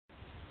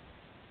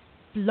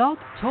Blog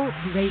Talk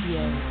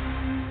Radio.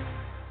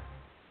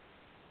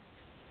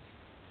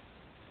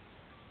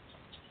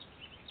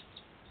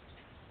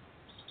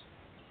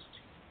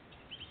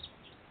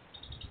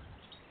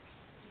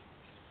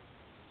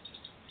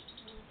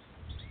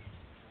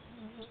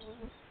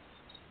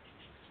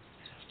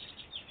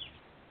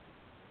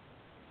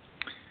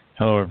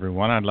 Hello,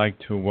 everyone. I'd like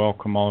to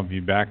welcome all of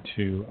you back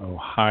to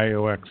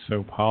Ohio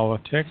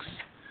Exopolitics.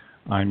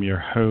 I'm your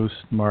host,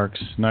 Mark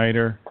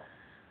Snyder.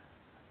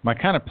 My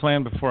kind of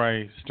plan before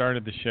I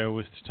started the show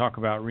was to talk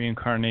about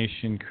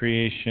reincarnation,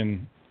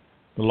 creation,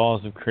 the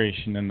laws of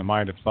creation, and the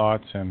might of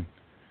thoughts. And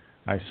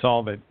I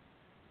saw that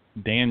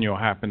Daniel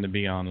happened to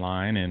be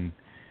online and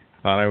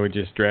thought I would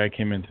just drag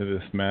him into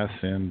this mess.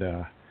 And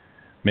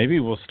maybe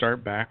we'll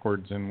start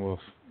backwards and we'll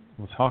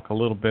talk a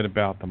little bit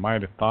about the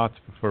might of thoughts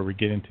before we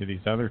get into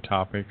these other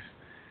topics.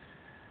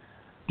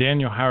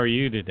 Daniel, how are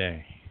you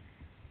today?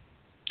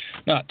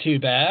 Not too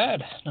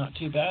bad. Not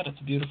too bad. It's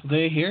a beautiful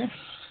day here.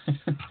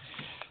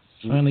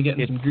 Finally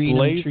getting some green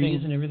on the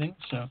trees and everything.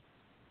 So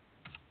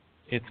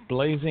it's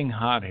blazing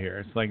hot here.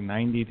 It's like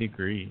 90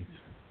 degrees.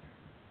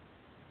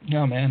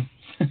 Oh, man.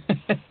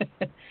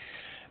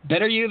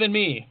 Better you than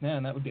me.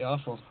 Man, that would be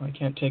awful. I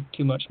can't take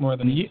too much more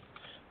than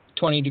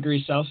 20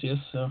 degrees Celsius.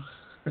 So.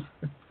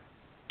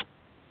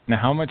 Now,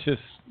 how much is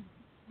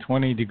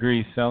 20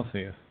 degrees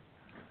Celsius?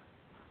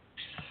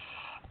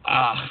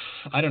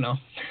 I don't know.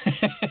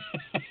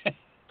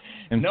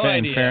 In no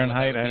idea.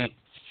 Fahrenheit?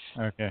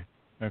 Okay.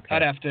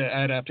 I'd have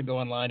to go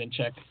online and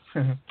check.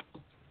 I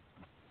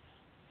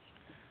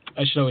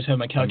should always have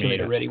my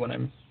calculator ready when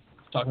I'm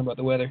talking about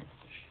the weather.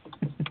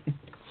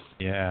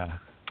 Yeah.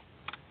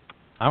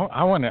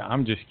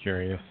 I'm just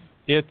curious.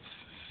 It's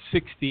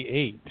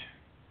 68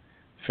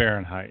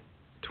 Fahrenheit,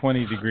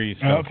 20 degrees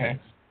Celsius. Oh, okay.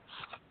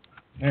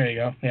 There you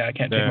go. Yeah, I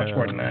can't take much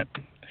more than that.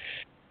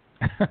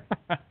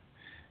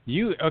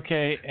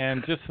 Okay,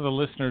 and just so the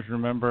listeners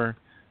remember,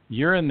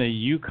 you're in the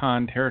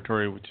Yukon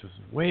Territory, which is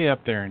way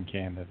up there in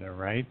Canada,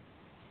 right?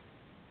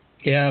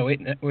 Yeah,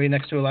 way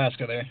next to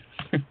Alaska there.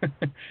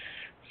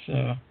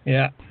 So,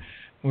 yeah,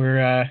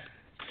 we're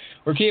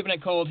keeping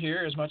it cold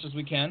here as much as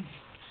we can.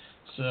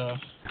 So,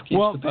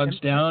 keeps the bugs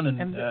down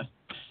and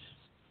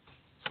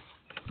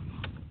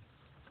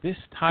this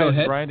ties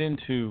right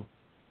into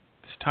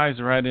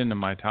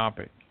my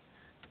topic,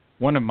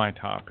 one of my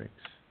topics,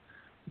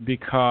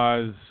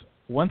 because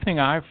one thing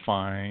I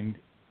find,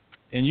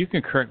 and you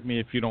can correct me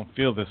if you don't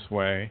feel this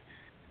way,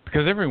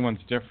 because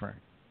everyone's different,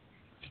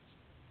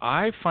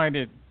 I find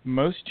it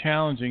most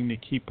challenging to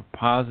keep a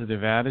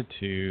positive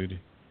attitude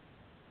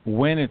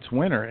when it's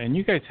winter, and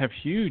you guys have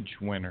huge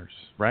winters,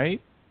 right?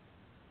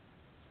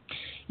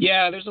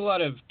 Yeah, there's a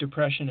lot of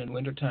depression in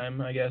wintertime,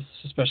 I guess,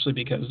 especially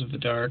because of the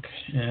dark,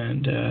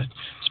 and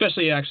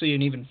especially actually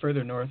in even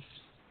further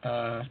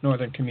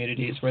northern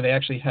communities where they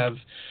actually have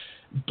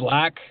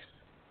black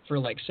for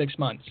like 6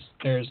 months.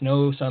 There's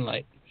no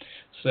sunlight,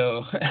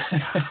 so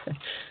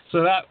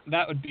so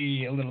that would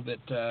be a little bit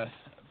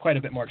quite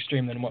a bit more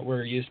extreme than what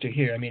we're used to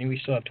here. I mean, we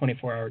still have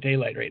 24-hour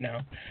daylight right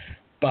now,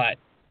 but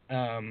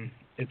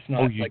it's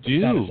not like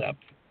the sun is up.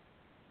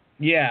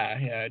 Yeah,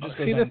 it just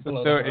goes down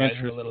below the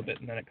horizon a little bit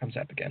and then it comes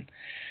up again.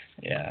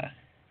 Yeah,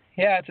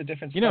 it's a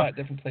different spot,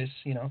 different place,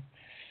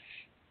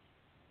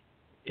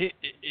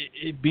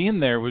 It being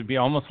there would be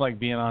almost like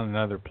being on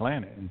another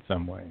planet in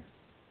some way.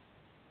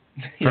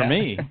 For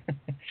me.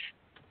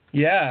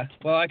 Yeah.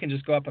 Well, I can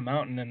just go up a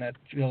mountain and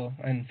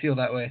feel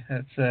that way.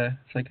 It's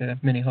like a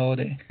mini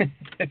holiday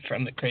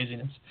from the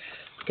craziness,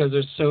 because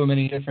there's so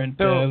many different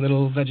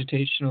little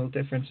vegetational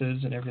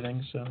differences and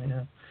everything. So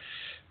yeah.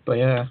 But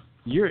yeah.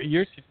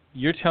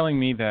 You're telling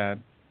me that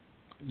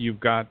you're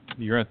at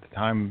the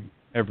time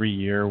every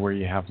year where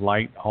you have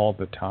light all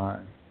the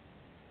time.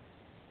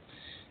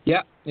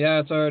 Yeah,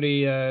 it's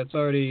already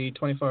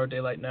 24-hour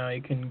daylight now.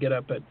 You can get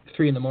up at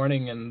 3 a.m.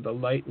 and the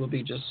light will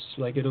be just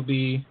like it'll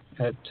be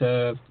at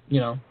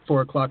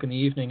 4 o'clock in the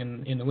evening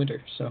in the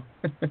winter.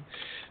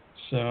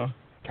 So,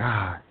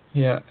 God.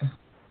 Yeah.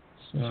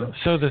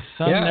 So the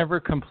sun never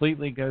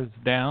completely goes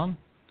down.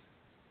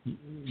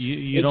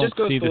 You don't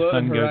see the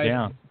sun go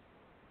down.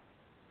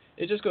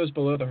 It just goes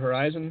below the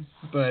horizon,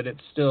 but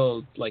it's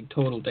still like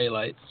total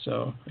daylight.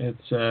 So it's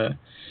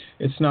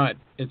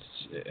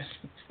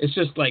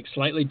just like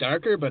slightly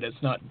darker, but it's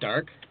not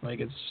dark. Like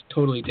it's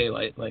totally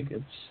daylight. Like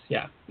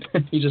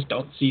you just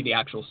don't see the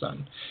actual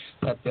sun.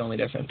 That's the only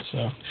difference.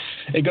 So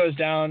it goes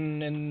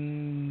down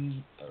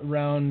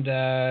around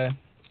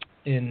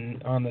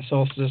on the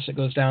solstice. It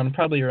goes down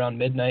probably around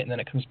midnight, and then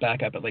it comes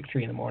back up at like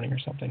 3 a.m. or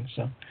something.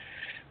 So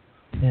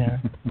yeah,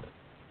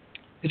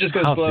 it just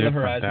goes below the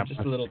horizon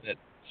just a little bit.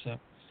 So,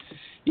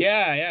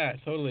 yeah,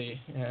 totally,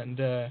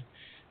 and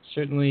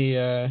certainly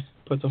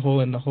puts a hole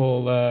in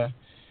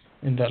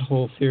in that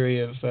whole theory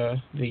of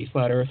the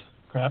flat Earth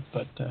crap.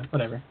 But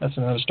whatever, that's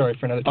another story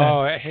for another time.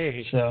 Oh,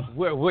 hey, so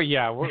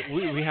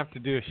we have to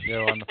do a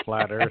show on the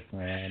flat Earth,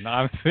 man.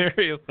 I'm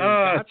seriously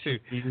got to,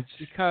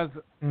 because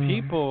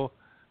people,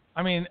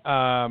 I mean,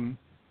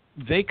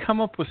 they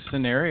come up with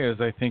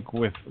scenarios, I think,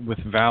 with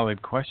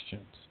valid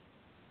questions.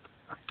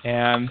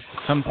 and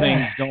some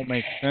things don't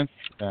make sense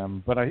to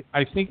them. But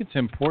I think it's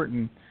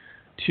important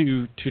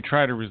to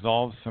try to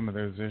resolve some of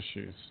those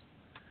issues.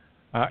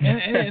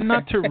 And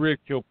not to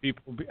ridicule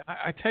people.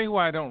 I tell you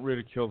why I don't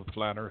ridicule the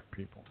flat Earth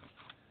people.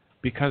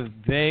 Because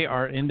they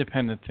are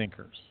independent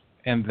thinkers.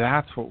 And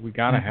that's what we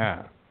got to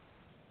have.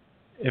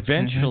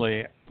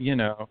 Eventually,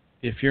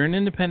 if you're an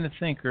independent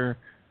thinker,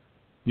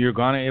 you're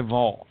going to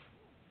evolve.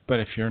 But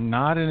if you're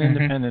not an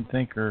independent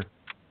thinker,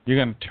 you're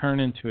going to turn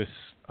into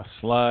a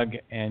slug,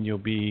 and you'll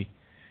be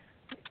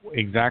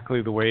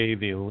exactly the way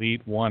the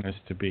elite want us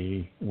to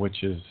be,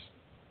 which is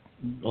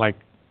like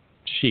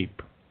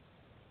sheep.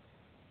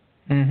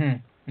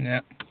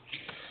 Yeah.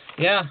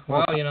 Yeah.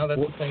 Well, that's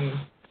the thing.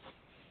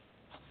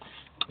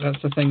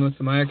 That's the thing with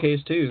the Maya case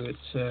too.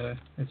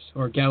 It's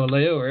or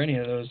Galileo or any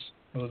of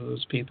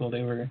those people.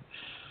 They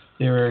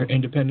were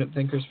independent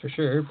thinkers for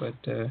sure, but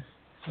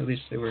at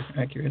least they were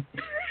accurate.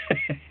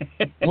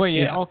 Well,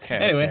 yeah. Okay.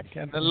 Anyway,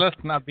 okay.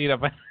 Let's not beat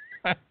up.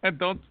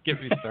 Don't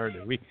get me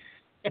started.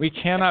 We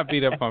cannot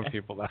beat up on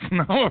people. That's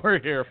not what we're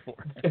here for.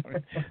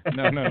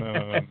 No.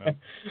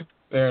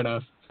 Fair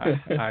enough.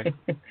 I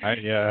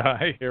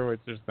hear what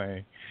you're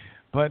saying,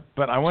 but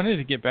I wanted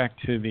to get back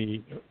to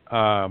the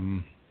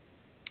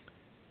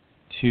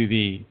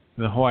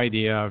whole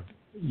idea of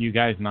you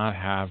guys not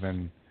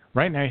having.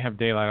 Right now you have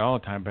daylight all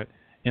the time, but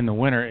in the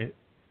winter,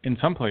 in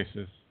some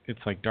places it's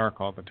like dark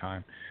all the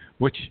time,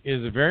 which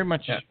is very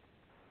much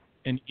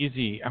an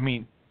easy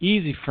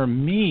for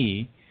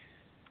me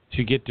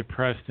to get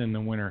depressed in the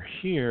winter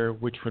here,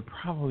 which would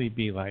probably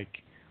be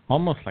like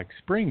almost like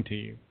spring to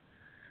you.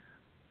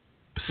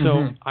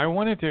 So I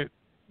wanted to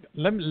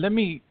let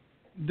me.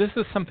 This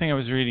is something I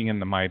was reading in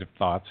the Might of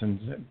Thoughts,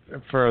 and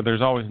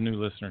there's always new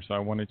listeners, so I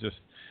want to just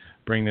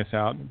bring this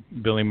out.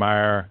 Billy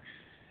Meyer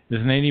is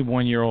an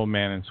 81-year-old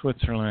man in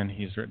Switzerland.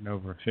 He's written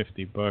over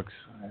 50 books.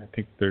 I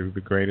think they're the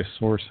greatest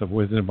source of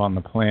wisdom on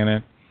the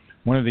planet.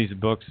 One of these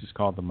books is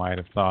called The Might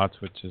of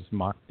Thoughts, which is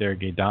Macht der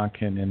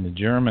Gedanken in the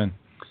German.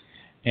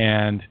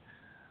 And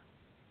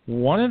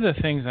one of the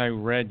things I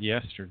read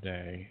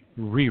yesterday,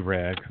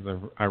 reread, because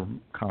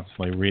I'm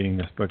constantly reading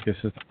this book, is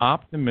that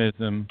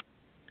optimism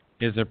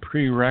is a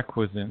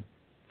prerequisite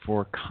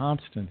for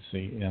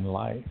constancy in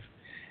life.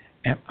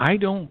 And I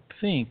don't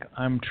think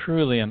I'm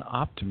truly an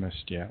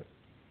optimist yet,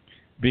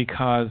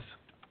 because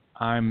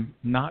I'm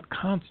not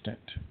constant.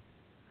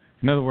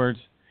 In other words,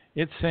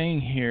 it's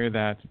saying here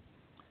that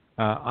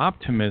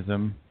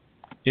optimism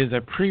is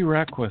a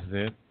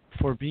prerequisite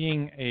for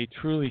being a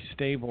truly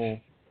stable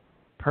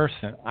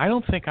person. I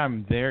don't think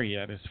I'm there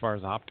yet as far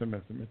as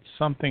optimism. It's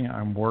something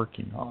I'm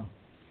working on.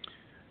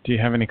 Do you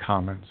have any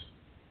comments?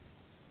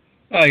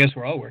 Well, I guess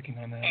we're all working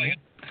on that.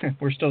 Right?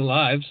 We're still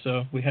alive,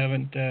 so we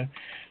haven't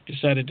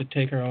decided to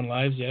take our own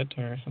lives yet,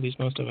 or at least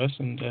most of us.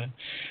 And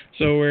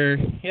so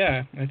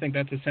I think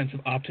that's a sense of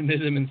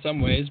optimism in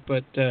some ways,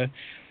 but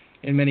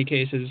in many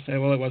cases, it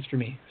was for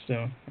me.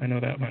 So I know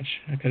that much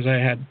because I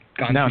had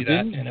gone through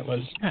that, and it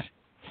was...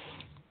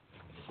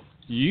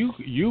 You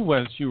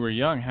as you were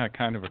young had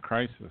kind of a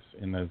crisis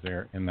in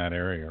that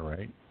area,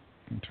 right?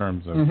 In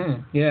terms of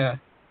yeah.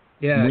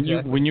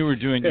 When you were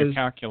doing your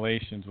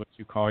calculations, what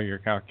you call your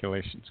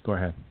calculations, go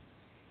ahead.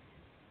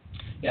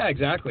 Yeah,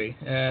 exactly,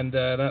 and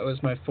that was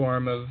my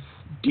form of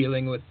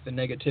dealing with the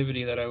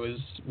negativity that I was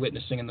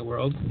witnessing in the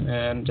world,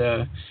 and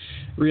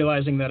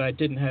realizing that I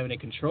didn't have any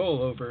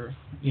control over.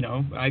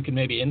 I could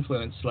maybe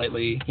influence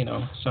slightly,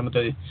 some of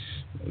the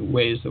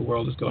ways the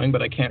world is going,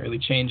 but I can't really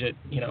change it,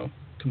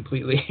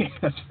 completely.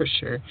 That's for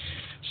sure.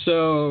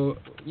 So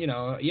when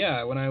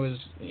I was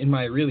in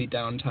my really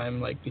downtime,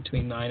 like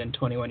between 9 and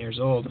 21 years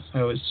old,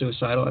 I was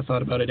suicidal. I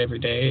thought about it every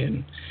day,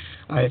 and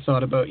I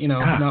thought about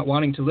not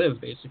wanting to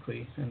live,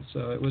 basically. And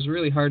so it was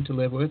really hard to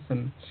live with.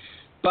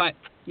 But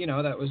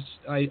that was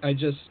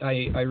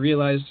I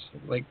realized,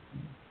 like,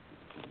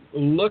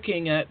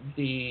 looking at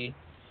the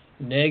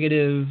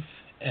negative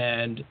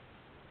and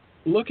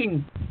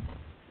looking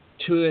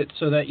to it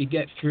so that you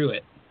get through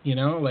it.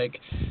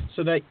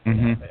 So that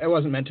I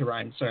wasn't meant to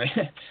rhyme, sorry,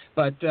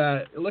 but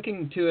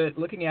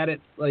looking at it,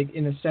 like,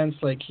 in a sense,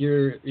 like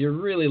you're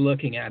really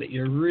looking at it,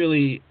 you're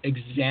really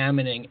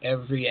examining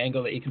every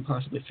angle that you can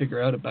possibly figure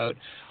out about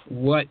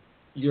what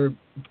you're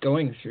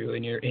going through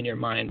in your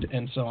mind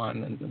and so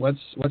on, and what's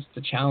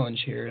the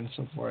challenge here and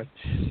so forth,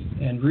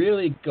 and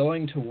really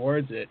going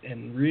towards it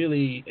and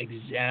really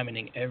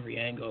examining every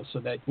angle so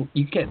that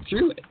you get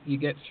through it,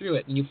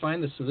 and you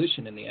find the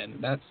solution in the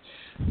end.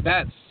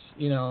 That's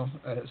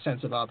a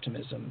sense of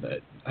optimism that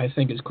I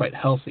think is quite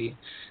healthy.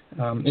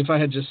 If I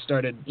had just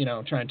started,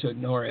 trying to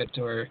ignore it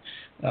or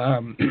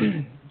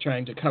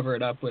trying to cover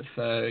it up with,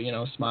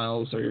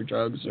 smiles or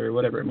drugs or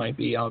whatever it might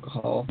be,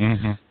 alcohol,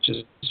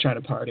 just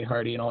trying to party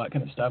hardy and all that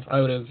kind of stuff,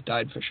 I would have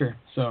died for sure.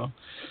 So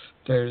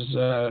there's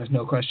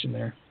no question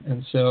there.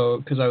 And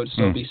so, because I would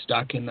still be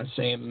stuck in the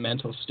same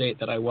mental state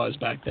that I was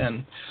back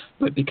then.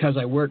 But because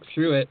I worked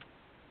through it,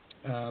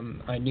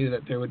 I knew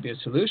that there would be a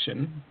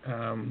solution.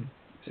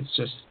 It's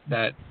just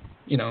that,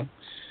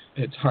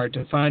 it's hard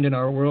to find in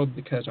our world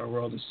because our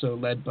world is so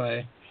led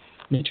by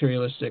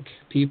materialistic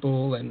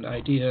people and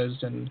ideas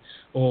and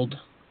old,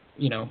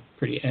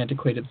 pretty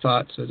antiquated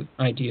thoughts and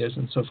ideas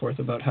and so forth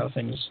about how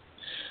things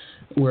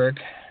work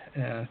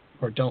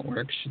or don't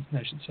work,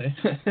 I should say.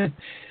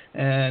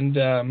 And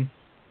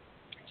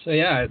so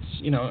yeah,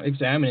 it's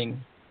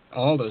examining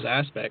all those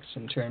aspects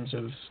in terms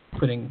of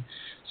putting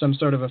some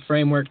sort of a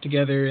framework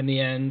together in the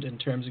end, in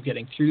terms of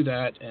getting through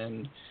that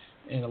and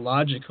in a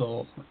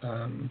logical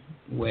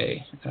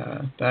way.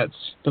 That's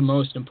the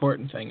most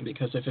important thing,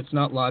 because if it's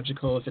not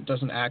logical, if it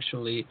doesn't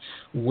actually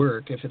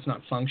work, if it's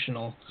not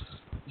functional,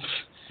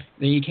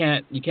 then you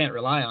can't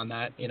rely on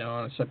that,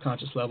 on a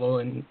subconscious level,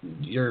 and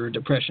your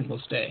depression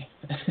will stay.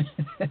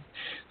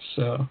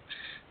 So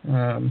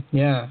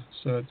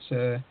so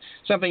it's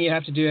something you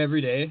have to do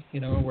every day,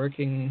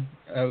 working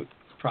out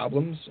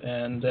problems,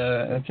 and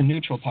it's a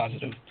neutral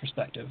positive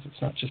perspective.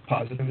 It's not just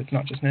positive, it's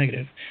not just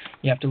negative.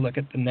 You have to look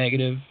at the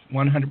negative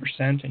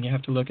 100%, and you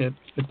have to look at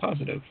the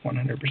positive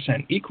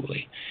 100%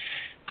 equally,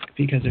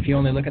 because if you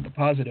only look at the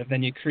positive,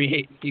 then you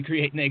create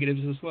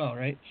negatives as well,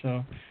 right?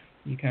 So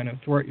you kind of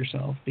thwart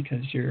yourself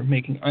because you're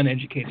making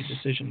uneducated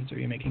decisions, or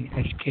you're making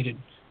educated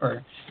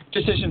or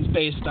decisions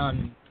based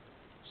on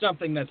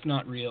something that's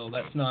not real,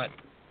 that's not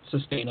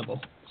sustainable.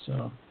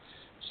 So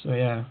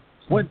yeah.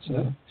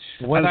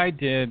 What I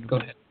did, go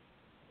ahead.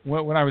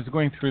 When I was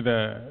going through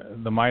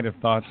the Might of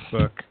Thoughts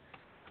book,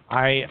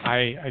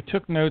 I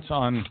took notes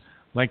on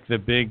like the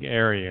big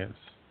areas.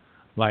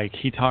 Like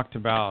Billy talked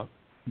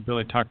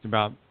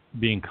about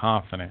being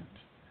confident.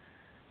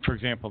 For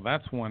example,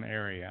 that's one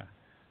area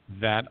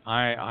that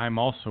I'm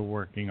also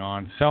working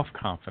on,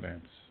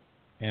 self-confidence,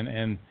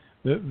 and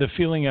the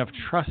feeling of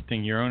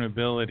trusting your own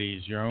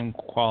abilities, your own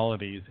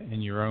qualities,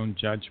 and your own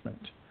judgment.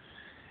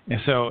 And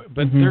so,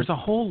 but there's a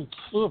whole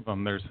slew of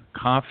them. There's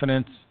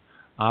confidence,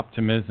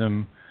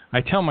 optimism.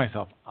 I tell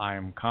myself I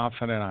am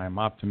confident, I am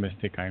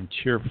optimistic, I am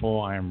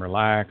cheerful, I am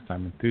relaxed,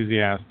 I'm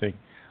enthusiastic,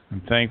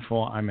 I'm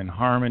thankful, I'm in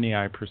harmony,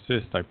 I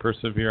persist, I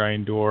persevere, I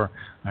endure,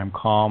 I'm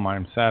calm,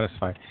 I'm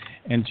satisfied.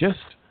 And just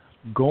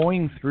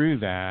going through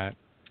that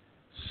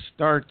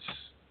starts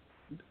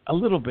a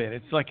little bit.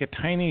 It's like a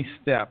tiny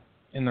step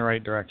in the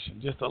right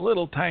direction, just a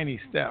little tiny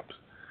step.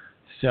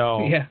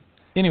 So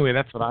anyway,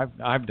 that's what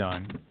I've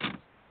done.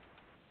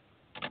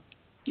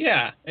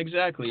 Yeah,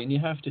 exactly, and you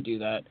have to do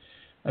that.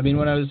 I mean,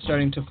 when I was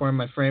starting to form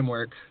my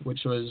framework,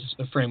 which was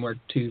a framework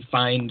to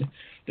find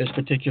this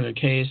particular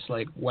case,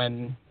 like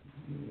when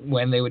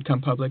they would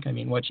come public, I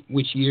mean, which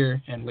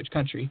year and which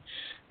country,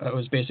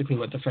 was basically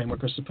what the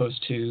framework was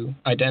supposed to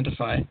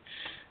identify.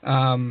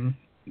 When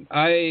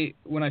I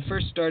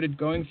first started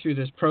going through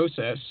this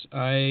process,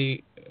 I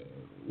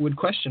would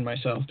question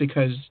myself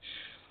because,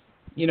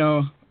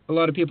 a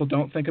lot of people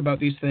don't think about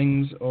these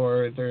things,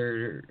 or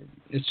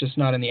it's just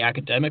not in the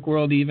academic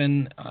world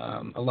even.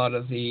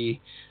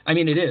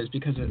 It is,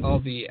 because all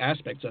the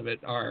aspects of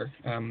it are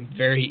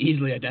very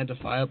easily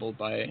identifiable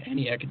by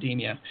any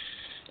academia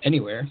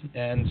anywhere,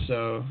 and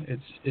so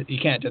you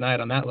can't deny it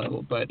on that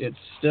level, but it's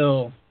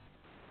still,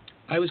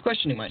 I was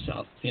questioning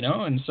myself,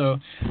 and so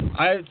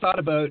I thought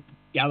about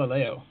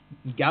Galileo.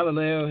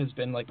 Galileo has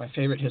been like my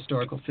favorite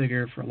historical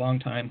figure for a long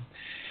time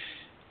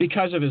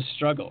because of his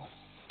struggle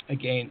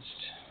against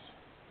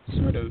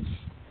sort of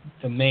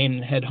the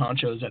main head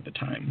honchos at the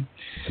time,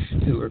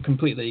 who were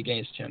completely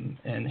against him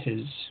and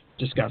his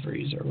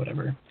discoveries or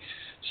whatever.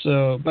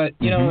 So, but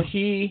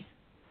he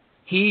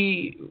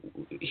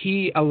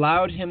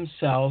allowed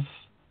himself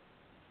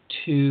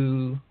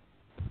to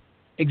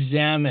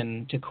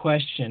examine, to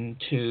question,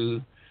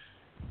 to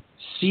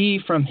see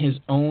from his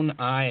own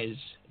eyes,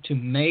 to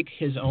make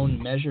his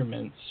own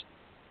measurements,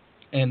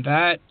 and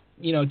that,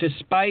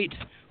 despite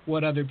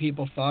what other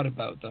people thought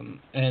about them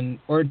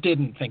or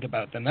didn't think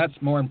about them. That's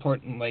more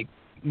importantly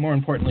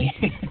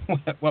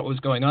what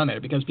was going on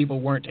there, because people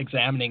weren't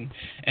examining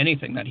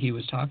anything that he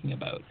was talking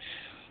about.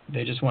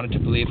 They just wanted to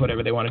believe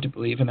whatever they wanted to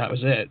believe, and that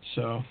was it.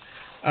 So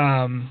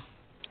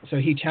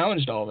he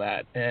challenged all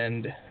that,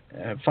 and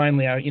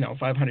finally,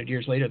 500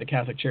 years later, the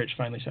Catholic Church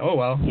finally said, "Oh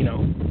well,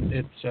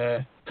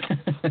 it's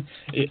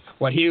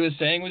what he was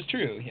saying was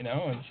true,"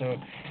 and so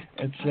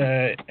it's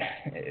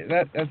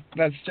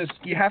that's just,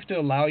 you have to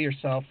allow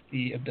yourself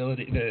the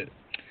ability to.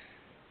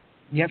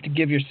 You have to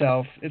give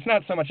yourself. It's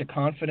not so much a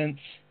confidence.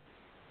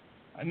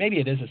 Maybe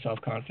it is a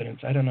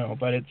self-confidence. I don't know,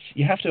 but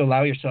you have to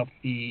allow yourself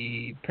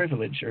the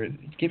privilege, or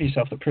give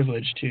yourself the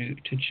privilege to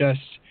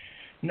just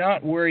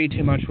not worry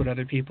too much what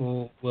other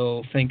people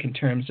will think in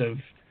terms of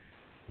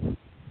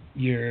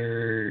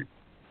your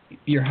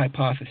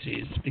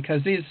hypotheses,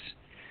 because these,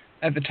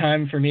 at the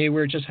time for me,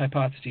 were just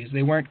hypotheses.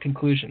 They weren't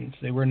conclusions.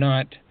 They were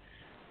not.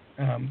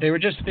 They were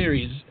just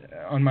theories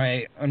in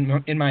my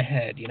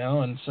head,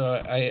 and so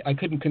I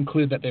couldn't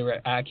conclude that they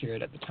were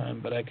accurate at the time,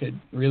 but I could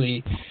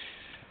really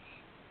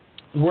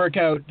work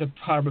out the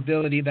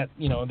probability that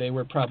they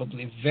were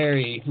probably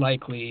very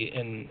likely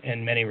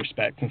in many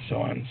respects, and so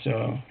on.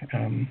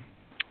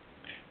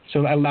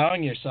 So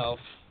allowing yourself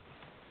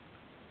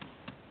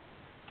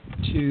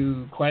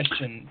to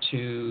question,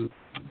 to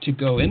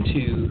go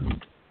into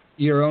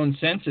your own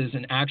senses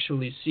and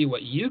actually see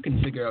what you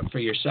can figure out for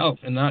yourself,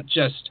 and not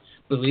just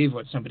believe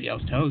what somebody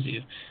else tells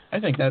you. I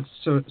think that's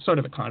sort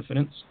of a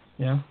confidence.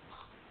 Yeah.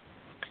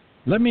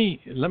 Let me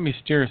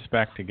steer us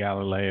back to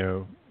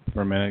Galileo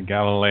for a minute.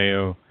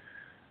 Galileo,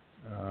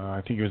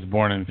 I think he was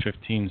born in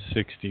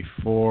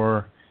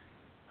 1564.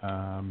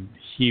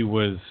 He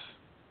was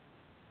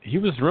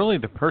really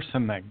the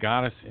person that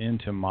got us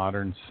into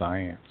modern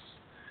science,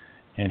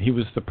 and he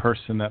was the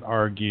person that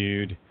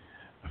argued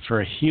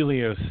for a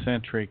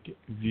heliocentric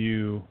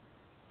view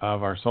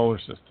of our solar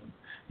system.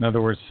 In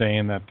other words,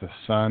 saying that the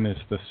sun is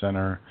the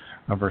center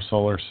of our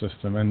solar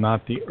system and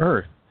not the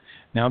Earth.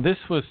 Now, this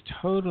was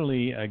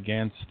totally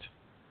against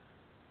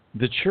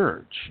the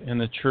church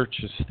and the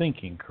church's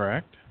thinking,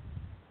 correct?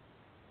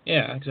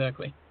 Yeah,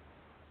 exactly.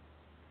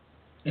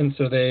 And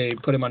so they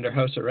put him under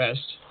house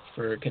arrest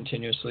for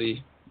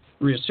continuously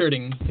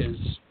reasserting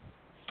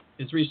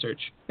his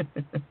research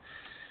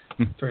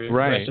for the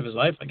rest of his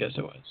life, I guess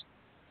it was.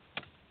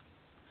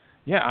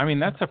 Yeah, I mean,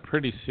 that's a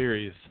pretty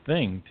serious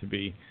thing to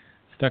be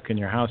stuck in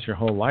your house your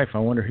whole life. I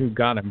wonder who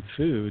got him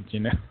food, you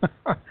know?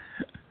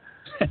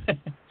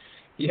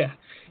 Yeah.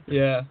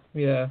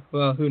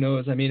 Well, who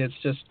knows? I mean, it's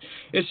just,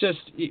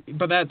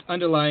 but that's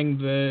underlying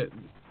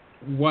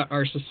what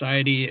our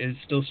society is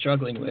still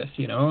struggling with,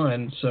 you know?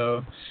 And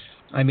so,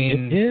 I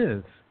mean... It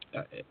is.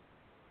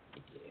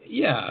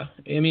 Yeah.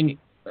 I mean,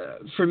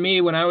 for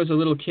me, when I was a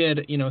little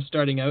kid, you know,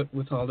 starting out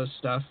with all this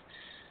stuff,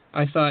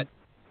 I thought,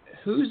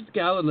 who's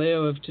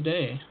Galileo of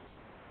today?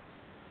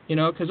 You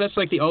know, because that's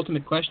like the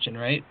ultimate question,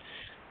 right?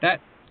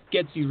 That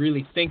gets you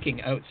really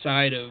thinking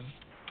outside of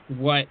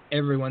what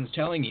everyone's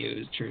telling you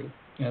is true.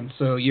 And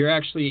so you're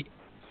actually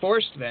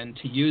forced then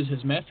to use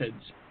his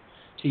methods,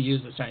 to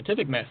use the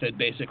scientific method,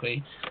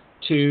 basically,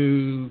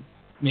 to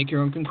make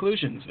your own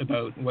conclusions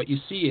about what you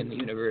see in the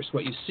universe,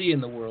 what you see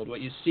in the world,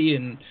 what you see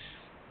in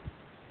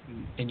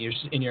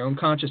your own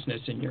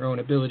consciousness, in your own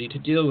ability to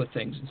deal with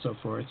things and so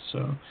forth.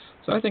 So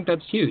I think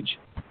that's huge.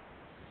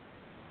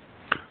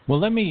 Well,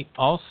 let me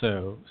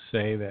also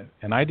say that,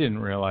 and I didn't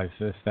realize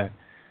this, that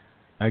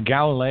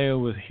Galileo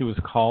was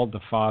called the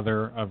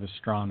father of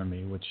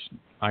astronomy, which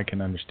I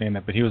can understand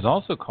that, but he was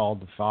also called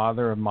the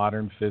father of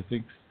modern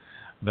physics,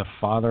 the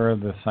father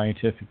of the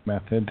scientific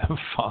method, the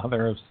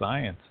father of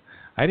science.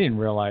 I didn't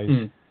realize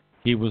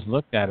he was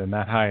looked at in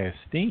that high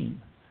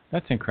esteem.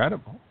 That's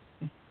incredible.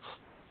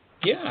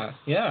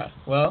 Yeah.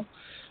 Well,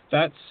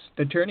 that's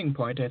the turning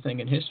point, I think,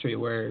 in history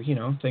where, you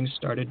know, things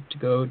started to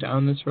go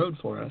down this road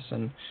for us.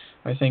 And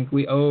I think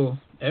we owe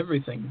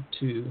everything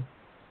to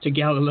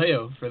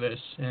Galileo for this.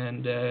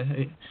 And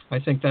I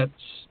think that's,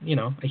 you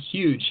know, a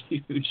huge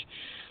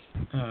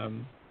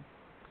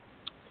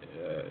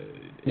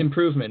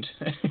improvement,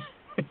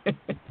 I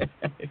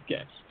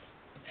guess.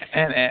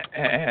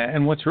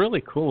 And what's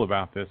really cool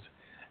about this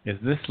is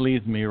this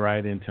leads me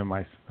right into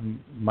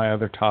my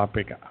other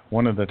topic.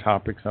 One of the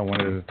topics I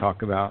wanted to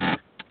talk about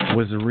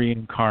was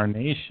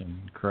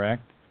reincarnation,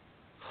 correct?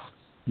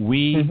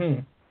 We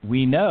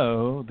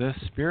know the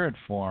spirit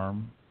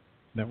form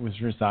that was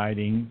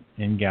residing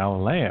in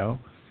Galileo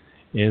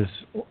is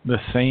the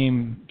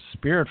same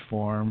spirit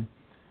form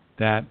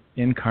that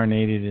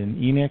incarnated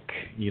in Enoch,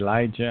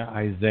 Elijah,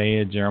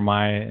 Isaiah,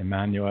 Jeremiah,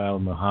 Emmanuel,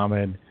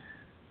 Muhammad,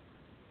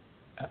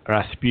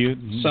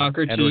 Rasputin,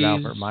 Socrates, Edward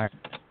Albert Meyer,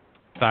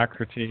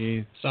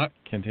 Socrates,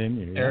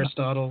 continue.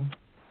 Aristotle,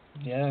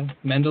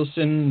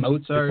 Mendelssohn,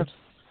 Mozart.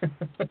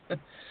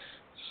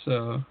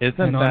 So isn't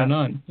that on and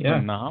on. Yeah.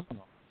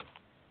 Phenomenal?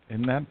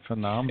 Isn't that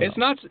phenomenal?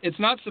 It's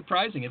not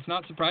surprising. It's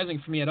not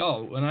surprising for me at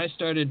all. When I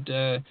started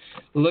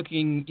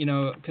looking, you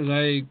know, because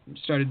I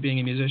started being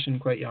a musician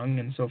quite young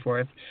and so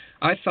forth,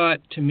 I thought,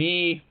 to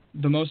me,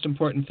 the most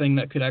important thing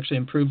that could actually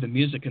improve the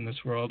music in this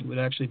world would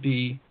actually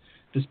be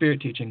the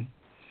spirit teaching.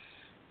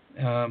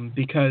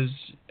 Because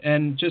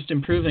just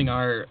improving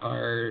our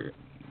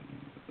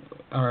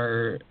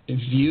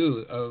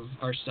view of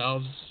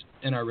ourselves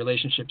and our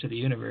relationship to the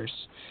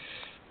universe.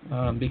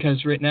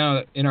 Because right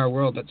now in our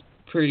world that's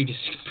pretty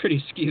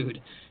skewed.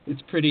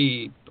 It's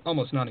pretty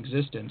almost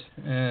non-existent,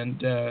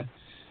 and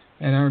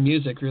our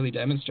music really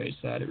demonstrates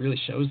that. It really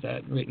shows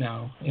that right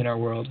now in our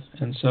world.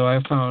 And so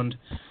I found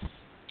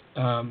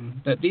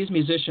that these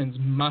musicians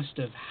must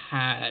have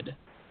had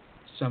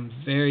some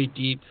very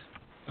deep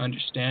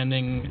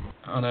understanding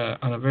on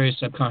a very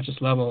subconscious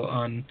level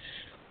on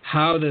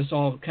how this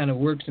all kind of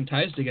works and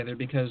ties together,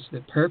 because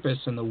the purpose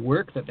and the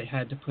work that they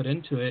had to put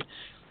into it,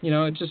 you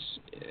know, it's just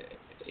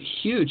a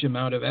huge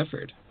amount of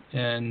effort,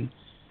 and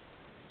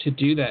to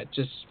do that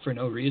just for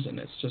no reason,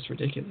 it's just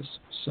ridiculous.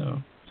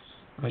 So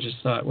I just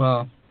thought,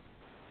 well,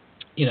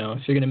 you know,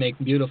 if you're going to make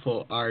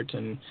beautiful art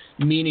and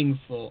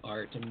meaningful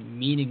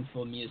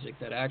music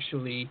that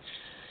actually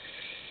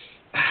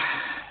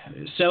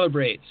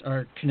celebrates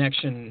our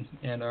connection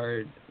and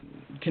our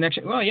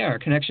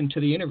connection to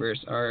the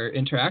universe, our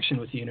interaction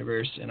with the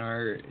universe, and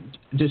our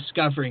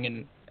discovering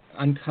and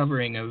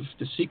uncovering of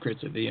the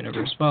secrets of the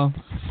universe, well,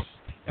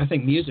 I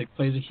think music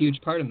plays a huge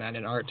part in that,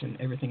 in art and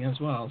everything as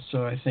well.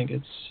 So I think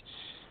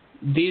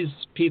these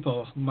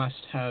people must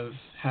have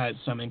had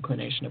some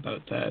inclination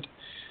about that,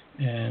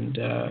 and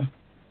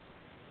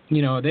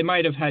they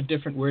might have had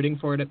different wording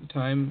for it at the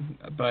time,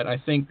 but I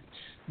think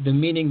the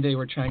meaning they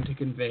were trying to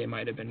convey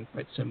might have been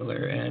quite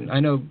similar. And I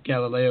know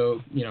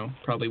Galileo,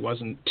 probably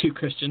wasn't too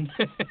Christian,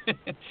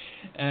 because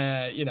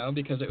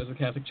it was the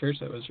Catholic Church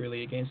that was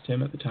really against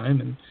him at the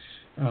time,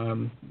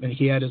 and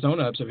he had his own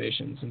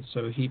observations, and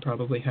so he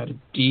probably had a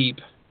deep,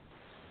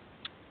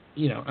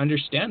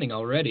 understanding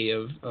already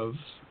of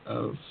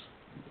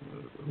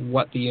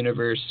what the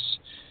universe,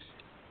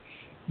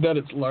 that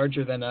it's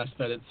larger than us,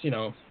 that it's,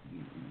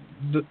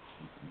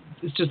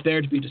 it's just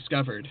there to be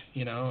discovered,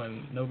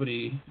 and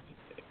nobody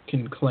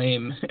can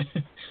claim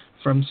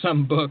from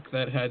some book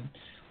that had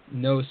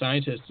no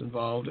scientists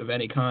involved of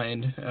any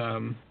kind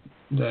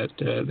that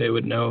they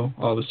would know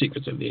all the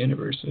secrets of the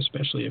universe,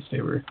 especially if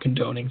they were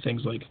condoning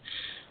things like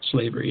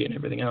slavery and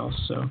everything else.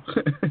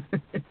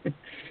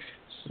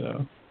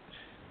 So,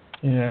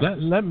 yeah.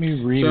 Let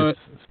me read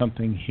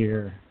something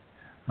here.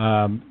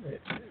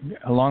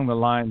 Along the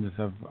lines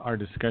of our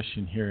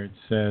discussion here, it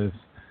says,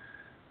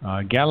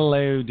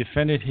 Galileo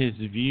defended his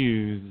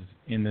views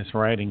in this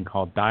writing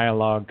called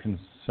Dialogue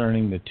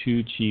Concerning the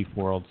Two Chief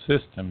World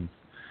Systems,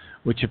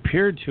 which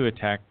appeared to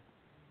attack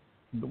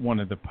one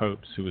of the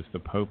popes, who was the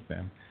pope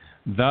then,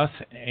 thus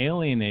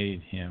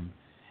alienated him,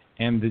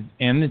 and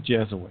the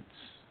Jesuits,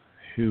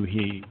 who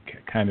he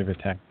kind of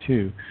attacked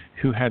too,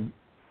 who had,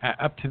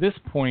 up to this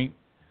point,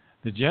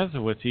 the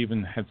Jesuits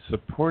even had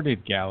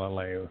supported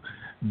Galileo,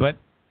 but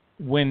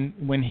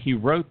when he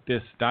wrote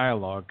this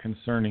dialogue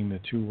concerning the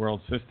two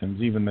world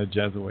systems, even the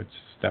Jesuits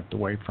stepped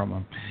away from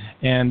him.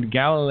 And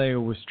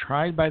Galileo was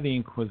tried by the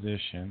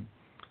Inquisition.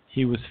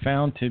 He was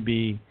found to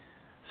be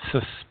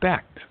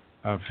suspect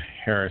of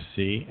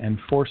heresy and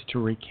forced to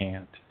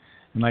recant.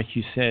 And like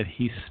you said,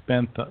 he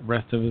spent the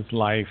rest of his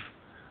life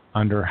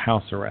under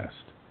house arrest.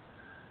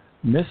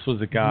 And this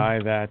was a guy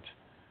that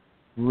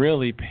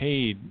really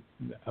paid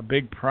a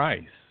big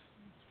price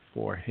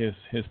for his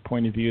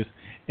point of views.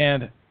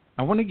 And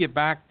I want to get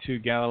back to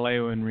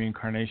Galileo and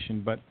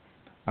reincarnation, but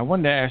I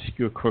wanted to ask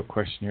you a quick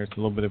question here. It's a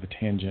little bit of a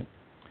tangent.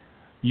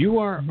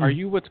 Are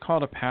you what's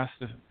called a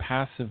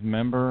passive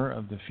member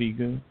of the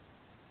FIGU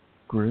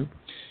group?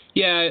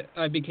 Yeah,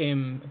 I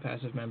became a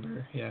passive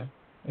member. Yeah,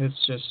 it's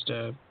just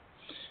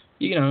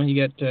you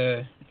get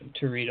to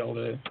read all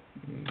the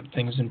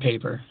things in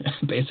paper,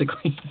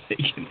 basically.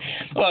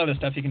 A lot of the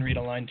stuff you can read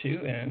online too,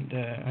 and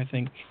I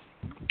think,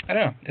 I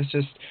don't know, it's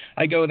just,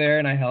 I go there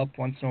and I help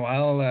once in a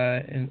while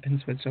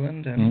in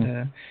Switzerland, and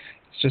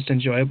it's just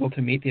enjoyable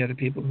to meet the other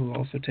people who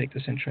also take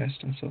this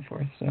interest and so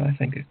forth. So I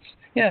think it's,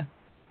 yeah.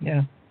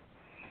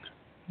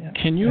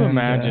 Can you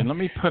imagine, let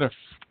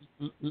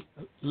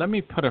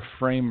me put a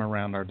frame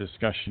around our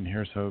discussion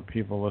here so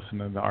people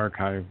listening to the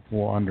archive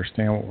will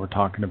understand what we're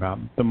talking about.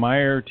 The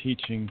Meyer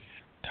teaching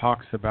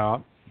talks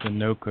about the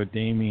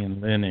Nocodamian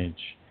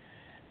lineage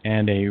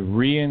and a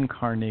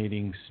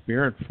reincarnating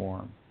spirit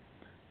form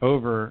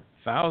over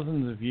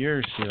thousands of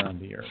years here on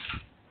the earth.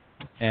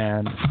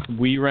 And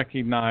we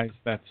recognize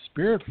that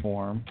spirit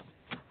form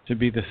to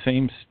be the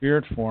same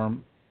spirit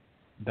form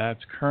that's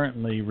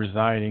currently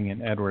residing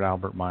in Edward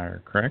Albert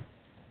Meyer, correct?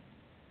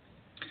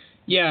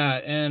 Yeah,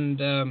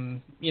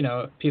 and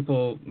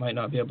people might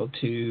not be able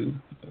to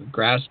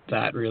grasp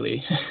that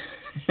really.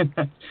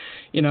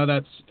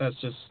 That's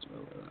just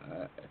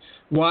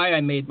why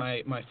I made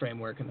my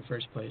framework in the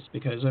first place,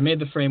 because I made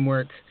the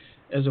framework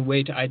as a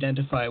way to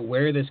identify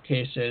where this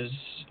case is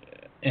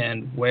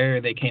and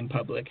where they came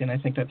public, and I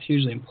think that's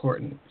hugely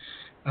important.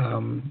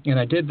 And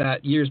I did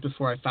that years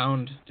before I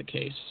found the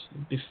case,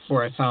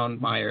 before I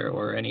found Meyer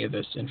or any of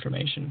this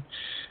information.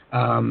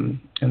 And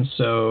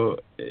so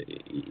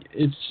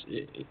it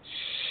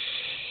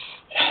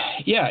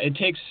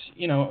takes,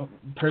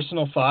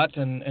 personal thought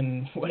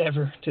and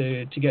whatever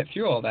to get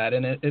through all that.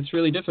 And it's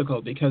really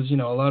difficult because, a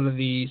lot of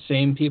the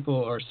same people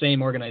or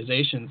same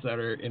organizations that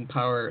are in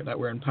power, that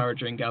were in power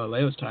during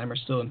Galileo's time, are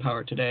still in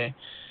power today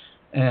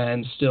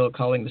and still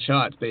calling the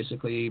shots,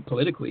 basically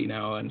politically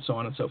now, and so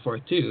on and so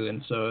forth too.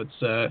 And so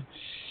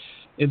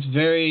it's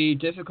very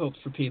difficult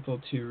for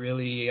people to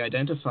really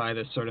identify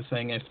this sort of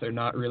thing if they're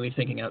not really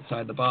thinking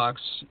outside the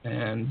box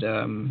and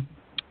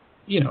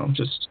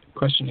just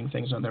questioning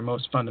things on their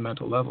most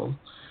fundamental level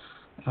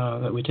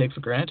that we take for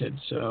granted.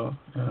 So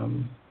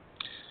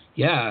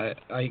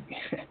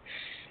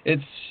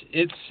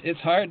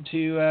it's hard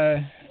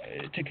to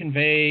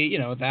convey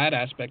that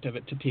aspect of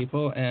it to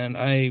people, and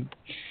I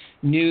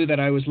knew that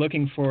I was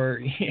looking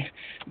for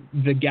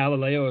the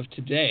Galileo of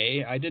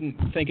today. I didn't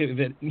think of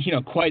it,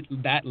 quite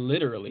that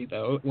literally,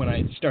 though, when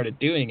I started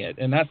doing it.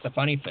 And that's the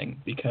funny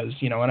thing, because,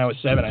 when I was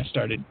 7, I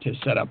started to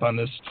set up on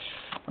this.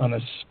 I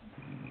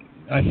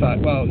thought,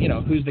 well,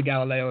 who's the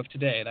Galileo of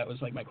today? That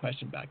was like my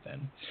question back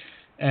then.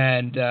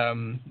 And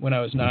when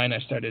I was 9, I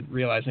started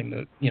realizing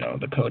that,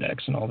 the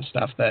codex and all the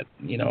stuff that,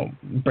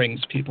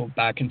 brings people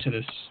back into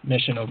this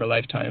mission over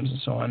lifetimes and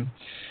so on.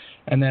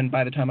 And then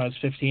by the time I was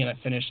 15, I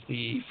finished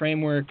the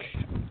framework.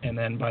 And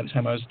then by the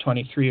time I was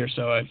 23 or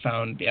so, I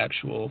found the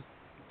actual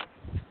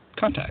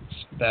contacts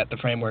that the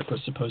framework was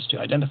supposed to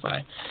identify.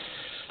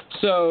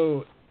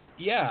 So,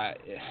 yeah,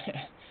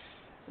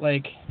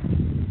 like,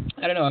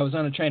 I don't know, I was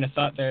on a train of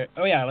thought there.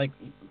 Oh, yeah, like,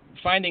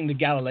 finding the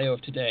Galileo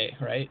of today,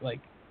 right?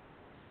 Like,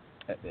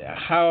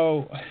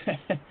 how...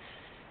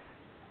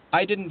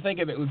 I didn't think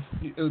it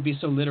would be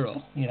so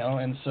literal, you know,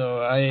 and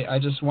so I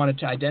just wanted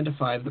to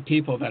identify the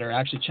people that are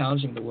actually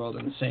challenging the world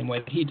in the same way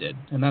that he did,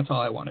 and that's all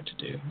I wanted to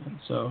do. And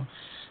so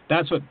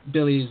that's what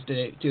Billy is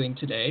doing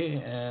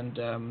today,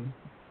 and,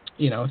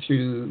 you know,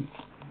 through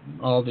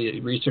all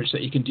the research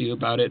that you can do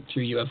about it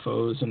through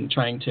UFOs and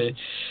trying to,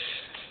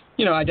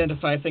 you know,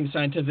 identify things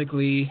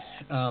scientifically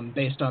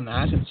based on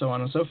that and so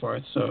on and so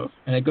forth. So,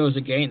 and it goes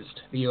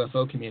against the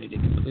UFO community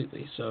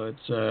completely. So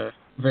it's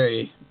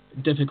very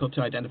difficult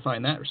to identify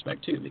in that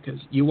respect too, because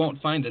you won't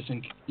find this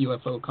in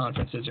UFO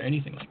conferences or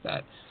anything like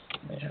that.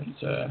 And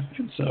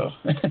so,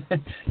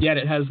 yet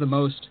it has the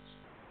most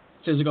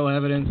physical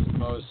evidence, the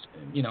most,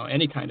 you know,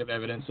 any kind of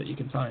evidence that you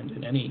can find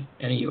in any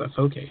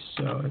UFO case.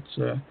 So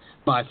it's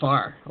by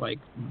far, like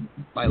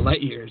by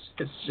light years,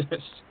 it's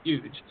just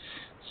huge.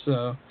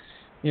 So,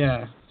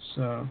 yeah.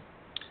 So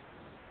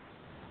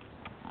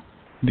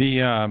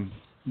the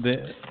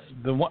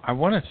I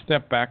want to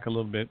step back a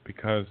little bit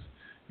because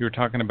you were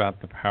talking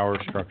about the power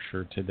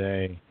structure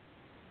today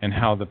and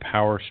how the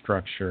power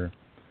structure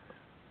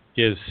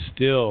is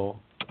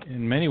still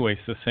in many ways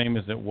the same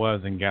as it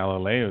was in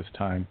Galileo's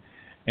time.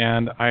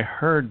 And I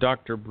heard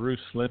Dr.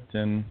 Bruce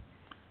Lipton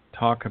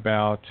talk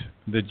about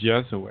the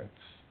Jesuits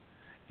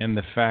and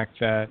the fact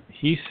that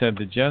he said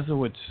the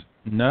Jesuits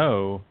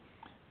know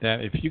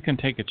that if you can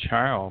take a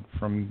child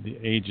from the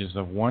ages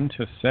of 1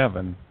 to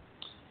 7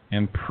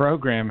 and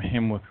program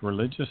him with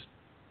religious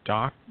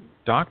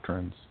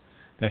doctrines,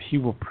 that he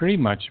will pretty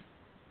much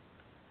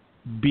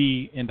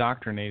be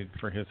indoctrinated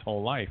for his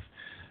whole life,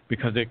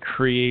 because it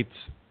creates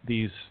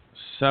these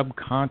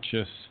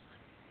subconscious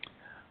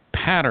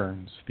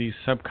patterns, these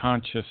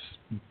subconscious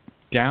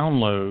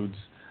downloads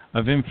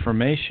of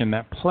information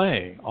that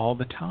play all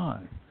the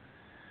time.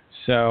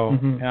 So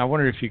and I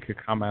wonder if you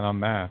could comment on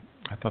that.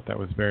 I thought that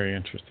was very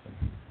interesting.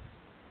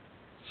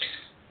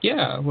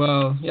 Yeah,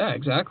 well, yeah,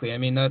 exactly. I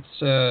mean, that's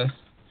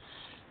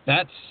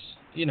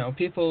you know,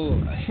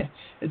 people.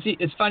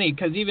 It's funny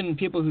because even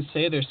people who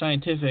say they're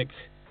scientific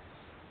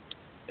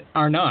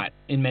are not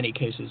in many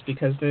cases,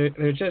 because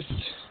they're just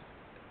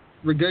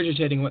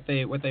regurgitating what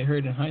they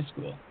heard in high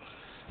school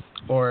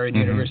or in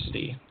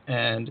university,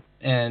 and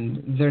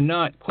they're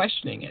not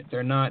questioning it.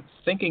 They're not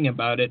thinking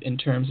about it in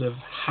terms of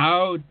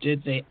how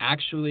did they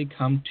actually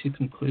come to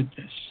conclude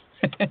this.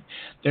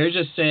 They're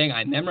just saying,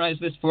 I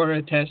memorized this for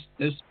a test,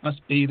 this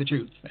must be the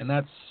truth. And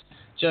that's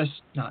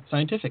just not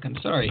scientific. I'm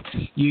sorry.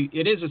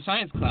 It is a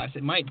science class.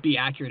 It might be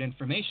accurate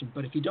information,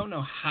 but if you don't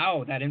know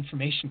how that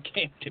information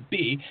came to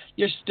be,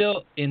 you're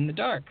still in the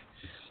dark.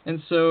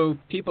 And so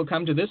people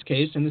come to this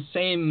case in the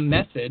same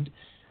method,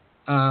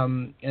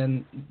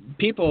 and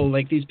people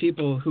like these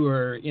people who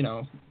are, you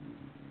know,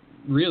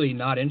 really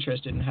not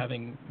interested in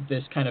having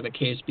this kind of a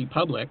case be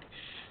public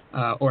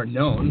or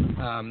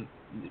known,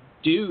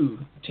 do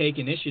take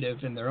initiative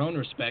in their own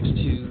respects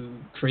to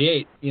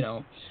create, you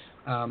know,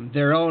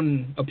 their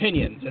own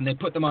opinions, and they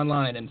put them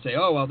online and say,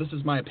 oh, well, this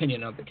is my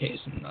opinion of the case,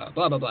 and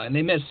blah, blah, blah. And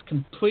they miss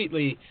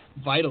completely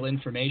vital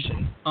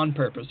information on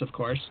purpose, of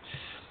course.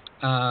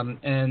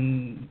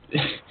 And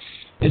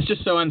it's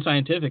just so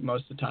unscientific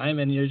most of the time,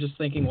 and you're just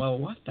thinking, well,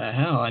 what the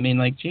hell? I mean,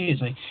 like, geez,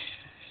 like,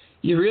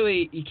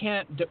 you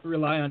can't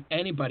rely on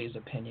anybody's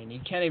opinion. You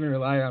can't even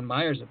rely on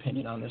Meyer's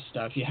opinion on this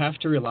stuff. You have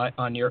to rely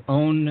on your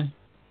own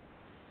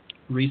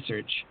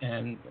research,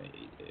 and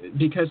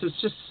because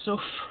it's just so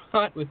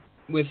fraught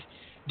with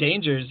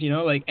dangers, you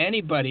know, like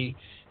anybody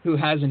who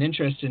has an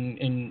interest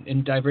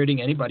in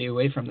diverting anybody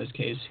away from this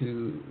case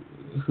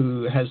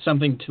who has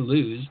something to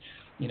lose,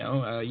 you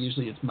know,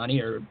 usually it's money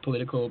or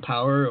political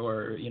power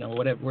or, you know,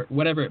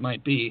 whatever it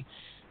might be,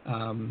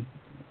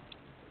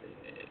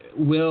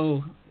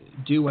 will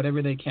do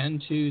whatever they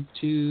can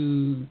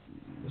to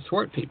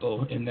thwart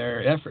people in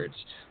their efforts.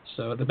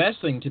 So the best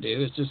thing to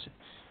do is just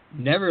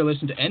never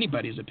listen to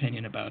anybody's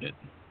opinion about it.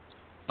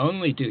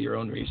 Only do your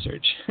own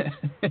research.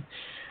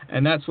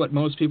 And that's what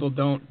most people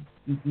don't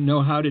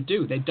know how to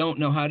do. They don't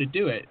know how to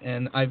do it.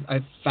 And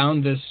I've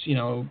found this, you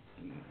know,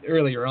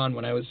 earlier on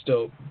when I was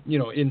still, you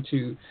know,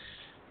 into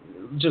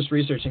just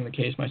researching the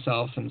case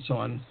myself and so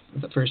on.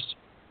 The first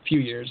few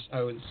years,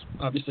 I was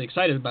obviously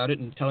excited about it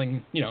and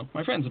telling, you know,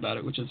 my friends about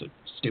it, which is a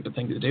stupid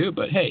thing to do.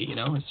 But hey, you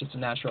know, it's just a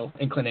natural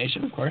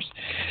inclination, of course.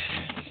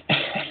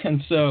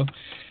 And so,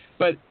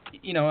 but,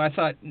 you know, I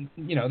thought,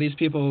 you know, these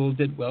people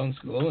did well in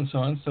school and so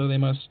on, so they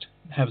must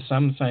have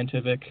some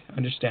scientific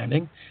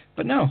understanding.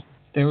 But no,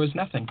 there was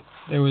nothing.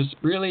 There was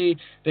really,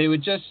 they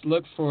would just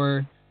look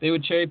for, they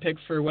would cherry pick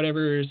for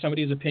whatever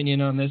somebody's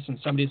opinion on this and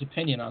somebody's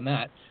opinion on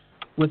that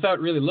without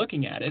really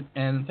looking at it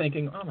and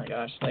thinking, oh my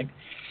gosh, like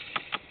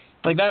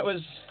that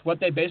was what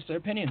they based their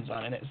opinions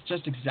on. And it's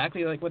just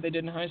exactly like what they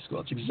did in high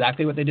school. It's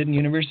exactly what they did in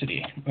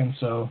university. And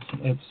so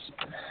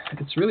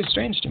it's really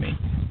strange to me.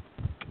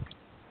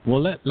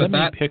 Well, let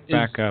me pick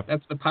back up.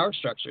 That's the power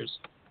structures.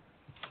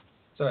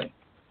 Sorry.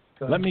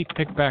 Go ahead. Let me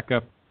pick back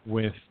up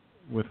with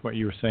what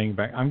you were saying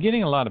back. I'm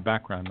getting a lot of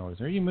background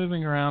noise. Are you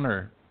moving around,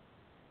 or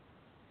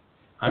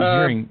I'm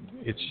hearing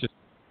it's just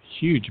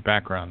huge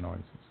background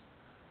noises?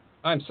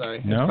 I'm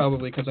sorry. No? It's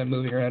probably because I'm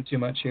moving around too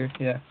much here.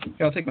 Yeah.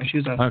 I'll take my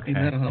shoes off. Okay.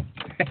 Maybe that'll help.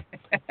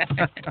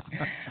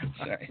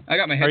 Sorry. I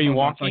got my headphones Are you on,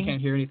 walking? so I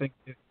can't hear anything.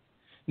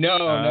 No,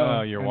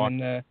 Oh, you're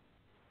walking.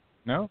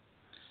 No?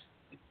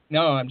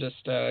 No, I'm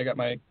just,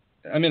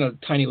 I'm in a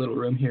tiny little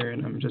room here,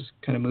 and I'm just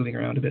kind of moving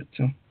around a bit,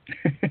 so.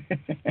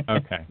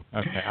 Okay.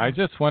 I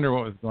just wonder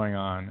what was going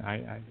on.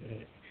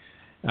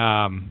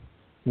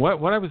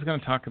 What I was going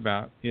to talk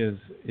about is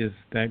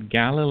that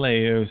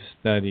Galileo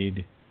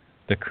studied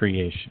the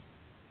creation.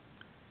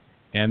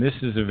 And this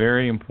is a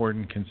very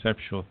important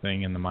conceptual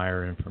thing in the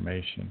Meyer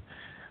information.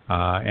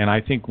 And I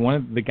think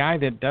the guy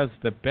that does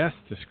the best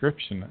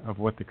description of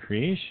what the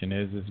creation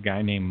is a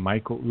guy named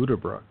Michael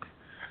Uderbrook,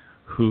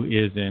 who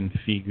is in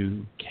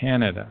Figu,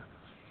 Canada.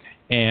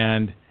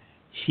 And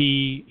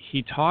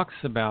he talks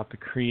about the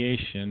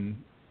creation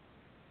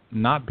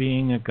not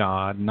being a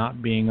god,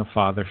 not being a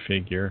father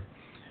figure.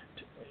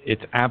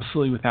 It's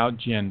absolutely without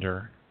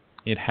gender.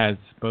 It has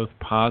both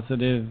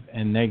positive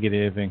and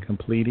negative and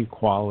complete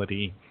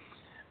equality.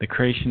 The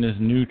creation is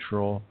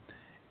neutral,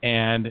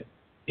 and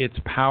its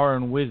power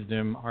and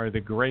wisdom are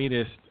the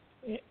greatest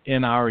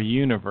in our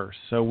universe.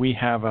 So we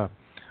have a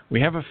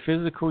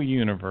physical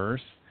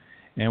universe,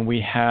 and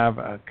we have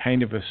a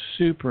kind of a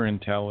super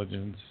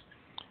intelligence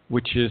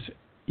which is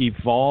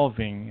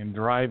evolving and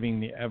driving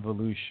the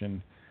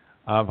evolution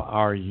of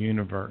our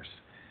universe.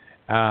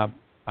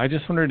 I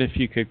just wondered if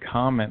you could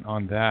comment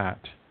on that,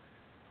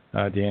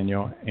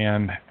 Daniel,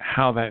 and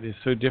how that is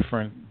so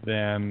different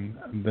than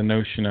the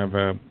notion of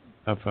a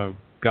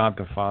God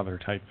the Father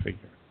type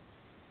figure.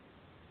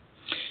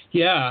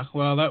 Yeah,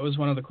 well, that was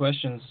one of the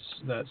questions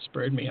that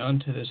spurred me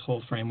onto this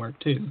whole framework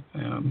too,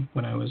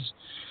 when I was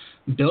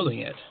building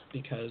it,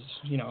 because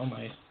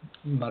my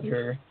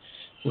mother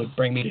would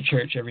bring me to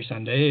church every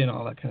Sunday and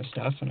all that kind of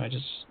stuff, and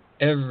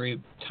every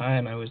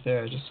time I was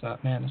there, I just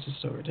thought, man, this is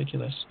so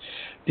ridiculous,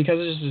 because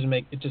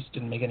it just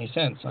didn't make any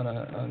sense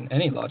on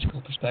any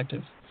logical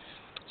perspective.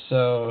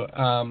 So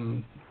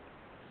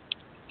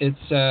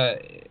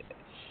it's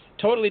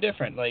totally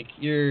different. Like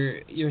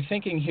you're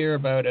thinking here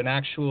about an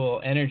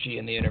actual energy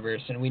in the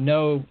universe, and we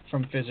know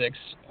from physics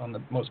on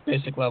the most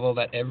basic level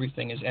that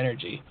everything is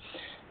energy.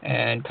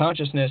 And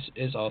consciousness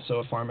is also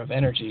a form of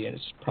energy, and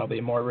it's probably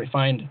a more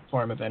refined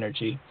form of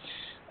energy.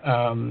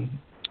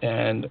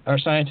 And our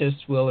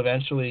scientists will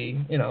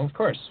eventually, of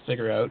course,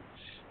 figure out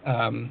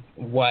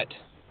what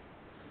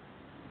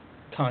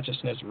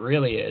consciousness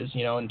really is,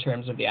 in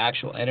terms of the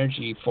actual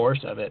energy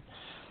force of it.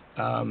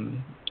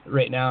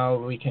 Right now,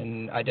 we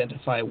can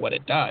identify what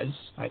it does,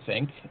 I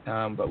think,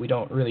 but we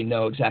don't really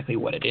know exactly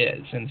what it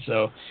is. And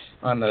so,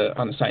 on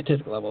the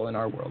scientific level, in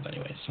our world,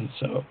 anyways. And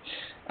so,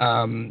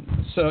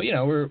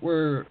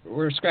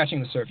 we're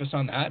scratching the surface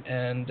on that.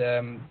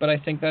 And but I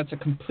think that's a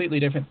completely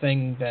different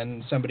thing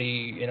than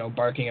somebody,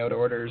 barking out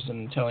orders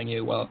and telling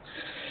you, well,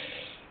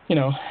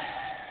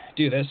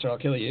 do this or I'll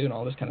kill you and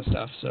all this kind of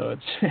stuff. So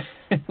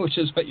it's which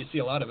is what you see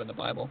a lot of in the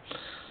Bible.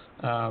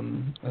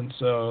 And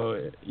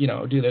so,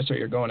 do this or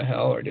you're going to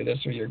hell, or do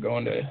this or you're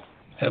going to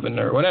heaven,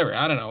 or whatever.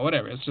 I don't know,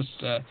 whatever. It's just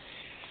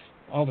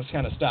all this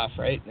kind of stuff,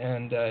 right?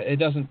 And it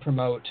doesn't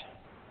promote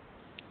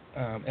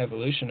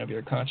evolution of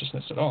your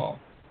consciousness at all.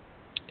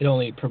 It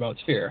only promotes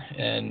fear,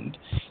 and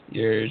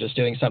you're just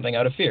doing something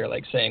out of fear,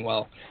 like saying,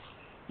 well,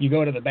 you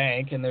go to the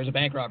bank and there's a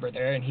bank robber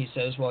there, and he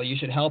says, well, you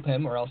should help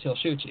him or else he'll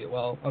shoot you.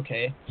 Well,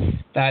 okay,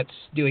 that's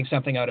doing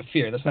something out of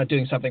fear. That's not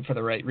doing something for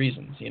the right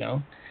reasons,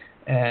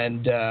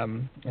 And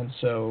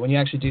so when you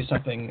actually do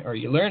something, or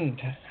you learn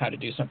how to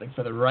do something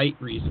for the right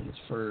reasons,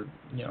 for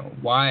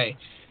why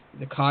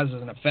the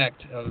causes and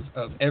effect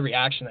of every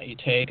action that you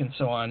take and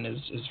so on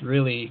is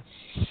really,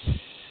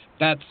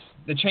 that's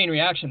the chain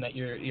reaction that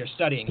you're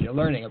studying, you're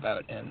learning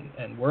about,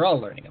 and we're all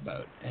learning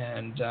about,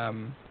 and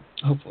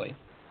hopefully.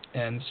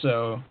 And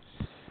so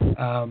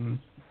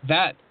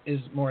that is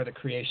more the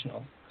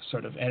creational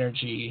sort of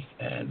energy,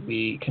 and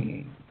we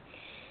can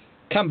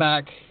come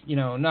back,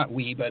 not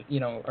we, but,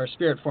 our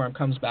spirit form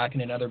comes back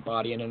in another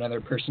body and another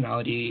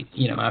personality,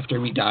 after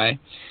we die.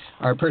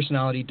 Our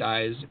personality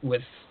dies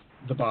with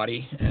the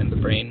body and the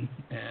brain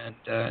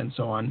and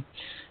so on.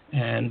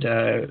 And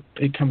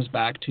it comes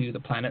back to the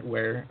planet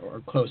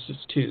or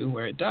closest to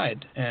where it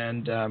died.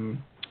 And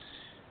then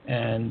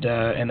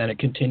it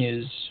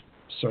continues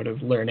sort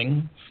of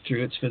learning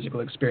through its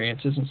physical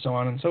experiences and so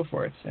on and so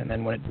forth. And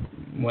then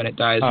when it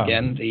dies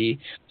again, the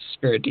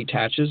spirit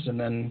detaches and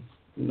then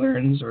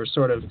learns or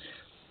sort of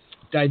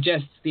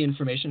digests the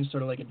information,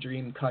 sort of like a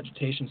dream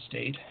cogitation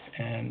state,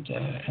 and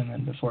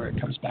then before it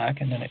comes back,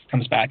 and then it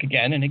comes back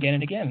again and again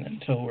and again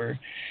until we're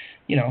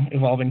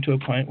evolving to a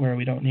point where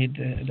we don't need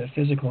the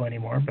physical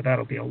anymore. But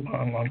that'll be a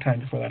long, long time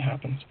before that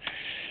happens.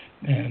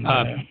 And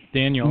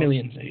Daniel,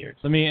 millions of years.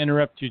 Let me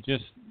interrupt you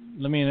just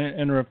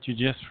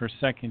for a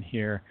second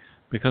here.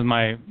 because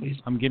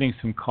I'm getting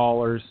some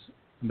callers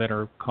that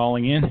are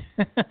calling in,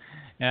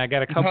 and I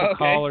got a couple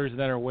callers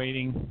that are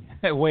waiting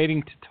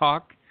to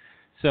talk.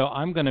 So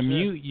I'm going to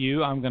mute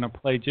you. I'm going to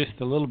play just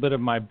a little bit of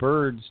my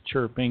birds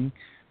chirping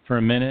for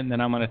a minute, and then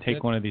I'm going to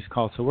take one of these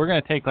calls. So we're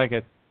going to take like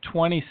a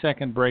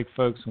 20-second break,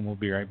 folks, and we'll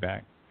be right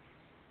back.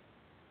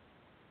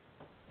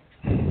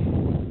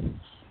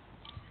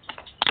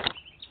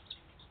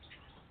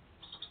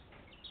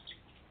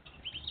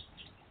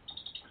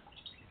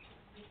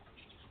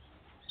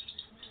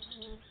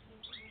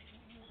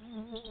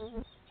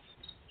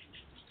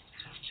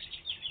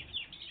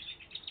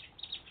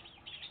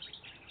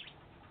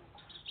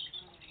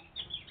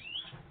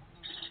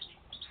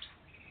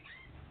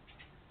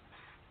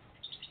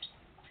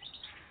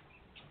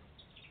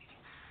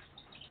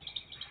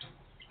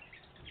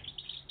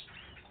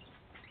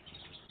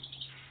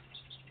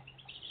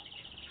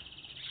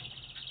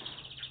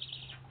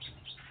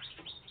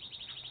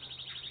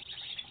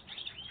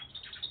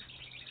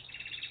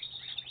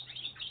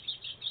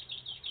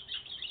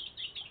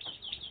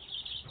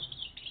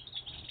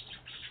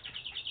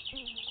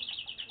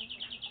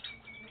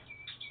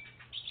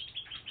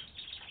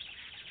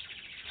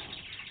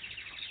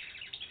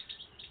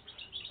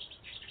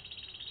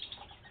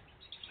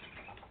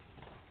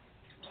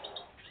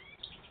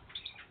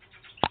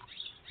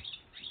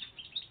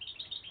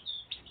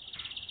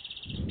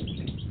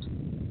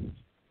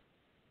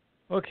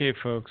 Okay,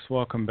 folks,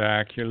 welcome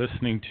back. You're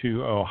listening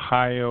to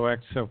Ohio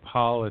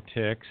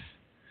Exopolitics.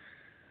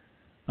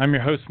 I'm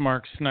your host,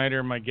 Mark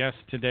Snyder. My guest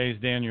today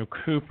is Daniel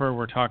Cooper.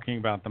 We're talking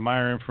about the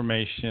Meyer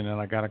information, and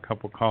I got a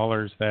couple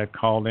callers that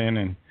called in.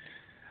 And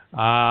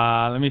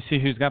let me see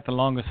who's got the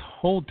longest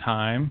hold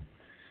time.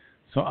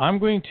 So I'm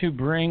going to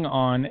bring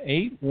on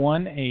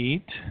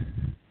 818.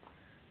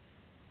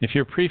 If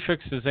your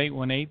prefix is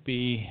 818,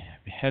 be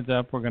heads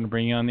up, we're going to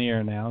bring you on the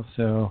air now.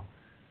 So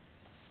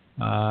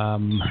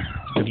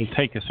it'll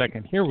take a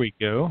second. Here we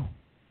go.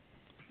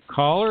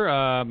 Caller, you're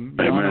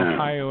on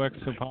Ohio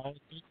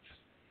Exopolitics.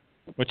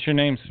 What's your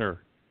name, sir?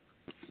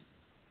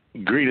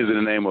 Greetings in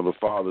the name of the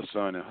Father,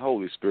 Son, and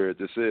Holy Spirit.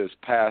 This is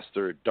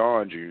Pastor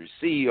Don Jr.,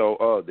 CEO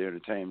of the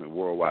Entertainment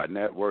Worldwide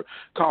Network,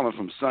 calling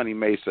from sunny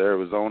Mesa,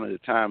 Arizona. The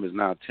time is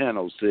now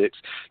 10:06.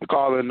 The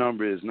call-in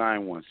number is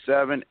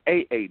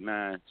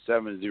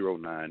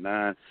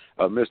 917-889-7099.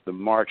 Mr.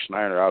 Mark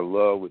Schneider, I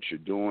love what you're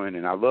doing,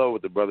 and I love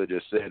what the brother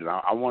just said, and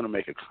I want to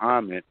make a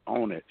comment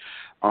on it.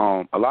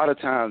 A lot of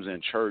times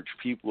in church,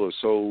 people are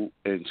so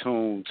in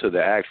tune to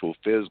the actual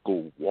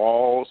physical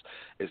walls.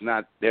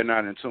 They're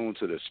not in tune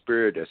to the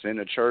spirit that's in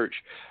the church.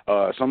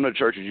 Some of the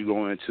churches you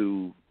go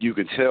into, you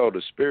can tell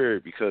the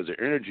spirit because the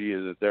energy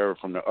isn't there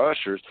from the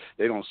ushers.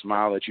 They don't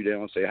smile at you. They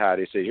don't say hi.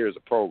 They say, here's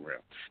a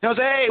program. They'll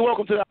say, hey,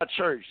 welcome to our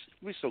church.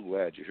 We're so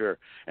glad you're here.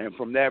 And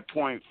from that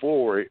point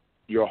forward,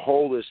 your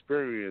whole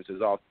experience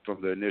is off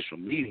from the initial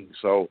meeting.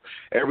 So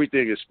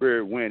everything is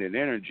spirit, wind, and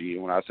energy.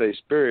 And when I say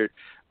spirit,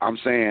 I'm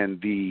saying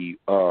the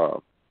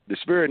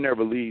spirit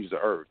never leaves the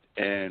earth,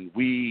 and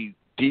we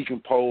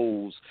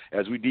decompose.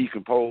 As we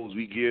decompose,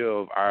 we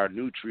give our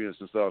nutrients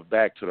and stuff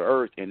back to the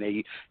earth, and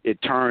it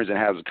turns and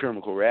has a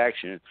chemical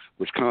reaction,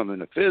 which comes in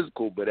the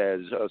physical. But as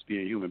us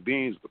being human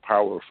beings with the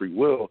power of free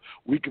will,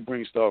 we can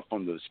bring stuff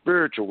from the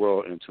spiritual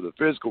world into the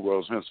physical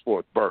world,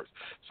 henceforth birth.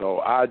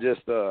 So I'm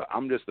just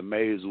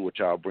amazed with what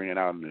y'all bringing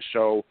out in the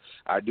show.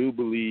 I do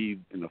believe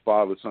in the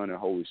Father, Son, and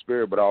Holy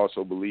Spirit, but I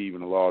also believe in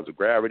the laws of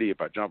gravity.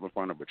 If I jump in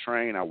front of a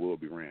train, I will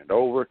be ran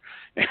over.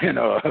 And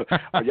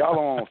y'all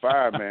are on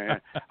fire, man.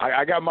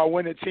 I got my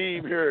winning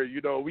team here.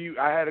 You know,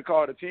 I had to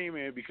call the team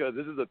in because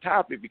this is a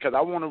topic, because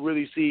I want to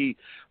really see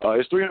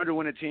it's 300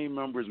 winning team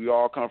members. We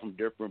all come from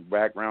different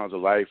backgrounds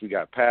of life. We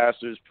got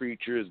pastors,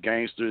 preachers,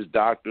 gangsters,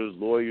 doctors,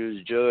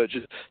 lawyers,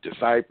 judges,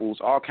 disciples,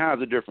 all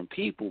kinds of different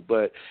people.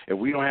 But if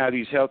we don't have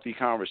these healthy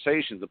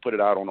conversations and put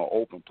it out on an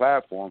open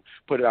platform,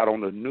 put it out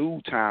on the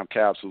new time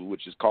capsule,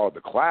 which is called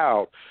the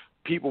cloud,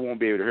 people won't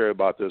be able to hear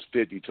about this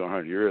 50 to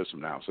 100 years from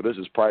now. So this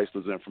is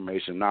priceless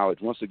information, knowledge.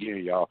 Once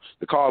again, y'all,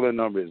 the call-in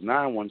number is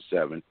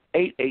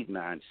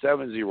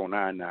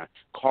 917-889-7099.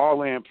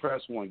 Call in,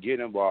 press 1, get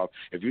involved.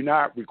 If you're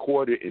not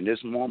recorded in this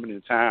moment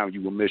in time,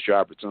 you will miss your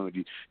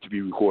opportunity to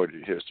be recorded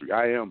in history.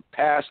 I am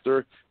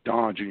Pastor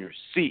Don Jr.,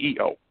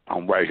 CEO.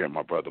 I'm right here,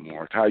 my brother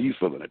Mark. How are you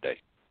feeling today?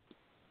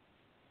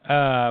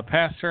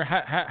 Pastor,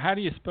 how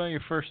do you spell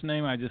your first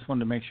name? I just wanted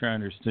to make sure I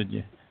understood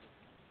you.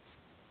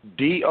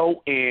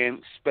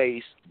 DON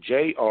space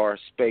JR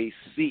space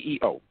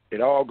CEO. It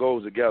all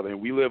goes together,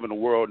 and we live in a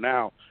world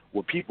now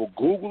where people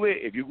Google it.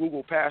 If you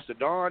Google Pastor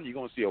Don, you're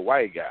going to see a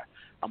white guy.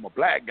 I'm a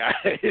black guy.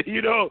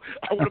 You know,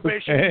 I want to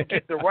make sure you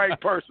get the right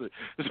person.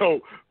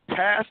 So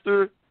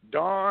Pastor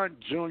Don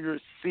Jr.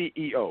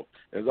 CEO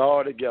is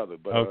all together.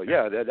 But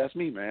yeah, that's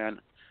me,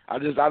 man. I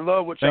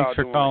love what y'all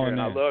doing here,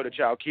 and I love that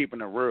y'all keeping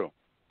it real.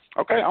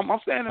 Okay, I'm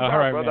standing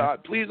by, brother.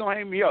 Please don't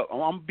hang me up. I'm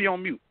going to be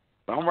on mute.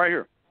 But I'm right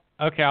here.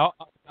 Okay,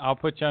 I'll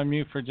put you on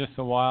mute for just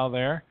a while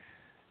there,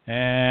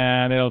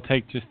 and it'll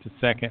take just a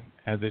second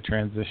as it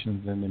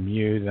transitions into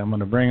mute. I'm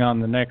going to bring on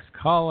the next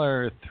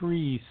caller,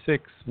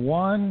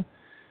 361.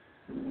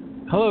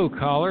 Hello,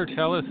 caller.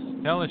 Tell us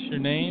your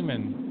name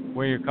and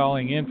where you're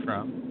calling in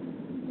from.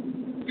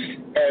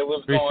 Hey,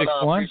 what's going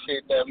on?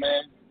 Appreciate that,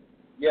 man.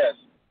 Yes.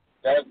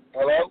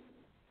 Hello?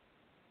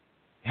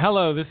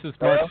 Hello, this is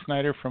Mark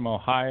Snyder from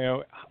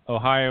Ohio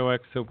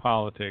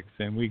Exopolitics,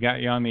 and we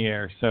got you on the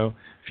air. So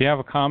if you have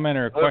a comment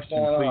or a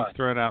question, please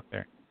throw it out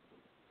there.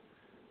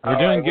 We're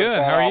doing good.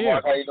 How are you?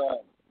 Mark? How you doing?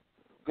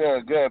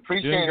 Good.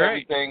 Appreciate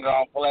everything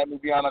for letting me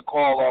be on the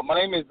call. My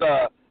name is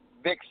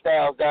Vic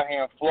Styles down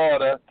here in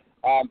Florida.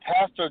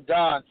 Pastor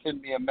Don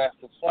sent me a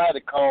message, so I had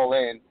to call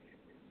in.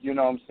 You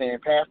know what I'm saying?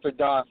 Pastor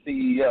Don,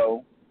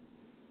 CEO.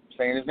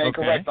 Saying his name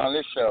correct on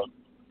this show.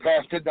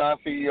 Pastor Don,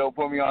 CEO,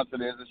 put me onto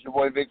this. It's your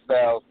boy Vic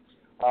Styles.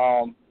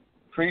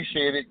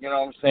 Appreciate it. You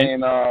know what I'm saying?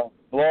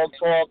 Blog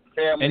Talk,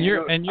 family. I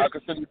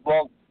consider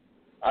blog.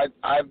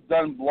 I've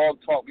done Blog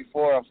Talk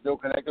before. I'm still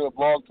connected with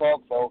Blog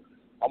Talk, so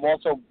I'm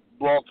also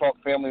Blog Talk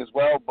family as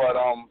well. But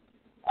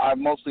I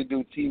mostly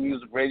do Team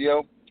Music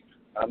Radio.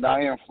 I'm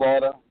down here in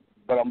Florida,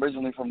 but I'm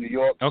originally from New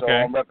York, so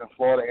I'm repping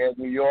Florida and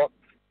New York.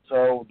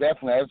 So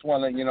definitely, I just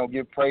want to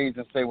give praise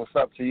and say what's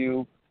up to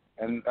you,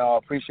 and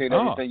appreciate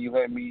everything you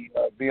let me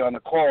be on the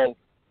call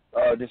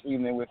this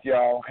evening with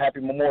y'all.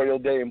 Happy Memorial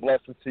Day and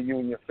blessings to you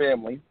and your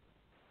family.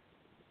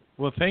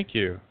 Well, thank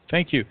you.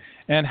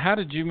 And how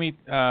did you meet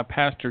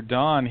Pastor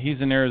Don? He's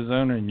in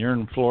Arizona and you're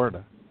in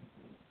Florida.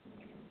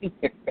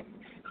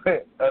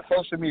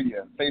 Social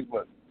media,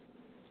 Facebook.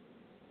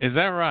 Is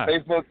that right?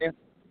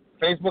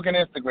 Facebook and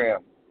Instagram.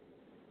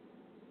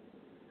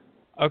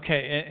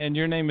 Okay, and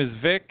your name is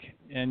Vic,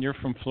 and you're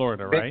from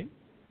Florida, right?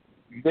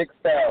 Vic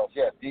Styles,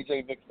 yes,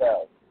 DJ Vic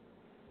Styles.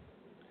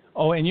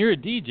 Oh, and you're a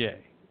DJ?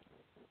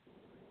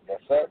 Yes,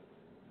 sir.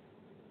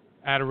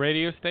 At a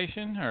radio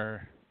station,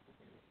 or?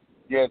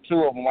 Yeah,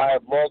 two of them. I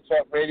have Blog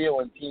Talk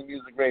Radio and Team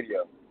Music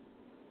Radio.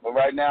 But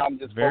right now, I'm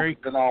just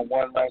focusing on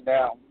one right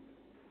now.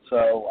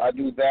 So I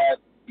do that,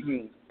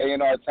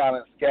 A&R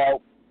Talent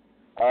Scout.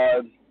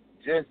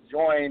 Just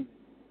joined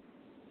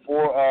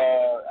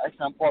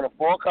actually I'm part of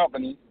 4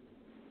 companies,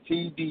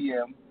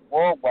 TDM,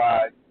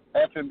 Worldwide,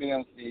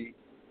 FMBMC,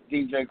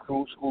 DJ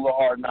Crew, School of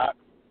Hard Knocks,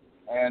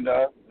 and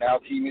now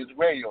Team Music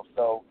Radio.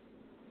 So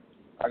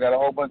I got a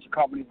whole bunch of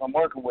companies I'm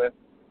working with,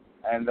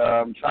 and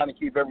I'm trying to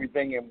keep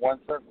everything in one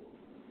circle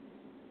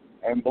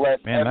and bless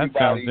everybody. Man, that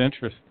sounds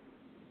interesting.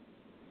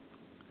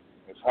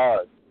 It's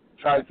hard.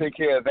 Try to take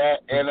care of that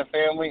and the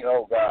family.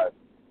 Oh, God.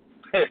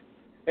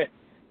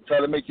 Try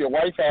to make your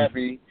wife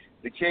happy,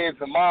 the kids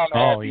and mom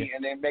happy,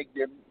 and then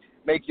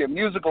make your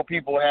musical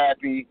people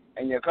happy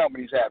and your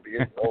companies happy.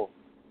 I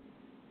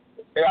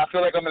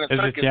feel like I'm in a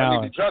circus. I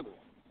need to juggle.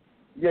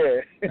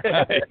 Yeah,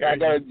 I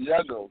got to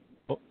juggle.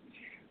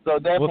 So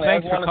definitely,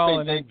 thanks I for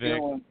calling in, Vic.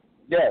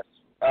 Yes,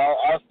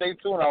 I'll stay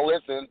tuned. I'll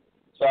listen.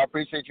 So I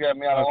appreciate you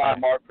having me on the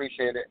line, Mark.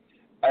 Appreciate it.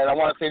 And I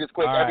want to say this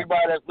quick.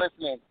 Everybody that's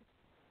listening,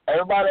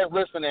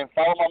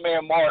 follow my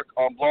man Mark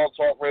on Blog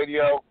Talk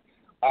Radio.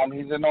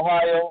 He's in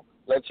Ohio.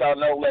 Let y'all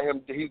know.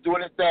 He's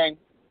doing his thing.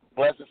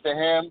 Blessings to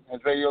him,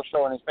 his radio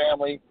show, and his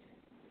family.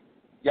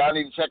 Y'all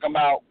need to check him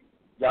out.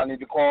 Y'all need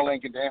to call in,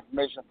 get the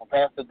information from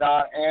Pastor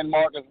Don and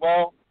Mark as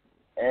well,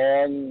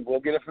 and we'll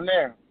get it from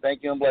there.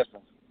 Thank you and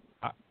blessings.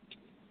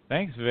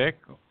 Thanks, Vic.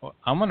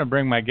 I'm going to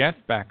bring my guest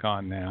back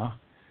on now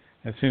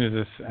as soon as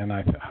this, and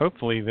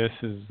hopefully this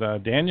is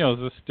Daniel. Is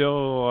this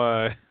still?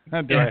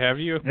 Do I have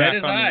you back on? That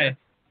is I.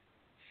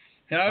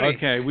 Howdy.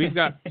 Okay, we've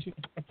got.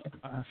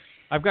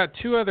 I've got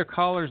 2 other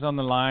callers on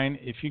the line.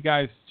 If you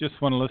guys just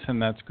want to listen,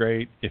 that's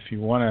great. If you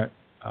want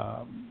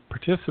to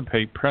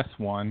participate, press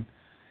 1.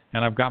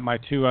 And I've got my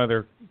 2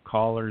 other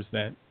callers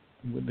that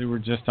they were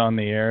just on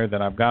the air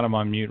that I've got them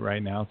on mute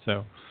right now.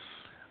 So,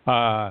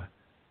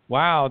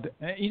 wow.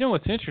 You know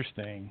what's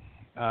interesting?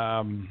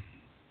 Well,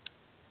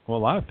 a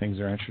lot of things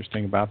are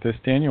interesting about this.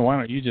 Daniel, why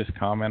don't you just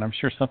comment? I'm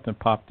sure something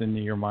popped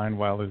into your mind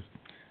while those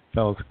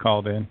fellows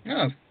called in.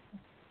 Oh,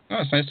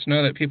 it's nice to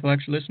know that people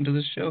actually listen to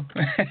this show.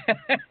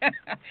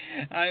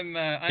 I'm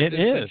like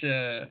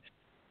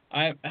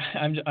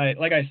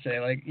I say,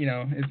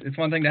 it's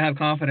one thing to have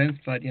confidence,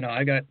 but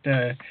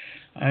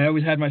I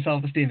always had my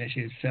self-esteem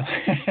issues. So,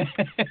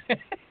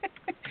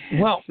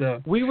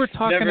 we were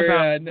talking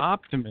about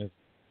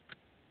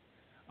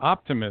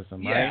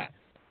optimism, right?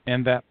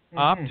 And that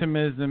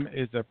optimism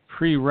is a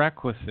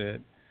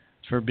prerequisite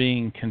for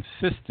being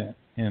consistent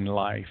in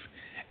life.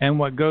 And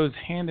what goes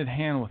hand in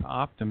hand with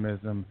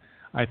optimism,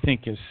 I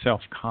think, is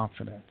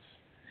self-confidence.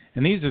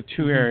 And these are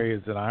 2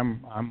 areas that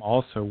I'm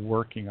also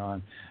working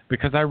on,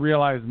 because I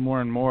realize more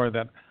and more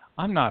that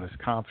I'm not as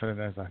confident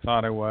as I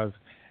thought I was,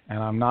 and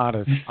I'm not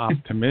as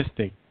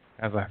optimistic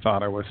as I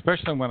thought I was,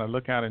 especially when I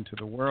look out into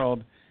the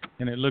world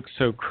and it looks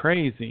so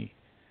crazy,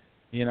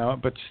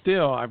 but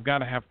still I've got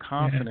to have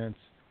confidence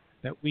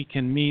that we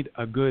can meet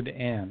a good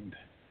end,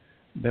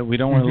 that we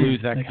don't want to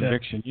lose that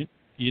conviction.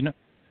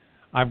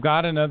 I've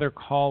got another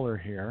caller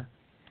here.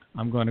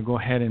 I'm going to go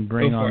ahead and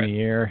bring on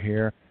the air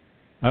here.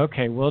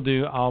 Okay, will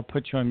do. I'll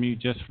put you on mute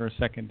just for a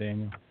second,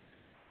 Daniel.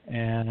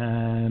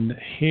 And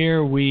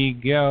here we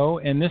go.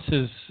 And this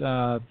is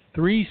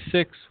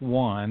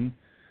 361.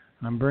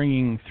 I'm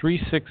bringing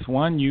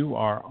 361. You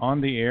are on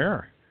the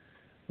air.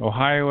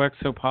 Ohio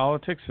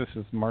Exopolitics. This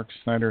is Mark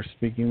Snyder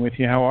speaking with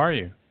you. How are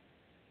you?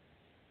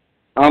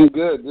 I'm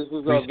good. This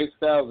is Vic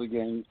Styles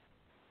again.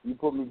 You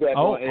put me back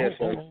on air.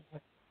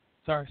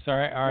 Sorry. All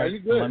right. No, you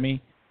good. Let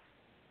me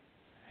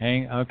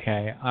hang.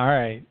 Okay. All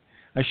right.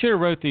 I should have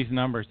wrote these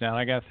numbers down.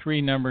 I got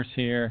 3 numbers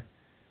here.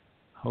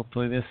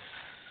 Hopefully this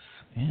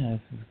is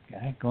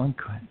going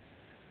quick.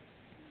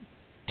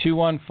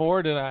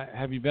 214.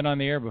 Have you been on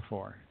the air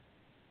before?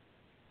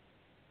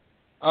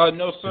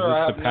 No, sir,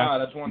 I have not.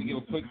 I just wanted to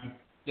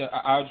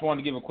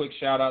give a quick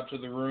shout out to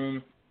the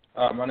room.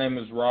 My name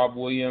is Rob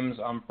Williams.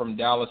 I'm from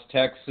Dallas,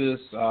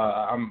 Texas.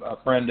 I'm a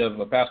friend of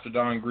Pastor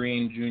Don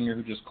Green Jr.,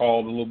 who just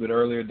called a little bit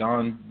earlier.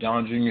 Don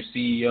Jr.,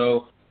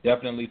 CEO.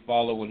 Definitely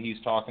follow what he's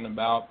talking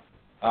about.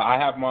 I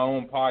have my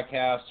own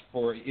podcast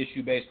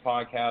issue-based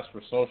podcast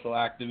for social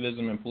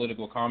activism and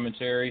political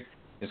commentary.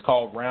 It's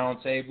called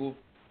Roundtable.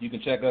 You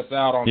can check us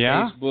out on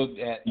Facebook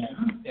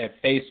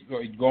at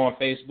Facebook. Go on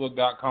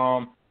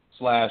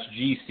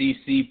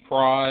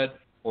Facebook.com/GCCProd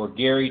or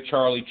Gary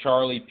Charlie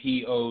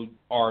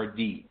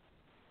PORD.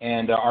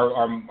 And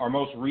our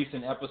most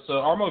recent episode,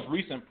 our most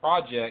recent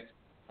project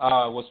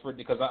was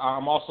because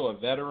I'm also a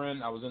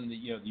veteran. I was in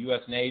the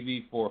U.S.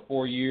 Navy for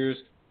 4 years,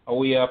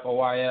 OEF,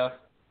 OIF,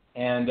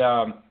 and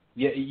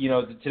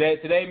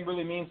today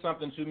really means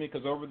something to me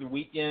because over the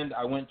weekend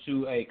I went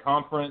to a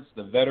conference,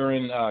 the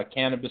Veteran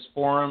Cannabis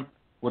Forum.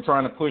 We're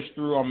trying to push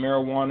through on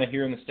marijuana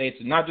here in the States,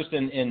 and not just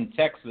in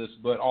Texas,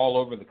 but all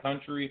over the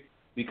country.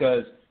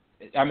 Because,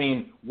 I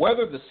mean,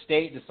 whether the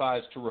state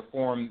decides to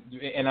reform,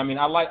 and I mean,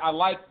 I like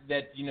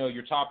that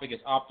your topic is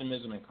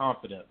optimism and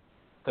confidence,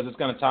 because it's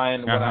going to tie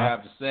into what I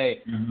have to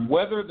say. Mm-hmm.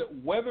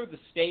 Whether the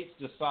states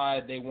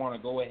decide they want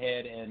to go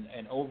ahead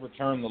and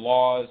overturn the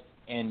laws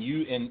and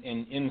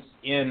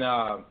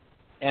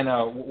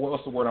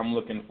what's the word I'm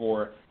looking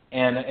for,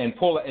 and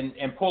pull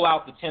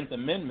out the 10th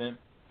Amendment.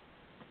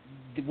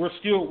 We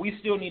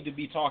still need to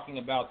be talking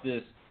about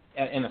this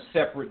in a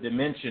separate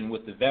dimension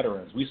with the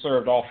veterans. We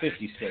served all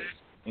 50 states,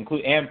 and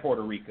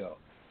Puerto Rico.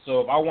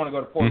 So if I want to go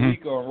to Puerto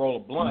Rico and roll a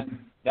blunt,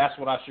 that's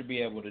what I should be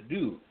able to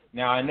do.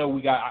 Now I know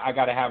I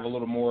got to have a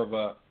little more of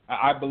a.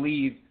 I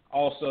believe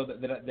also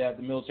that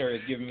the military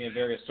has given me a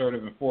very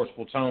assertive and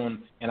forceful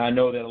tone, and I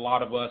know that a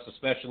lot of us,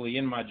 especially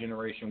in my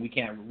generation, we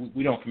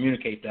don't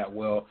communicate that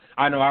well.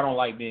 I know I don't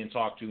like being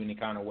talked to in any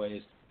kind of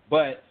ways.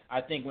 But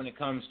I think when it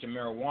comes to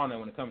marijuana,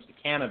 when it comes to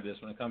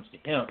cannabis, when it comes to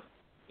hemp,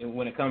 and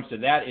when it comes to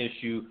that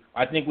issue,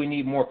 I think we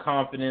need more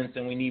confidence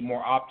and we need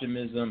more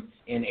optimism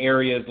in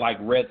areas like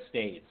red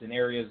states, in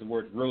areas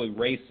where it's really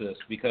racist.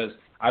 Because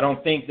I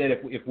don't think that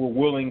if we're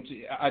willing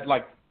to,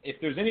 if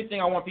there's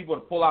anything I want people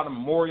to pull out on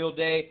Memorial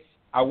Day,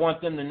 I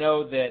want them to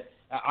know that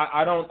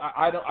I don't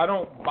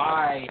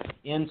buy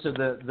into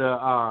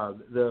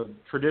the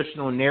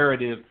traditional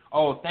narrative.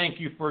 Oh, thank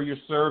you for your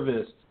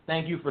service.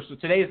 Thank you for. So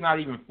today is not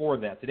even for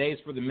that. Today is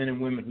for the men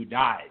and women who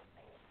died,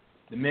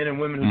 the men and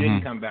women who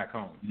didn't come back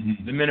home,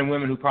 the men and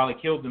women who probably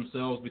killed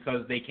themselves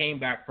because they came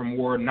back from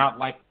war not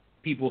like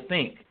people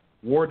think.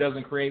 War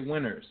doesn't create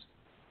winners,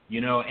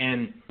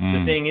 And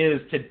the thing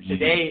is,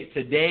 today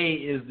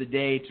is the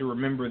day to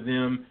remember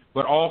them,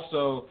 but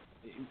also,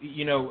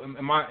 in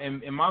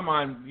my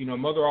mind,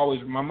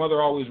 my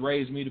mother always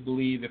raised me to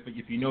believe if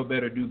you know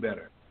better, do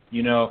better.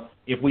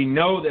 If we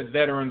know that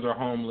veterans are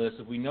homeless,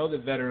 if we know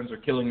that veterans are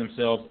killing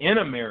themselves in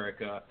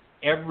America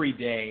every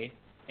day,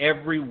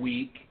 every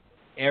week,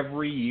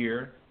 every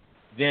year,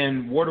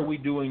 then what are we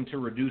doing to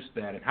reduce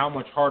that? And how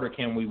much harder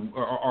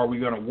are we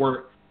going to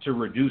work to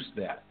reduce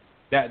that?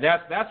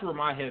 That's where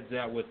my head's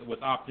at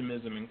with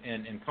optimism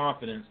and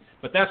confidence.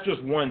 But that's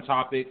just one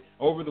topic.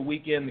 Over the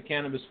weekend, the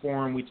Cannabis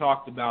Forum, we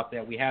talked about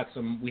that. We had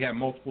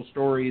multiple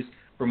stories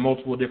from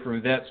multiple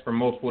different vets from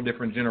multiple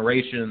different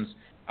generations.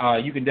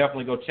 You can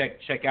definitely go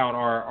check out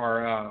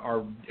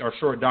our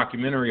short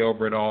documentary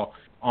over it all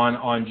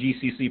on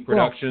GCC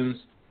Productions.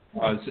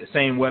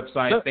 Same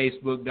website,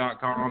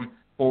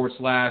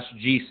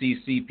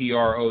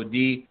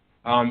 facebook.com/GCCPROD.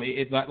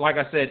 Like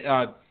I said,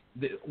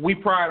 we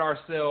pride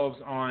ourselves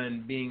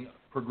on being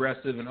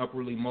progressive and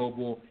upwardly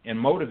mobile and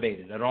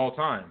motivated at all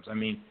times. I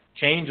mean,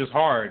 change is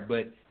hard,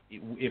 but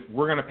if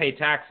we're going to pay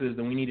taxes,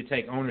 then we need to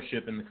take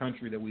ownership in the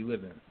country that we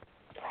live in.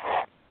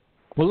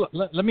 Well,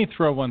 let me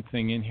throw one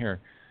thing in here,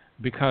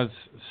 because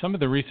some of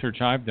the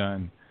research I've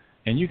done,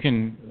 and you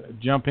can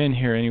jump in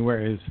here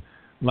anywhere, is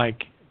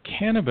like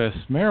cannabis,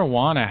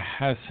 marijuana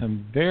has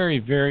some very,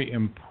 very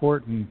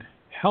important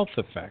health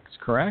effects,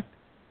 correct?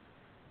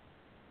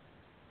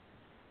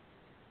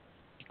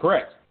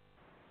 Correct.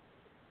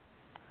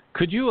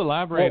 Could you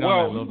elaborate on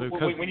that a little bit?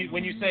 When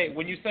you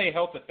say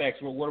health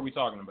effects, what are we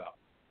talking about?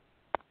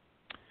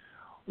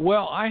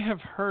 Well, I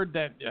have heard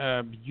that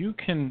you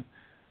can.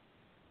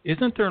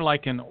 Isn't there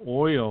like an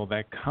oil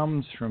that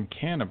comes from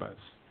cannabis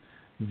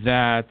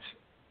that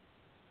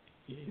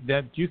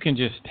you can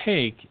just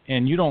take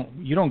and you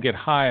don't get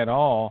high at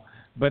all,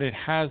 but it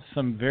has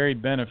some very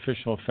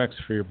beneficial effects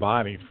for your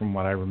body, from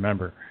what I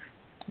remember.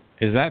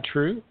 Is that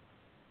true?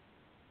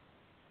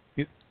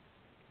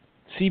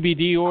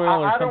 CBD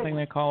oil or something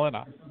they call it?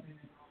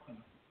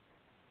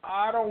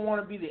 I don't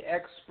want to be the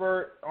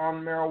expert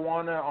on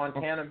marijuana, on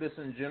cannabis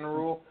in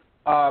general,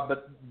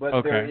 but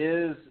okay. there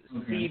is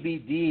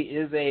CBD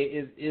is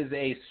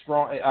a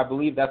strong. I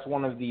believe that's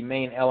one of the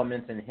main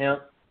elements in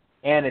hemp,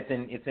 and it's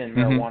in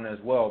marijuana as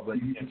well. But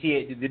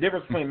the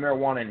difference between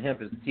marijuana and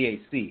hemp is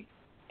THC.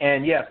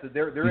 And yes,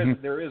 there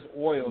is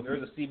oil. There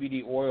is a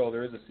CBD oil.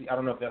 There is I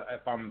don't know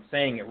if I'm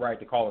saying it right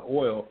to call it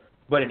oil,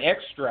 but an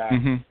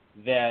extract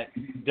that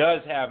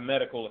does have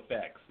medical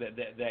effects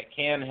that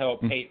can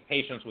help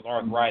patients with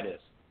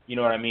arthritis. You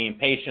know what I mean?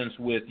 Patients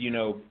with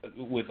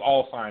with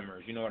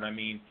Alzheimer's. You know what I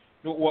mean?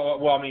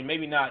 Well, I mean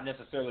maybe not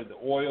necessarily the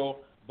oil,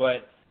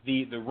 but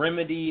the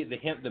remedy, the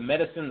hemp, the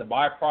medicine, the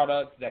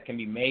byproducts that can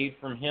be made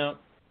from hemp.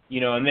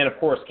 And then of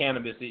course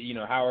cannabis.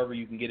 However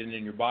you can get it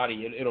in your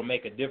body, it'll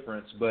make a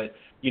difference. But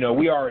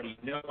we already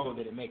know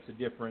that it makes a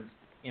difference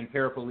in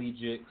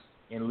paraplegics,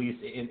 at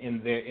least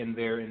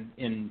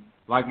in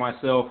like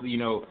myself,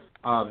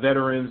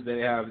 veterans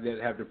that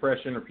have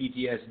depression or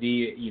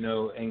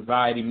PTSD,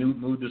 anxiety,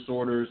 mood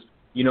disorders.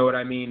 You know what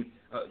I mean?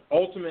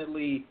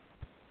 Ultimately,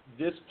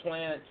 this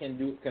plant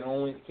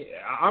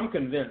I'm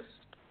convinced.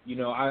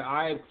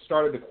 I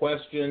started to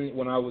question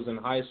when I was in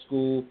high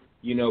school,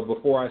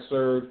 before I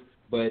served,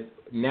 but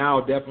now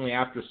definitely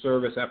after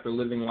service, after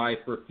living life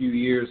for a few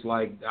years,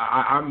 like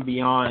I'm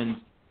beyond,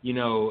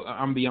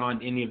 I'm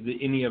beyond any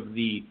of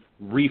the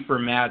reefer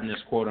madness,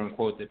 quote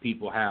unquote, that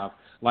people have.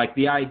 Like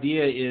the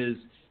idea is,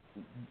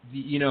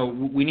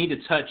 we need to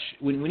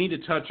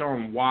touch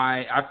on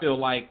why.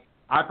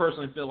 I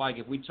personally feel like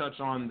if we touch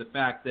on the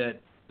fact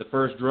that the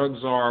first drug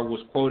czar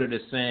was quoted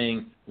as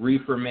saying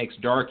reefer makes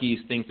darkies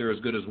think they're as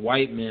good as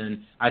white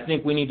men, I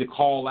think we need to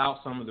call out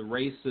some of the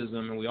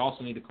racism, and we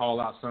also need to call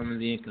out some of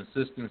the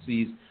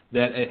inconsistencies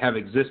that have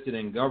existed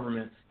in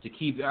government to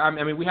keep. I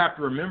mean, we have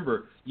to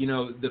remember,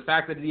 the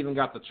fact that it even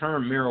got the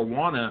term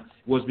marijuana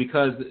was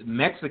because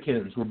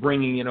Mexicans were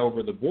bringing it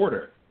over the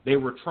border. They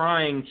were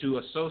trying to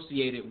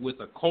associate it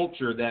with a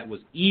culture that was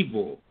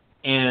evil.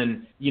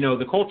 And,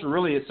 the culture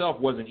really itself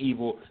wasn't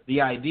evil.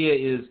 The idea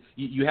is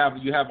you have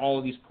all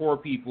of these poor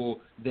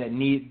people that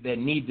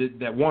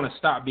want to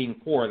stop being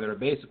poor, that are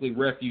basically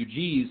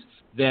refugees,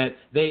 that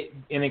they,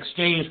 in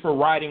exchange for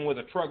riding with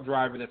a truck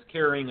driver that's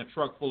carrying a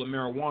truck full of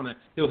marijuana,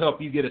 he'll help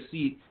you get a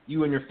seat,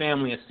 you and your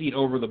family, a seat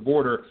over the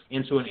border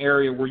into an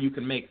area where you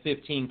can make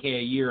 $15K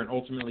a year and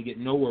ultimately get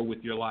nowhere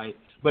with your life,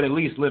 but at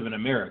least live in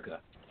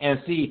America. And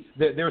see,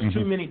 there's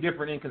too many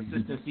different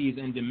inconsistencies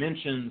and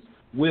dimensions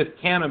with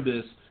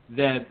cannabis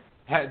that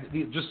had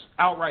just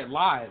outright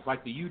lies,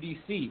 like the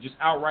UDC, just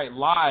outright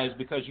lies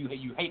because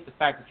you hate the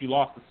fact that you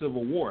lost the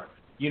Civil War.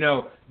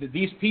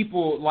 These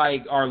people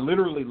are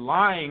literally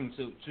lying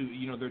to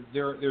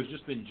there's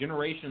just been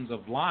generations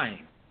of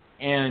lying.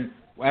 And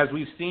as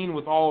we've seen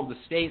with all of the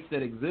states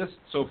that exist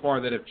so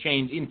far that have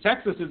changed, in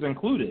Texas is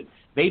included,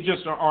 they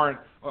just aren't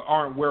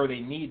where they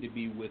need to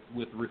be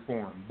with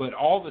reform. But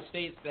all the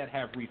states that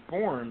have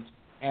reformed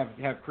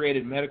have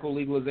created medical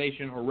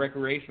legalization or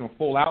recreational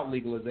full-out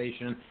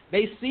legalization.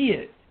 They see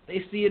it.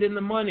 They see it in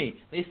the money.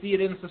 They see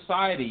it in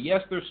society.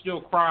 Yes, there's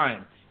still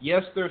crime.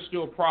 Yes, there's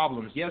still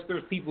problems. Yes,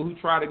 there's people who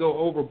try to go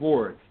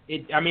overboard.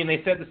 They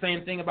said the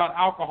same thing about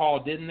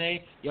alcohol, didn't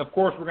they? Yeah, of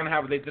course,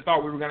 they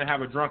thought we were going to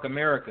have a drunk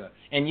America.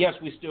 And yes,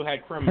 we still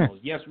had criminals.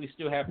 Yes, we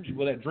still have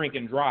people that drink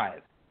and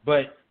drive.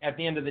 But at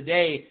the end of the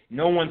day,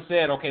 no one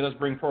said, okay, let's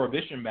bring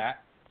prohibition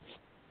back.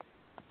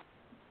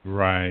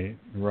 Right.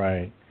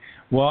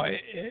 Well,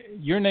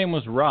 your name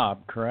was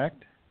Rob,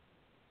 correct?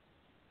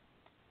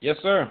 Yes,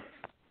 sir.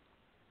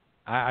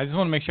 I just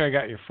want to make sure I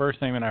got your first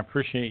name, and I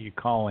appreciate you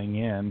calling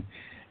in.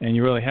 And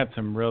you really had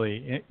some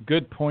really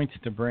good points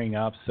to bring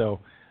up. So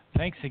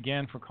thanks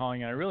again for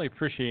calling in. I really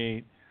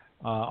appreciate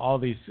all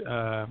these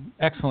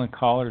excellent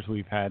callers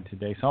we've had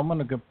today. So I'm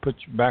going to put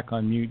you back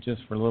on mute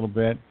just for a little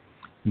bit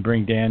and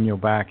bring Daniel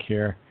back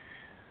here.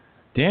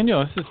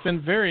 Daniel, this has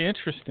been very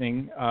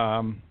interesting.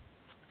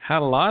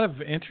 Had a lot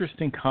of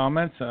interesting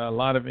comments, a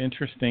lot of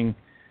interesting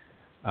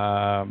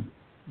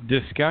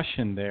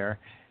discussion there.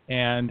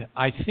 And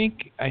I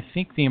think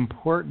the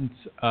importance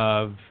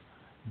of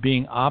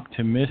being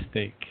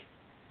optimistic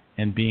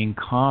and being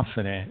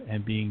confident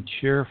and being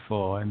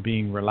cheerful and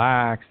being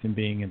relaxed and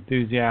being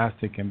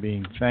enthusiastic and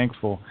being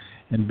thankful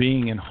and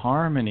being in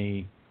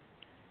harmony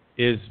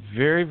is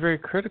very, very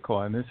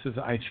critical. And this is,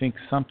 I think,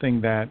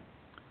 something that,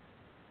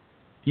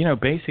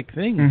 basic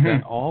things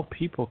that all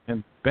people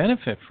can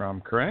benefit from,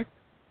 correct?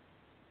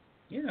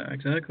 Yeah,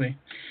 exactly.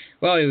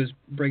 Well, he was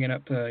bringing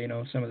up,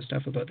 some of the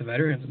stuff about the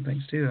veterans and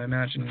things too. I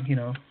imagine,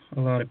 a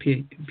lot of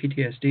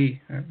PTSD,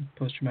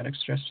 post-traumatic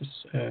stress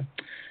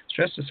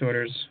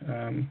disorders,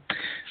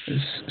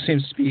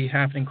 seems to be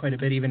happening quite a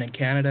bit, even in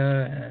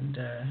Canada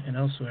and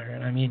elsewhere.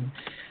 And I mean,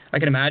 I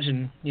can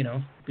imagine,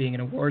 being in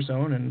a war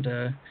zone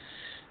and,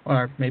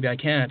 or maybe I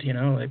can't,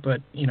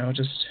 but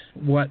just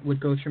what would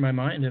go through my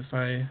mind if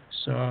I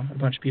saw a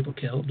bunch of people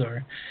killed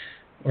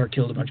or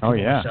killed a bunch of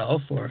people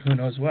myself, or who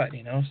knows what,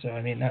 So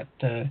I mean that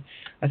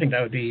I think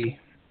that would be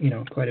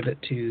quite a bit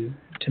to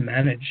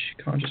manage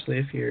consciously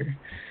if you're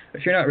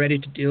not ready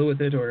to deal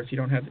with it, or if you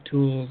don't have the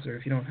tools, or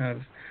if you don't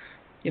have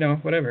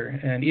whatever.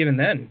 And even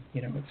then,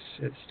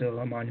 it's still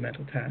a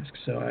monumental task.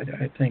 So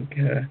I think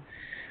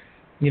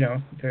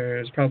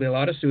there's probably a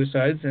lot of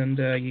suicides, and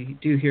you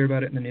do hear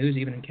about it in the news,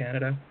 even in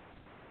Canada.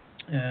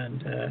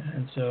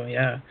 And so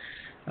yeah,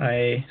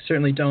 I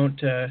certainly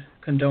don't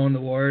condone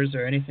the wars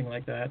or anything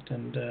like that.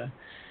 And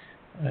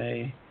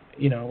I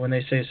when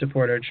they say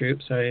support our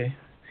troops, I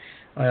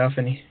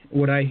often,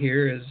 what I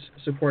hear is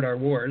support our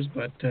wars,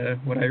 but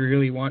what I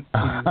really would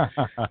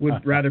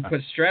rather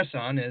put stress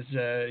on is,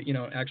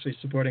 actually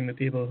supporting the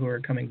people who are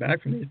coming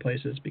back from these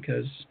places,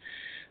 because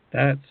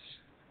that's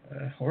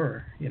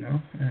horror,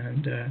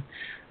 And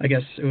I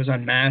guess it was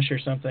on MASH or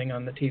something,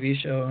 on the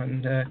TV show,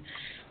 and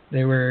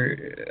they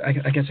were, I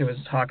guess it was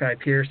Hawkeye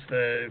Pierce,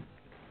 the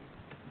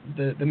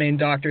main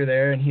doctor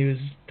there, and he was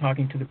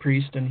talking to the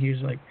priest, and he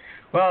was like,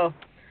 well,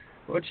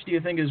 which do you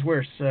think is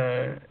worse,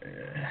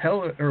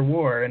 hell or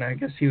war? And I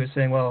guess he was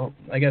saying, well,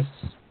 I guess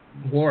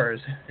war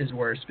is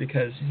worse,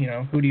 because,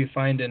 who do you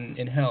find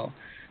in hell?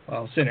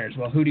 Well, sinners.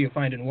 Well, who do you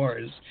find in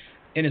wars?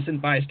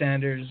 Innocent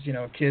bystanders,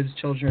 kids,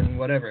 children,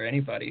 whatever,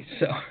 anybody.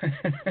 So,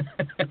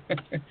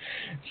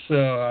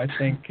 so I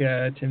think,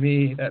 to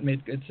me, that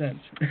made good sense.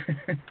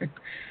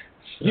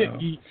 So,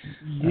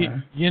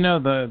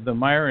 the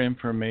Meyer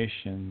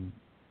information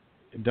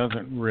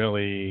doesn't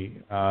really...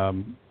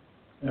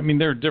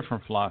 there are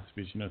different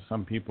philosophies.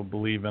 Some people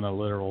believe in a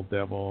literal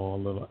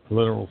devil, a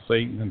literal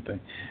Satan and thing.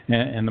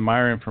 And the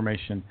Meyer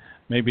information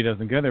maybe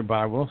doesn't go there, but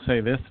I will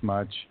say this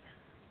much.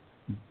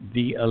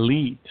 The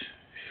elite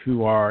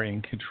who are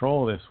in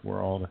control of this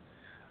world,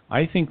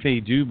 I think they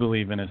do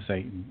believe in a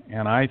Satan.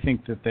 And I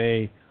think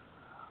that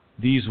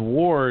these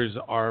wars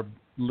are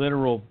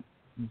literal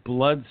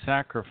blood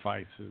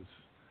sacrifices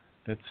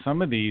that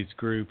some of these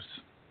groups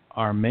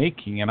are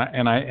making.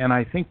 And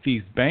I think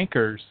these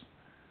bankers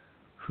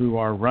who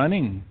are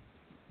running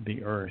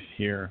the earth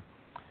here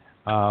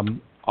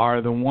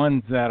are the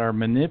ones that are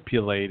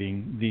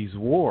manipulating these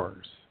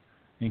wars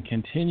and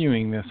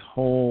continuing this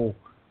whole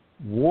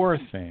war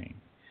thing.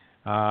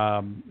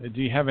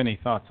 Do you have any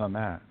thoughts on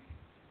that?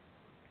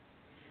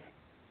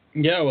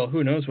 Yeah, well,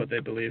 who knows what they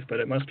believe, but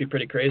it must be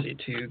pretty crazy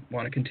to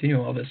want to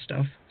continue all this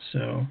stuff.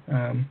 So,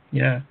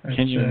 yeah.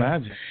 Can you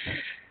imagine?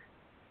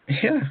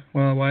 Yeah.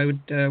 Well, why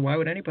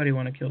would anybody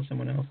want to kill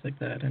someone else like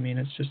that?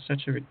 It's just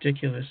such a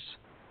ridiculous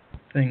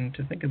thing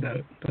to think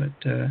about, but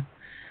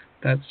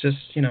that's just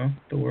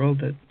the world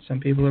that some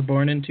people are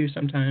born into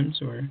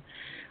sometimes, or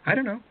I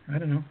don't know.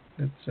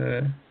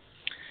 It's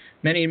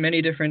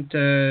many different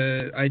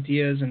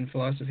ideas and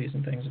philosophies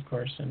and things, of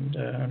course, and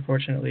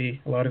unfortunately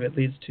a lot of it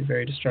leads to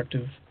very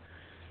destructive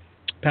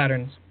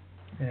patterns,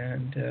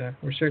 and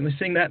we're certainly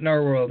seeing that in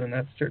our world, and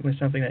that's certainly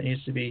something that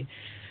needs to be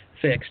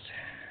fixed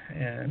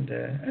and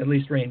at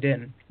least reined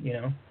in,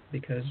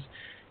 because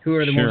who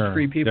are the most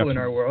free people in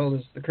our world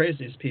is the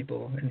craziest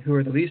people, and who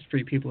are the least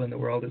free people in the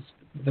world is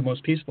the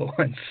most peaceful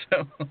ones.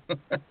 So, I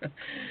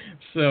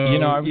was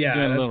doing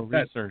a little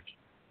research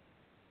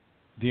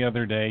the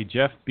other day.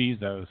 Jeff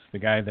Bezos, the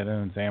guy that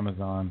owns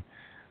Amazon,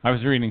 I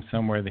was reading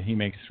somewhere that he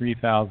makes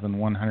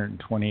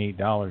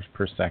 $3,128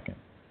 per second.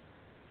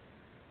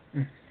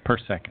 Per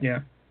second. Yeah.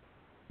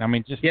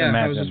 Just imagine.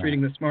 I was just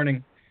reading this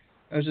morning.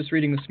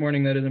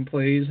 That his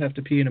employees have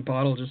to pee in a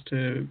bottle just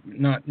to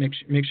not make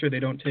sure they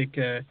don't take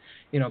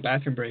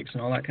bathroom breaks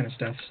and all that kind of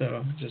stuff.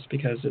 So just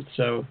because it's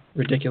so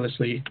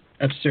ridiculously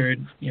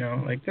absurd,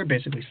 they're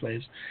basically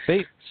slaves.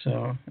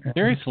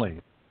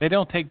 Seriously, they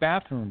don't take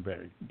bathroom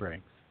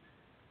breaks.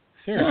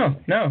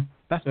 Seriously. No.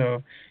 It's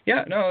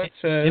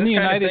in the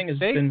United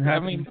States. Been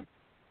happening.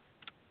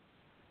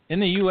 In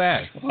the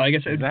U.S. Well, I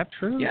guess is that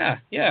true? Yeah.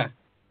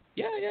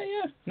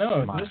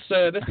 No, this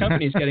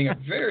company is getting a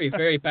very,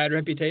 very bad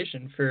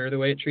reputation for the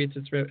way it treats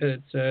its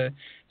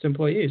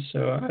employees.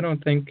 So I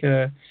don't think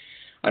I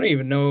don't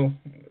even know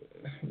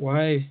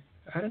why.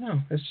 I don't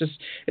know. It's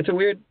a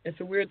weird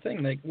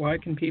thing. Like, why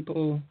can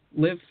people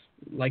live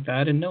like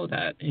that and know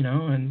that,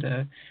 and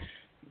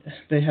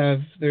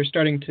they're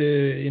starting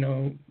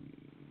to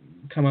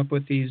come up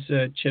with these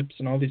chips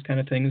and all these kind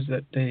of things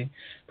that they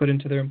put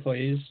into their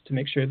employees to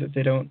make sure that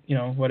they don't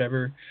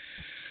whatever.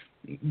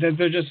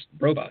 They're just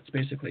robots,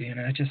 basically,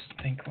 and I just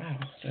think, wow,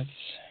 that's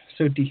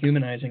so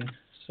dehumanizing.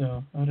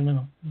 So I don't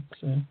know.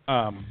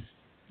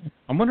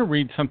 I'm going to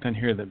read something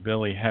here that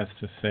Billy has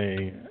to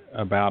say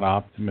about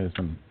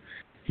optimism.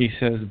 He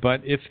says,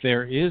 "But if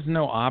there is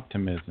no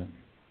optimism,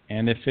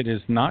 and if it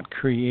is not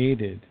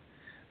created,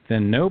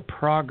 then no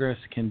progress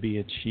can be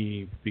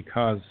achieved,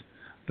 because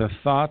the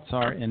thoughts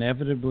are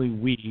inevitably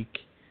weak,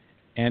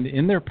 and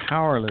in their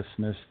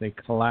powerlessness they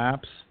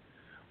collapse,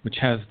 which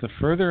has the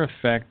further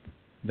effect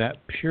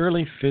that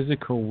purely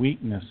physical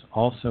weakness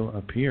also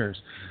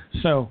appears."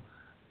 So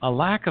a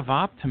lack of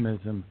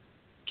optimism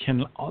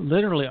can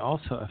literally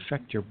also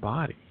affect your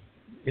body.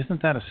 Isn't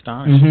that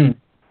astonishing?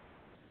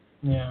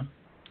 Mm-hmm. Yeah.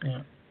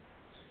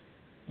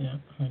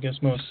 I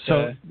guess most.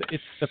 So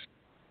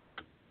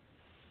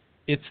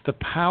it's the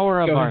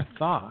power of our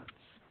thoughts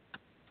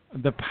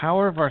the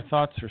power of our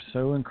thoughts are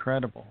so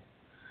incredible.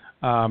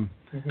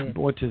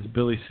 What does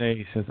Billy say?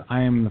 He says,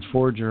 I am the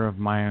forger of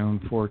my own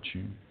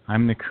fortune.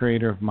 I'm the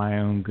creator of my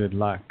own good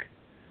luck.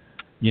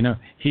 You know,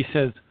 he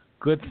says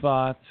good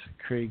thoughts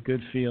create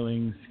good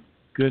feelings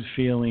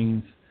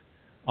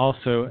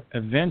also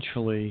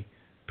eventually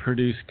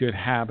produce good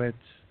habits.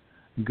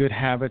 Good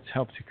habits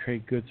help to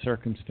create good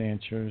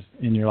circumstances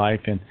in your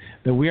life, and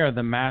that we are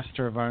the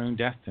master of our own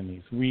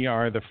destinies. We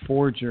are the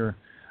forger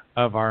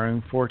of our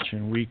own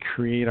fortune. We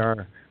create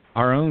our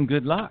own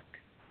good luck.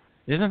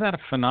 Isn't that a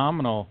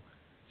phenomenal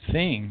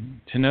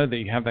thing to know that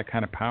you have that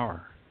kind of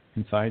power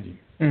inside you?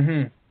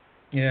 Mm-hmm.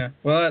 Yeah.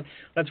 Well,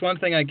 that's one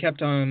thing I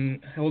kept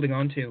on holding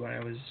on to when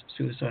I was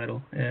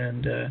suicidal,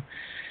 and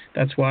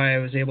that's why I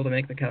was able to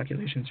make the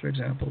calculations, for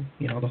example,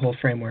 you know, the whole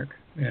framework.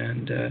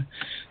 And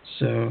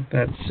so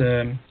that's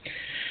the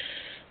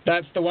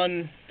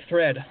one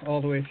thread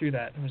all the way through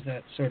that, was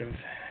that sort of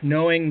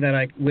knowing that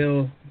I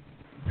will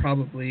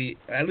probably,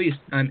 at least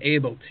I'm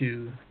able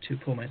to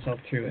pull myself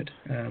through it.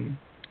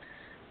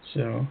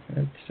 So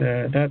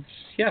that's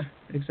yeah,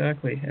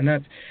 exactly. And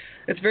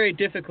it's very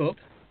difficult.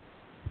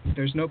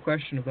 There's no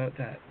question about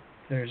that.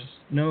 There's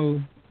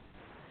no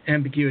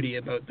ambiguity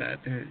about that.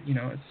 You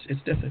know,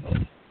 it's difficult,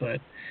 but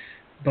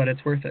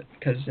it's worth it,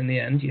 because in the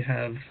end you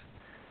have,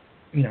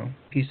 you know,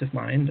 peace of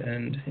mind,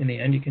 and in the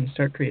end you can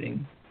start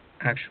creating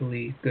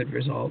actually good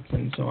results,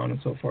 and so on and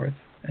so forth.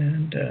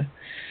 And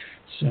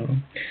so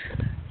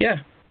yeah,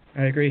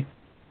 I agree.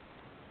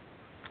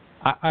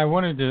 I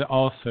wanted to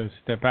also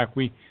step back.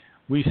 We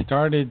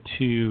started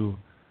to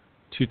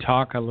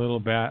talk a little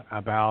bit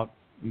about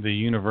the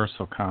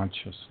universal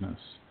consciousness,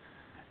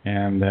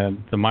 and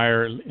the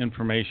Meyer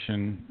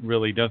information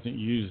really doesn't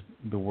use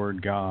the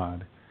word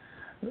God.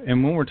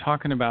 And when we're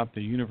talking about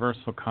the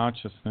universal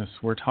consciousness,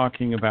 we're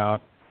talking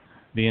about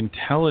the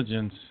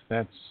intelligence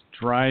that's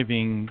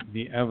driving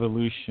the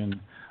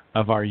evolution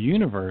of our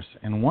universe.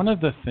 And one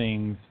of the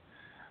things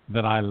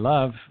that I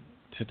love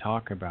to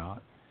talk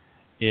about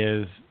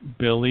is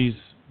Billy's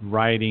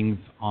writings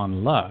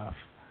on love,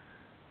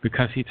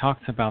 because he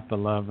talks about the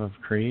love of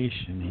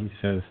creation. He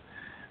says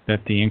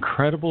that the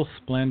incredible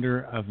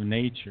splendor of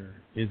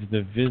nature is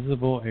the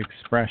visible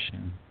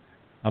expression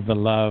of the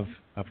love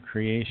of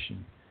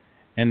creation,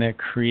 and that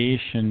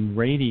creation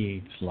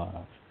radiates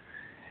love.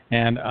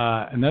 And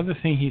another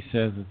thing he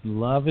says is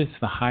love is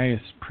the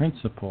highest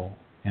principle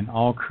in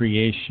all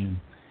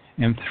creation,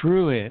 and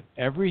through it,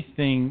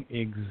 everything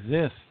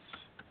exists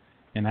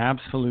in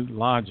absolute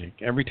logic.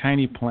 Every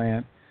tiny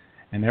plant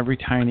and every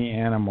tiny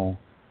animal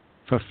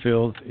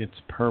fulfills its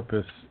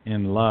purpose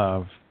in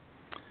love.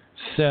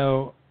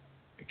 So,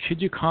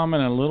 could you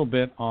comment a little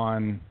bit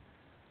on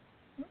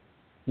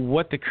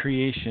what the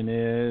creation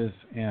is,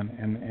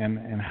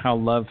 and how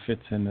love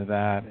fits into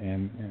that,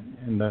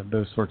 and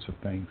those sorts of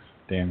things,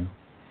 Daniel?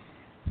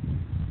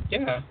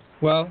 Yeah.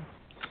 Well,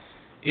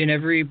 in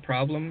every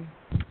problem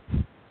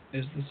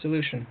is the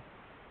solution.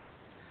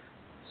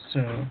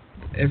 So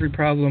every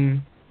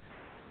problem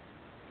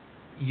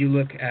you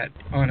look at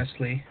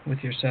honestly with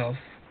yourself,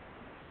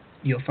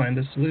 you'll find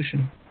the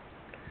solution.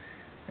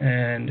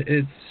 And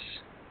it's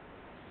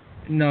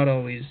not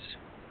always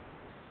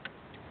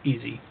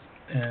easy.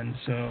 And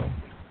so,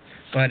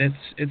 but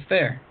it's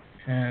there.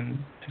 And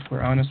if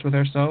we're honest with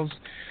ourselves,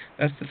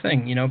 that's the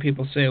thing. You know,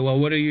 people say, well,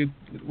 what do you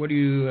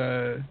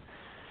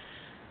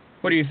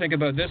think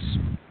about this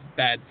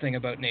bad thing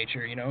about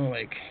nature? You know,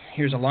 like,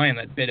 here's a lion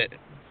that bit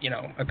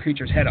a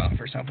creature's head off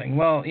or something.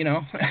 Well, you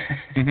know,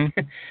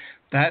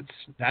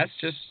 that's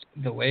just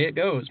the way it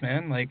goes,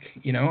 man. Like,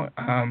 you know,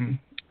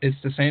 it's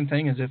the same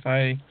thing as if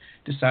I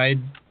decide,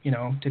 you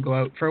know, to go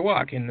out for a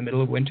walk in the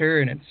middle of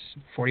winter and it's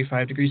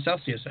 45 degrees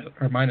Celsius out,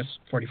 or minus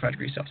 45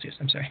 degrees Celsius,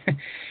 I'm sorry,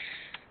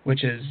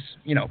 which is,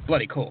 you know,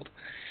 bloody cold.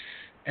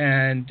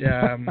 And,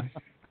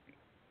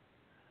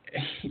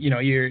 you know,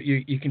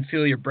 you can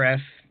feel your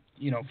breath,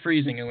 you know,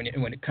 freezing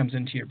when it comes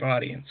into your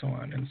body and so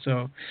on. And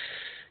so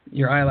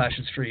your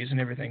eyelashes freeze and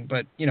everything.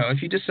 But, you know,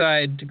 if you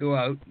decide to go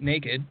out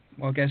naked,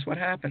 well, guess what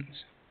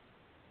happens?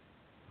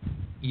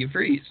 You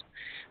freeze.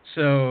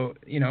 So,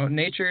 you know,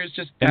 nature is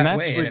just that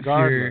way. And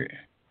regardless.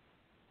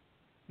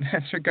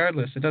 That's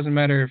regardless. It doesn't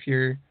matter if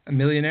you're a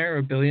millionaire or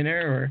a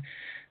billionaire or,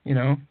 you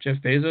know, Jeff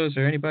Bezos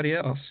or anybody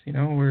else. You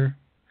know,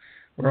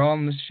 we're all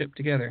in this ship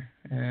together.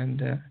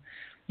 And,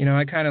 you know,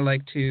 I kind of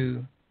like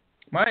to...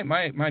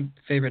 My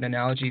favorite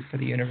analogy for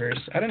the universe,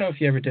 I don't know if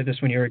you ever did this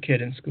when you were a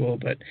kid in school,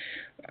 but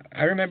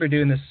I remember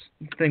doing this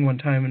thing one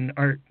time, an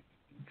art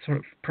sort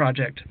of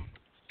project,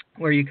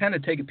 where you kind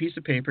of take a piece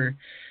of paper,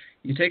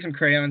 you take some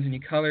crayons and you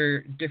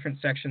color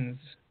different sections.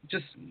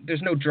 Just,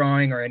 there's no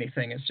drawing or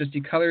anything. It's just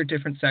you color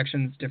different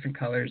sections, different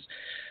colors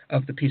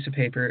of the piece of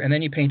paper, and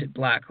then you paint it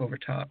black over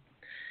top.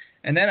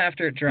 And then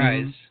after it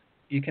dries,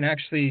 you can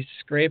actually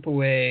scrape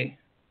away,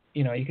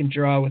 you know, you can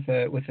draw with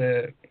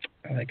a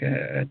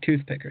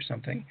toothpick or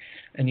something,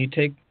 and you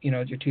take, you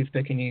know, your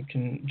toothpick and you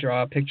can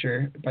draw a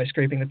picture by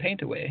scraping the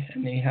paint away,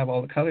 and then you have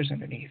all the colors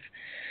underneath.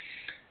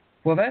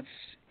 Well, that's,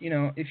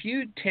 if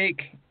you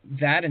take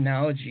that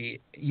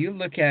analogy, you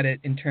look at it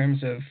in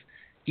terms of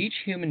each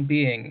human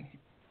being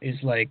is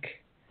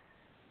like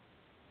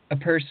a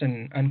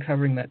person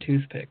uncovering that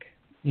toothpick,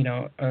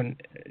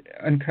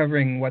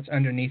 uncovering what's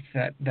underneath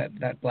that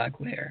black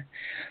layer.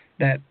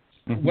 That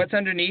what's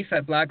underneath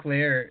that black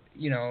layer,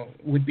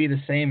 would be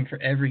the same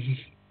for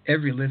every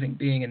living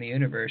being in the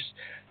universe,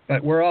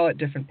 but we're all at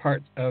different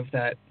parts of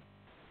that,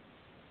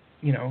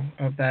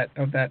 of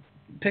that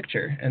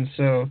picture. And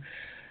so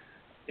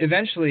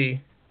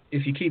eventually,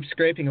 if you keep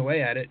scraping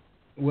away at it,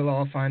 we'll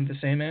all find the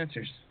same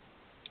answers.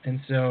 And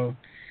so,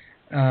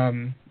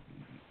 2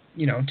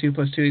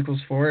 + 2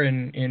 = 4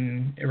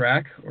 in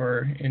Iraq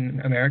or in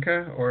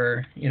America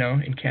or,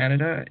 in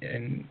Canada,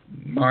 in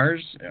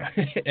Mars,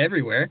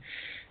 everywhere,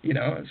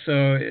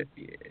 So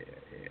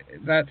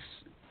that's,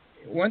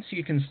 once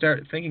you can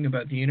start thinking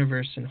about the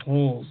universe in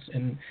wholes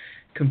and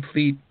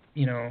complete,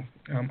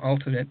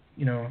 ultimate,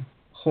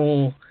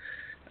 whole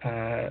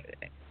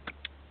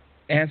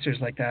answers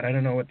like that. I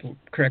don't know what the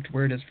correct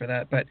word is for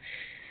that, but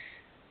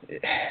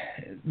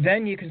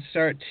then you can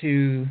start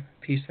to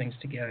piece things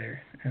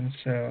together. And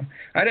so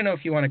I don't know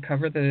if you want to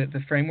cover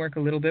the framework a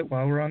little bit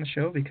while we're on the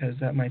show, because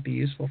that might be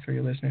useful for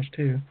your listeners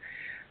too.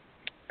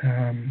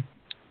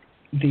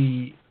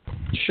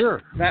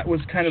 Sure. That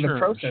was kind of the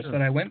process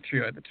that I went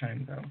through at the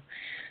time, though.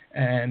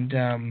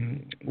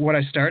 And what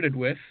I started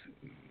with,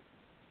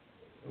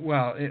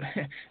 well, it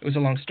was a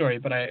long story,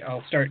 but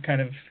I'll start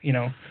kind of,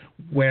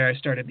 where I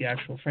started the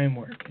actual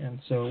framework. And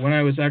so when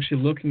I was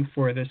actually looking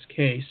for this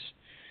case,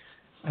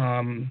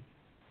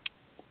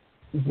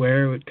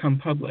 where it would come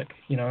public,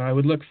 I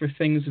would look for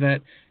things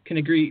that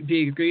can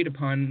be agreed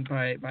upon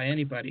by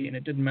anybody, and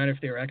it didn't matter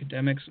if they were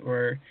academics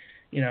or,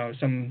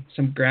 some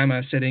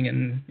grandma sitting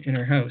in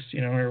her house,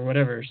 or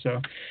whatever.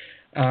 So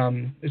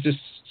it's just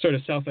sort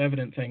of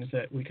self-evident things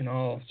that we can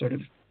all sort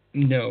of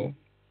know.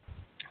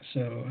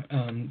 So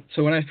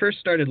when I first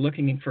started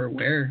looking for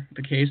where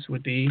the case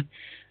would be,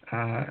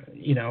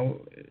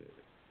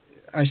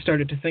 I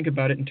started to think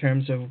about it in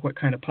terms of what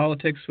kind of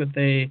politics would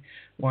they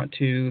want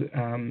to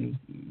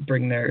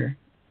bring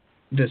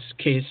this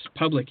case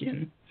public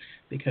in,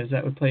 because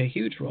that would play a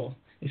huge role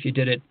if you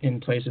did it in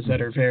places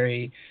that are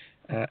very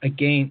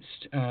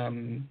against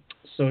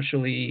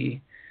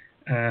socially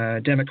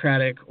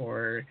democratic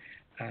or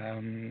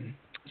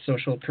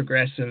social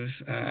progressive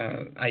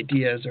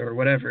ideas or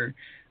whatever.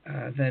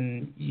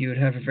 Then you would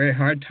have a very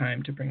hard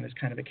time to bring this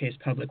kind of a case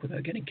public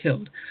without getting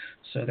killed.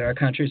 So there are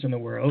countries in the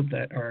world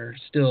that are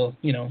still,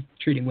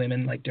 treating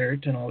women like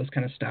dirt and all this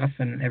kind of stuff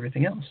and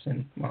everything else.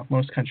 And, well,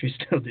 most countries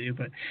still do,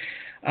 but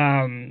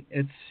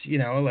it's,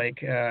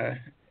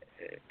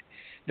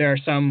 there are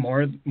some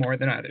more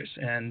than others.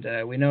 And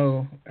we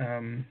know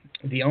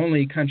the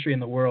only country in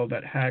the world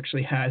that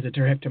actually has a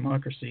direct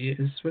democracy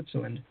is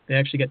Switzerland. They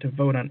actually get to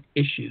vote on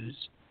issues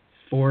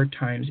 4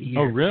 times a year.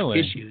 Oh, really?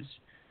 Issues.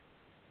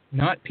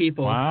 Not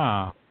people.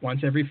 Wow.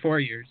 Once every 4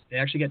 years. They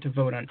actually get to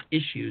vote on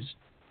issues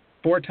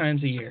 4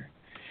 times a year.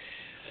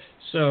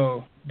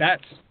 So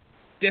that's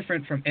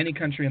different from any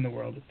country in the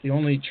world. It's the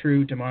only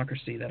true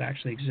democracy that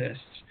actually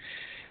exists.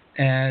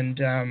 And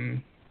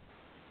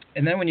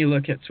then when you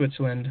look at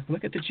Switzerland,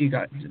 look at the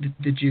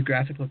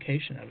geographic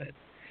location of it.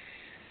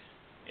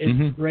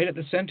 It's right at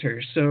the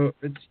center. So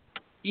it's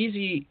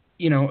easy,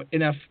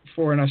 enough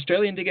for an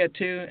Australian to get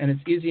to, and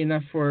it's easy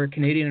enough for a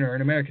Canadian or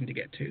an American to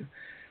get to.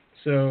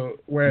 So,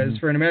 whereas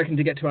for an American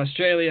to get to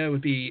Australia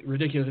would be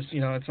ridiculous,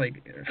 it's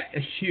like a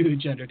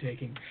huge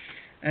undertaking.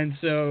 And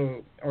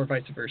so, or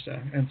vice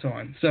versa, and so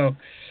on. So,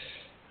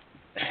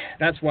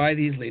 that's why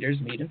these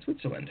leaders meet in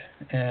Switzerland.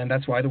 And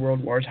that's why the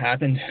world wars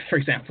happened, for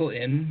example,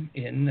 in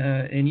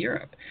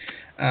Europe.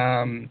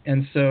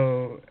 And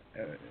so,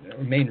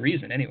 main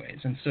reason anyways.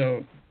 And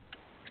so,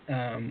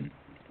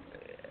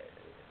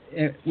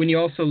 when you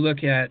also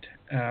look at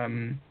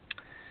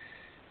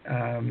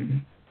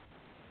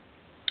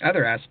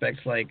other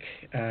aspects like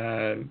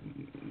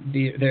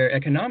their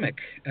economic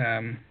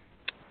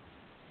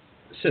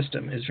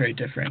system is very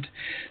different.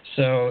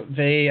 So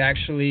they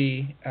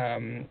actually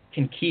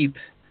can keep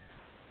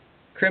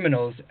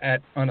criminals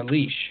on a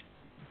leash,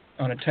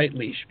 on a tight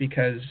leash,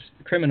 because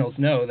criminals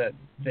know that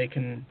they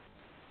can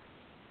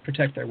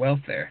protect their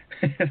wealth there.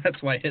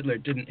 That's why Hitler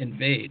didn't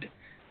invade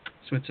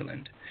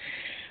Switzerland.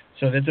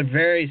 So that's a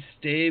very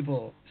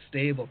stable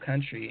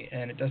country,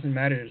 and it doesn't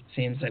matter, it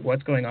seems like,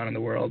 what's going on in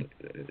the world.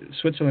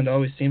 Switzerland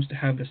always seems to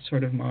have this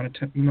sort of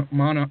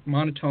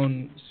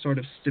monotone sort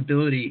of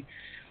stability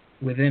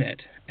within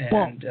it.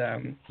 And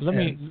let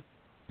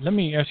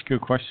me ask you a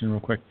question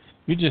real quick.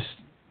 You just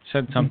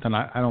said something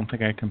I don't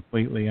think I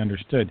completely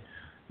understood.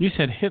 You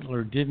said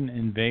Hitler didn't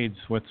invade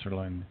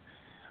Switzerland.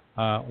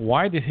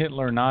 Why did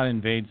Hitler not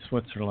invade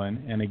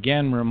Switzerland? And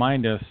again,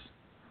 remind us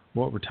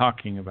what we're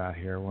talking about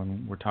here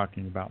when we're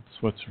talking about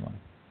Switzerland.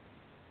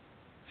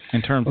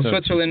 In terms of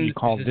Switzerland, you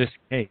call this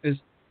case,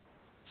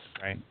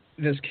 right?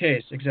 This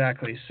case,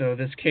 exactly. So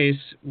this case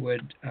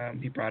would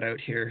be brought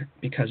out here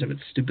because of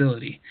its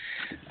stability,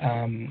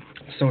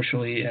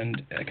 socially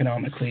and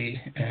economically,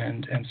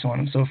 and so on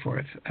and so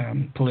forth.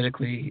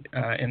 Politically,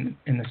 in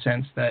the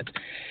sense that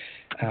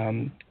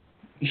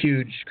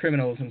huge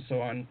criminals and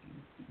so on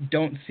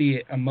don't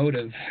see a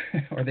motive,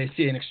 or they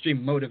see an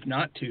extreme motive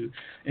not to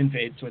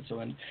invade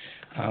Switzerland.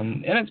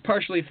 And it's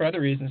partially for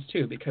other reasons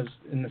too, because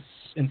in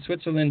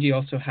Switzerland you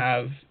also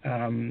have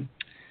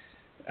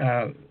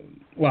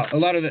a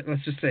lot of it,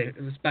 let's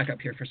back up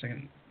here for a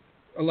second.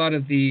 A lot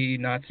of the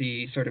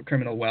Nazi sort of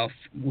criminal wealth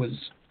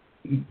was,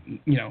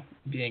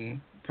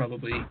 being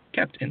probably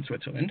kept in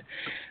Switzerland.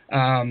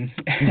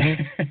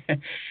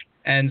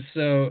 And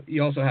so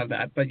you also have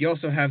that. But you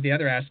also have the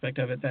other aspect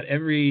of it, that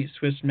every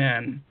Swiss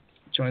man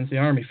joins the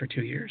army for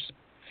 2 years.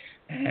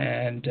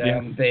 And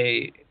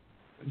they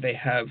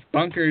have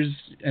bunkers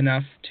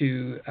enough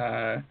to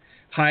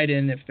hide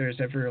in if there's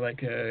ever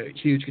like a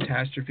huge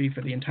catastrophe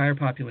for the entire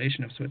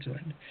population of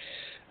Switzerland.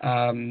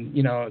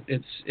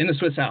 It's in the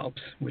Swiss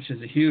Alps, which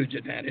is a huge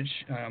advantage.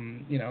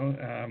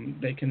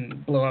 They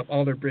can blow up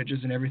all their bridges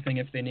and everything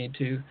if they need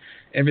to.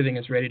 Everything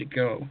is ready to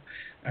go.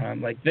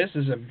 This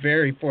is a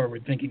very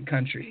forward-thinking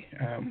country.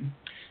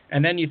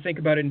 And then you think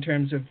about it in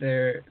terms of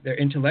their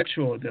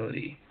intellectual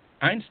ability.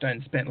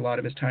 Einstein spent a lot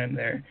of his time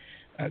there.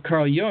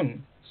 Carl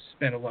Jung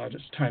spent a lot of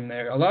his time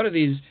there. A lot of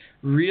these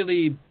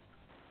really,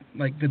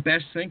 the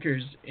best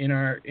thinkers in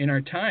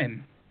our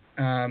time,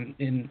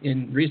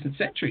 in recent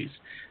centuries,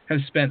 have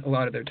spent a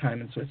lot of their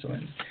time in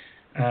Switzerland,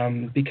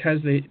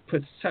 because they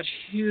put such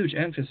huge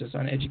emphasis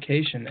on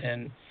education,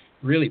 and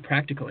really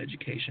practical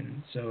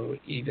education. So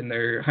even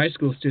their high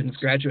school students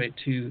graduate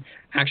to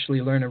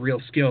actually learn a real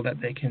skill that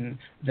they can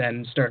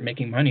then start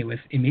making money with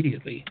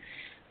immediately.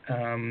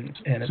 And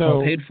it's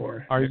all paid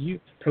for.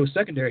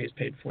 Post-secondary is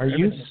paid for.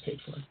 Everything is paid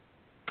for.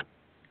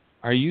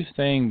 Are you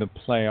saying the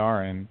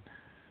Plejaren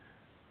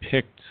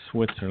picked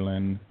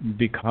Switzerland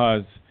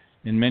because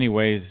in many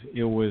ways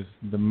it was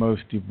the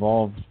most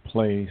evolved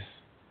place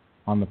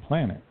on the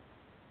planet?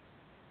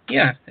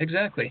 Yeah,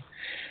 exactly.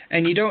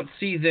 And you don't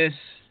see this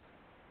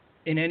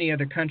in any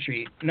other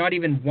country. Not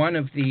even one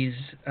of these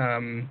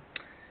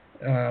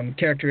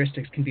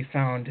characteristics can be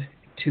found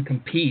to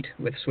compete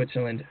with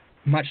Switzerland,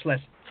 much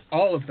less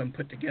all of them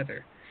put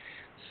together.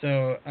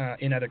 So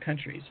in other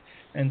countries.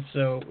 And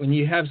so when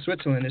you have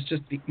Switzerland, it's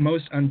just the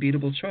most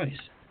unbeatable choice.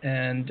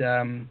 And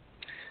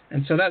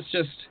so that's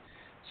just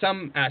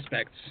some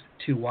aspects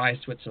to why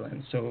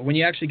Switzerland. So when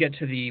you actually get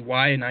to the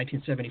why in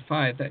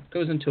 1975, that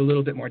goes into a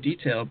little bit more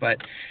detail, but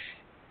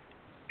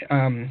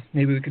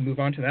maybe we could move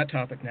on to that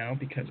topic now,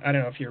 because I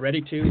don't know if you're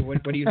ready to.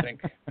 What do you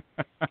think?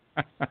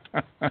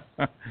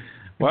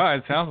 Well,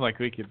 it sounds like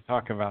we could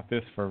talk about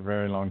this for a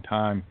very long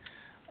time.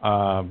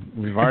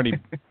 We've already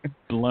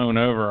blown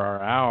over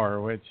our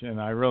hour, and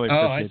I really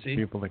appreciate the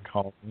people that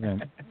called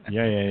in.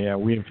 Yeah.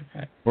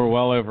 We're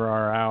well over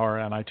our hour,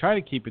 and I try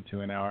to keep it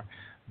to an hour.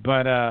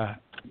 But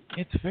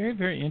it's very,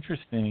 very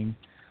interesting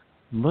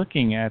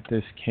looking at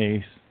this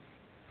case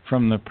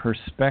from the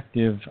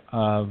perspective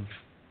of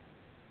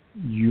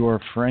your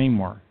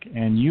framework.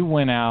 And you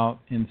went out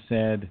and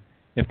said,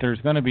 if there's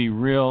going to be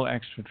real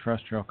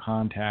extraterrestrial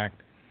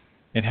contact,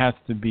 it has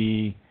to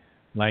be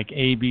like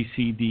A, B,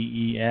 C, D,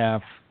 E,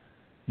 F.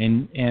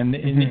 And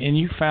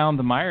you found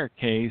the Meyer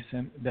case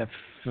that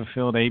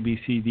fulfilled A, B,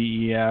 C,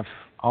 D, E, F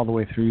all the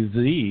way through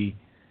Z,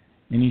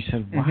 and you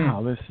said,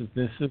 "Wow, this is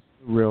a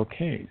real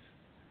case."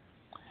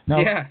 Now,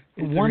 yeah,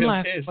 it's one a real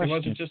last case. question. It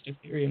wasn't just a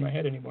theory in my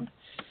head anymore.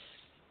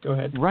 Go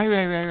ahead.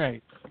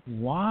 Right.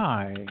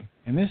 Why?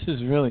 And this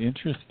is really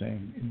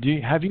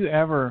interesting. Have you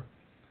ever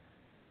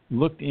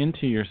looked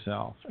into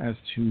yourself as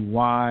to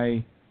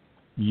why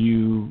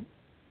you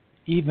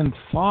even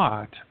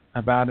thought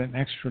about an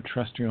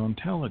extraterrestrial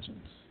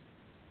intelligence?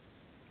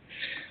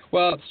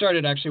 Well, it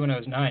started actually when I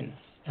was 9,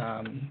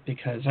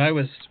 because I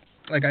was,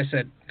 like I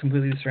said,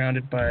 completely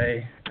surrounded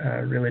by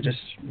religious,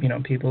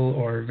 people,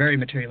 or very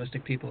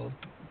materialistic people,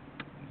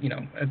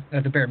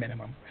 at the bare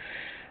minimum.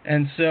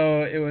 And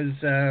so it was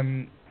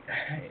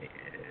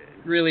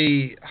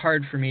really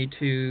hard for me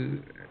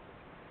to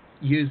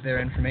use their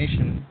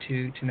information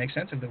to make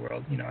sense of the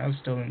world. I was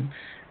still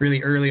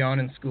really early on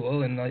in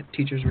school, and the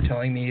teachers were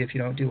telling me, if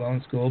you don't do well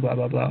in school, blah,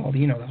 blah, blah,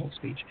 the whole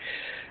speech.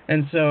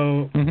 And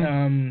so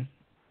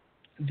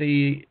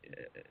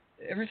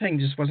everything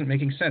just wasn't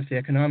making sense. The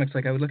economics,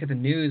 I would look at the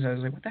news, I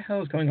was like, what the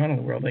hell is going on in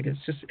the world?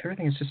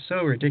 Everything is just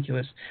so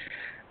ridiculous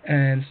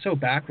and so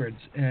backwards.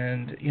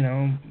 And,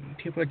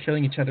 people are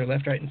killing each other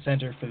left, right, and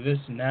center for this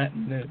and that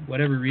and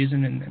whatever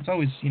reason. And it's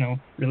always,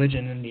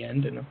 religion in the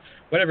end, and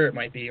whatever it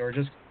might be, or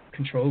just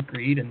control,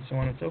 greed, and so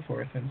on and so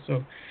forth. And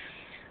so,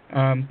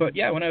 but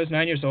yeah, when I was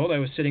 9 years old, I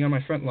was sitting on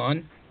my front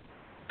lawn,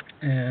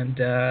 and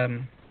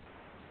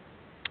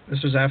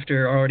this was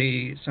after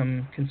already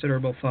some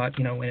considerable thought,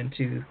 went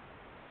into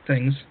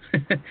things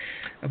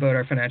about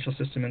our financial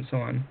system and so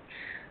on,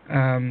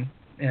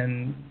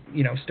 and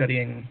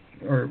studying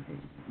or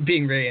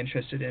being very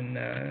interested in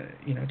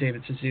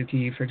David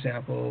Suzuki, for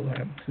example,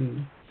 who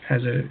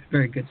has a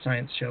very good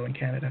science show in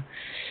Canada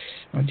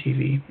on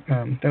TV.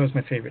 That was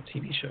my favorite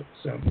TV show.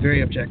 So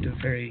very objective,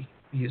 very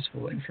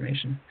useful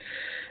information.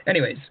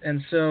 Anyways,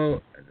 and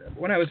so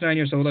when I was 9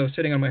 years old, I was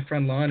sitting on my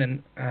front lawn,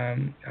 and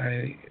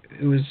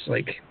it was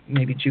like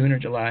maybe June or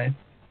July,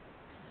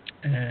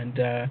 and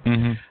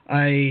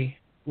I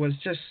was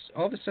just,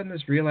 all of a sudden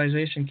this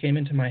realization came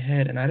into my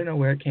head, and I don't know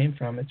where it came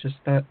from. It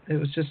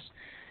was just,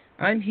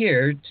 I'm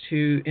here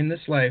in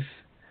this life,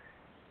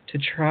 to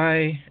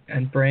try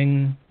and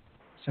bring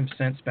some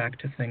sense back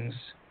to things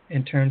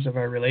in terms of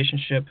our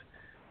relationship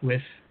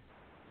with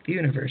the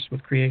universe,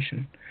 with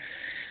creation.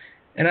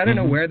 And I don't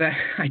know where that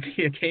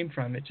idea came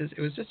from. It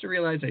was just a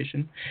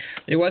realization.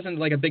 It wasn't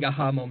like a big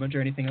aha moment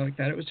or anything like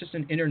that. It was just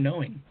an inner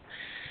knowing.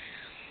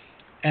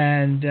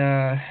 And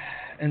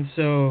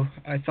so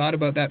I thought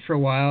about that for a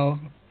while.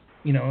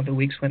 The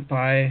weeks went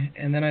by,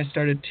 and then I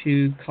started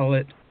to call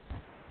it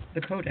the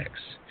Codex.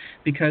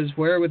 Because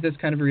where would this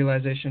kind of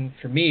realization,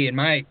 for me, in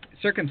my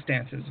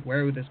circumstances,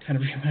 where would this kind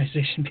of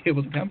realization be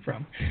able to come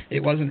from?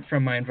 It wasn't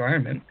from my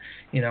environment.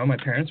 My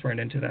parents weren't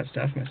into that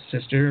stuff. My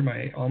sister,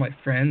 all my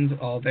friends,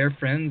 all their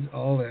friends,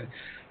 all the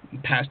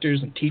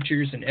pastors and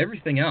teachers and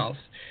everything else,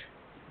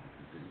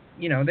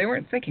 they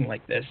weren't thinking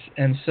like this.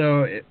 And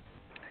so,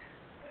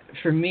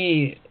 for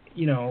me,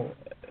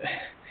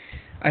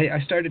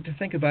 I started to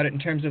think about it in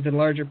terms of the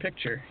larger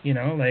picture,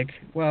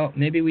 well,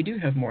 maybe we do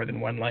have more than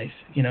one life,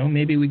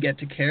 maybe we get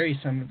to carry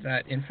some of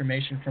that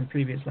information from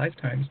previous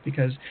lifetimes,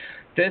 because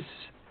this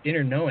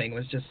inner knowing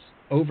was just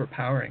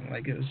overpowering.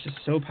 It was just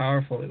so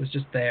powerful. It was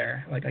just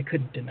there. I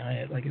couldn't deny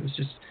it. It was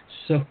just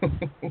so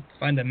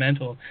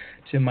fundamental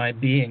to my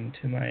being,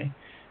 to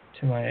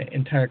my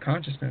entire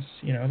consciousness,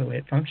 the way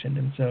it functioned.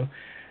 And so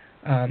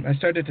I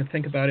started to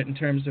think about it in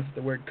terms of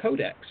the word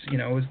codex.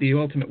 Was the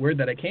ultimate word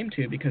that I came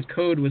to, because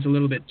code was a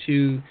little bit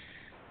too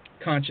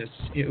conscious.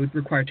 It would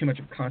require too much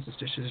of a conscious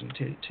decision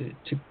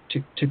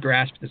to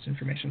grasp this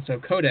information. So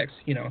codex,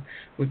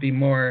 would be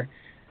more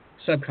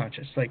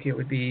subconscious. It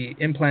would be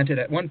implanted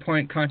at one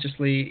point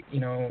consciously,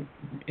 in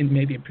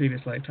maybe in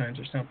previous lifetimes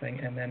or something,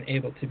 and then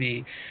able to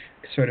be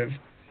sort of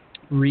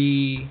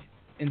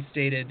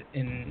reinstated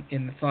in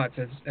the thoughts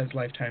as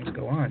lifetimes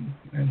go on.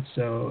 And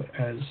so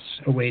as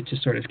a way to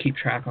sort of keep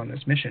track on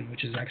this mission,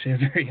 which is actually a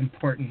very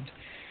important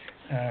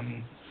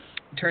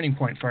turning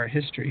point for our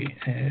history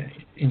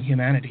in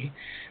humanity.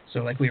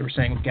 So like we were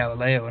saying with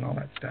Galileo and all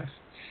that stuff,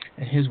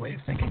 and his way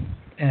of thinking,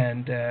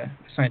 and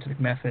scientific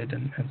method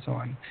and so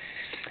on.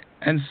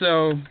 And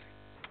so,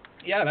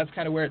 yeah, that's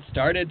kind of where it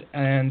started.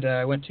 And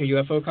I went to a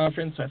UFO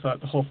conference. I thought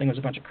the whole thing was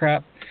a bunch of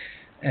crap.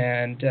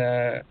 And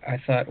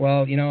I thought,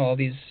 well, all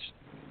these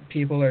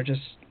people are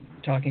just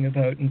talking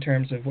about in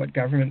terms of what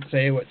governments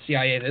say, what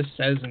CIA this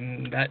says,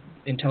 and that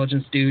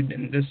intelligence dude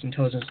and this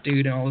intelligence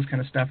dude and all this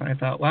kind of stuff. And I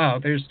thought, wow,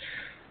 there's,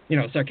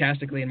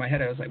 sarcastically in my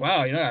head, I was like,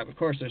 wow, of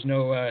course there's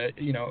no,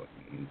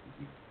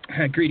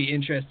 greedy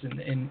interest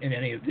in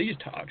any of these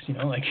talks,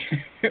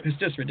 it was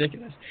just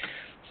ridiculous.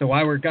 So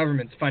why were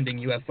governments funding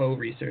UFO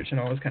research and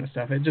all this kind of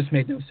stuff? It just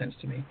made no sense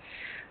to me.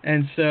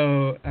 And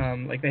so,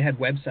 they had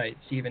websites,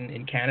 even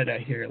in Canada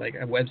here,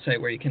 a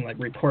website where you can,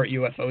 report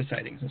UFO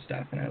sightings and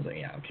stuff. And I was like,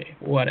 yeah, okay,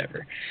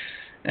 whatever.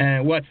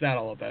 And what's that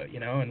all about,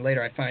 And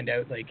later I find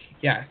out,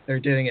 they're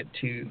doing it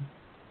to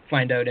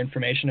find out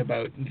information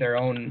about their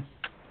own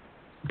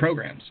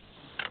programs,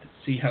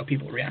 see how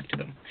people react to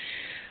them.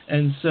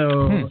 And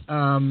so,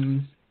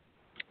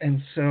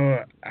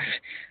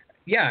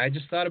 yeah, I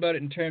just thought about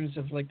it in terms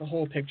of the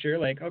whole picture.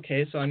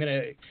 Okay, so I'm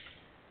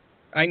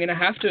gonna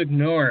have to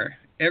ignore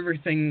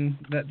everything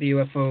that the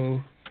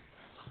UFO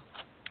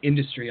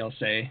industry, I'll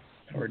say,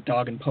 or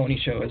dog and pony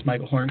show, as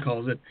Michael Horn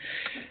calls it,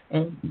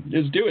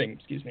 is doing.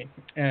 Excuse me.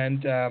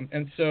 And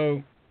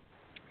so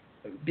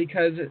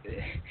because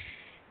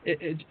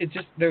it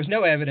just, there was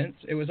no evidence.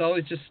 It was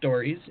always just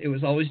stories. It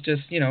was always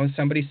just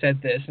somebody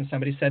said this and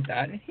somebody said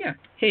that. And yeah,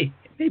 hey,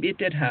 maybe it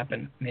did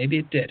happen. Maybe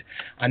it did.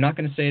 I'm not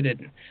going to say it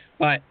didn't,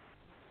 but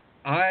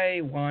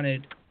I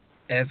wanted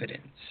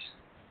evidence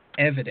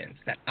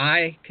that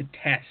I could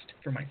test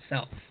for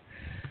myself.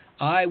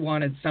 I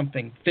wanted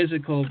something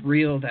physical,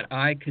 real, that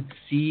I could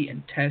see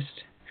and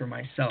test for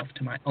myself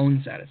to my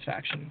own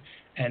satisfaction.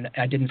 And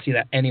I didn't see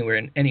that anywhere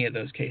in any of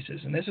those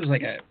cases. And this was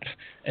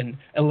an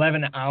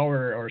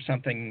 11-hour or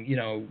something,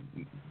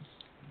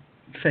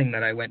 thing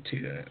that I went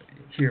to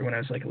here when I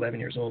was 11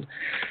 years old.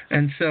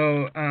 And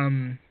so,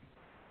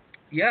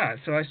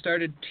 so I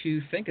started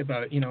to think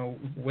about,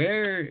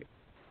 where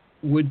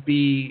would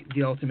be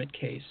the ultimate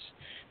case.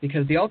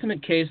 Because the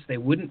ultimate case, they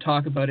wouldn't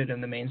talk about it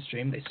in the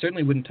mainstream. They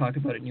certainly wouldn't talk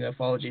about it in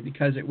ufology,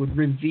 because it would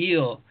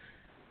reveal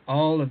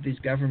all of these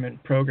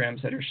government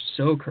programs that are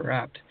so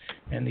corrupt,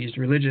 and these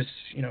religious,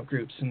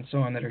 groups and so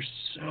on that are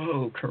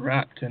so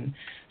corrupt and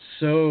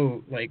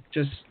so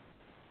just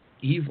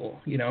evil,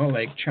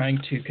 trying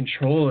to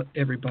control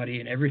everybody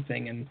and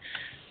everything and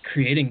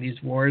creating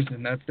these wars.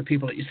 And that's the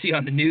people that you see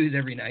on the news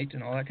every night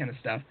and all that kind of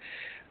stuff,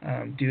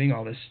 doing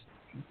all this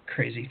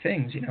crazy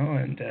things,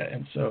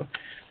 and so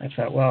I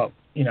thought, well,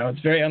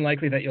 it's very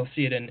unlikely that you'll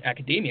see it in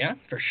academia,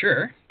 for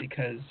sure,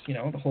 because,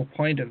 the whole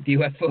point of the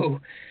UFO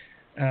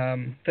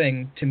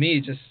thing, to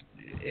me, just,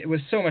 it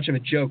was so much of a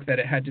joke that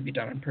it had to be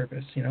done on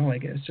purpose,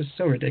 it's just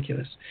so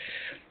ridiculous.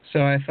 So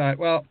I thought,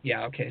 well,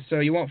 yeah, okay, so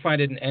you won't find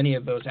it in any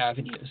of those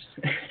avenues.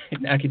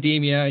 In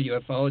academia,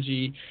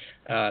 ufology,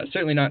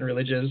 certainly not in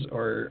religious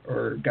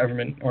or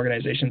government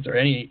organizations or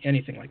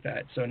anything like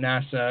that. So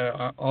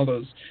NASA, all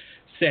those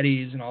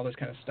SETIs and all this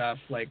kind of stuff,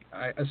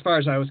 as far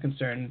as I was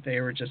concerned, they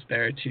were just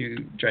there to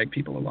drag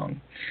people along.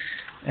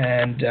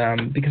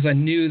 And because I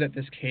knew that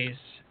this case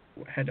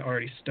had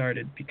already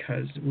started,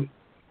 because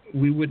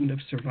we wouldn't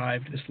have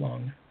survived this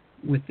long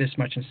with this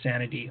much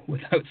insanity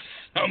without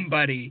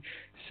somebody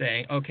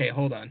saying, okay,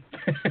 hold on.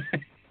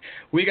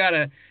 We got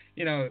to,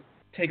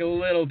 take a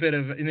little bit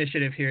of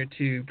initiative here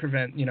to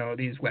prevent,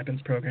 these weapons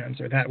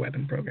programs or that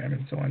weapon program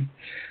and so on.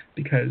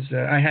 Because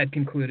I had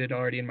concluded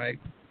already in my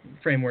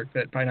framework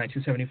that by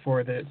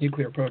 1974 the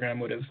nuclear program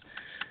would have,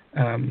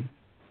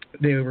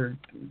 they were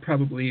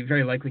probably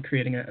very likely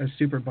creating a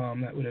super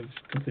bomb that would have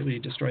completely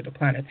destroyed the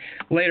planet.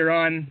 Later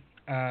on,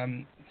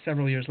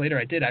 several years later,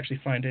 I did actually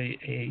find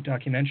a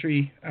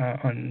documentary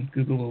on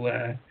Google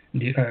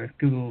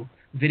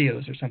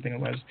Videos or something it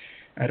was.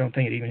 I don't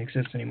think it even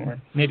exists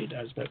anymore. Maybe it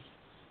does, but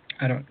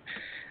I don't.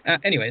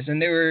 Anyways,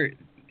 and they were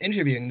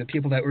interviewing the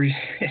people that were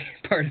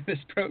part of this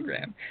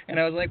program, and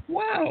I was like,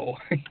 wow,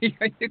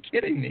 are you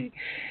kidding me?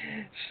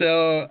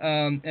 So,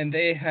 and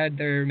they had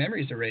their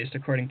memories erased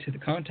according to the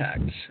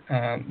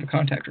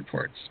contact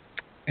reports.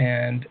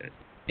 And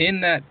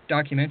in that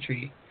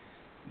documentary,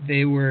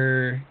 they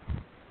were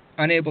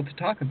unable to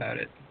talk about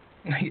it.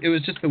 It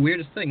was just the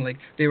weirdest thing.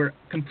 They were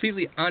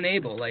completely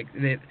unable.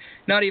 They,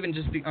 not even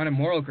just on a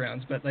moral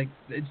grounds, but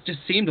it just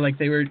seemed like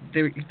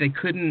they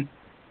couldn't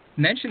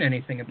mention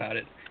anything about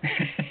it.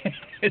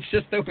 It's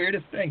just the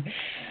weirdest thing.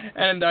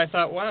 And I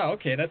thought, wow,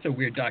 okay, that's a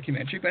weird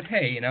documentary, but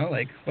hey,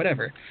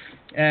 whatever.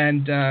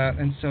 And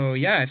so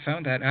yeah, I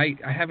found that. I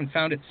haven't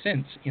found it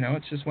since.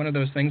 It's just one of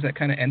those things that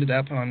kind of ended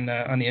up on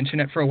the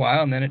internet for a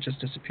while, and then it just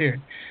disappeared.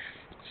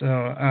 So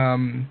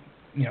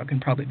it can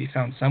probably be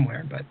found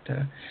somewhere, but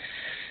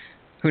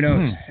who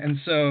knows? And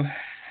so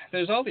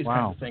there's all these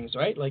kinds of things,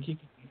 right?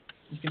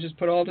 You can just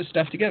put all this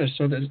stuff together.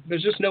 So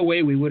there's just no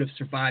way we would have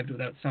survived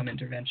without some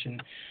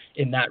intervention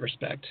in that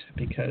respect,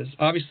 because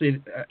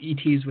obviously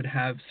ETs would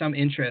have some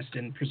interest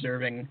in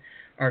preserving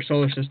our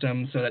solar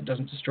system so that it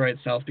doesn't destroy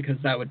itself, because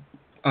that would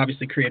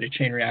obviously create a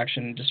chain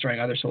reaction, destroying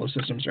other solar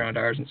systems around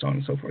ours and so on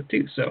and so forth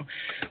too. So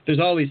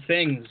there's all these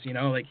things, you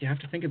have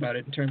to think about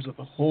it in terms of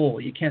the whole.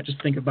 You can't just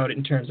think about it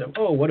in terms of,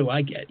 oh, what do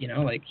I get?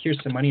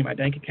 Here's some money in my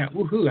bank account.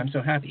 Woohoo, I'm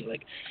so happy.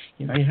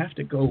 You have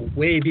to go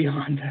way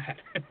beyond that.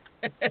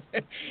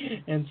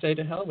 And say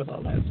to hell with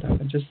all that stuff,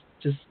 and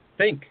just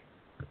think.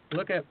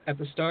 Look at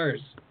the stars.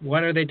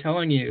 What are they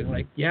telling you?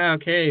 Yeah,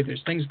 okay,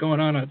 there's things going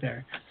on out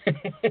there.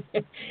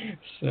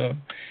 So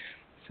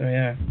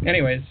yeah.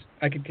 Anyways,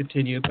 I could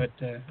continue, but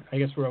I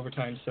guess we're over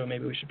time, so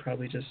maybe we should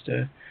probably just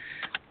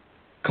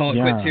call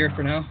it quits here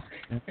for now.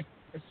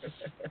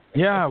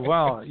 Yeah,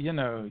 well,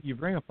 you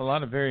bring up a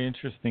lot of very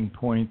interesting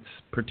points,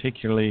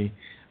 particularly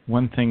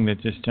one thing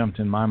that just jumped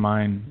in my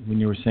mind when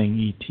you were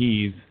saying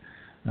ETs.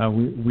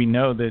 We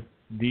know that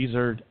these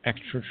are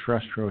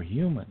extraterrestrial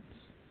human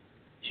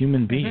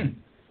beings,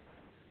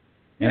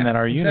 and that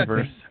our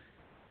universe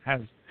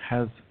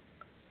has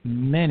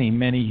many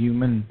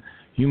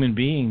human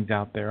beings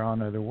out there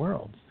on other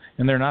worlds,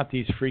 and they're not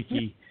these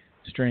freaky,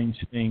 strange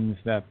things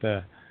that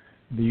the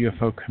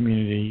UFO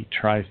community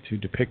tries to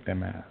depict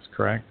them as.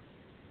 Correct?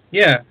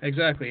 Yeah,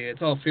 exactly.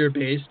 It's all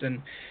fear-based,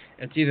 and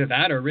it's either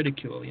that or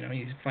ridicule.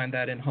 You find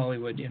that in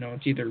Hollywood.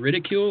 It's either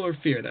ridicule or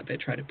fear that they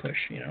try to push.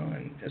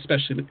 And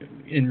especially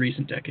in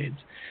recent decades.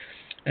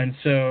 And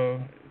so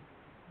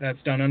that's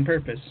done on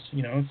purpose.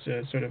 It's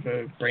a sort of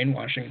a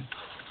brainwashing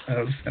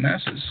of the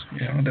masses.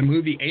 The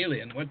movie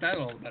Alien, what's that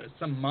all about? It's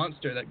some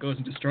monster that goes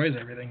and destroys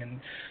everything, and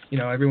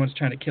everyone's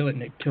trying to kill it,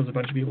 and it kills a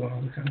bunch of people, and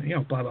all this kind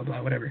of blah blah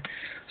blah, whatever.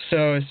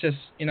 So it's just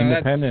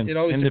Independence. It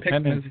always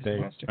Independence depicts Day.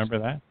 monsters. Remember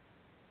that?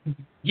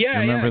 Yeah,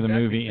 remember yeah, the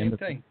exactly, movie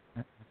Independence?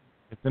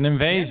 It's an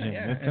invasion.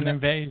 Yeah, it's an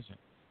invasion.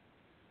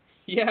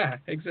 Yeah,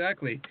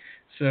 exactly.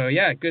 So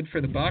yeah, good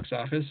for the box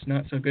office,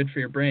 not so good for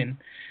your brain.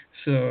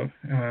 So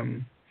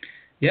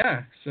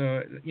yeah,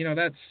 so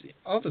that's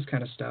all this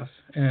kind of stuff.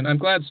 And I'm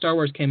glad Star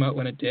Wars came out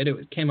when it did.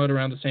 It came out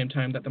around the same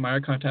time that the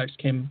Maya contacts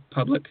came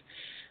public.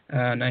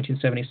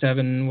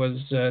 1977 was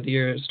the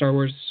year Star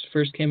Wars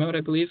first came out,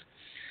 I believe.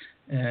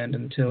 And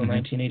until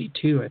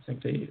 1982, I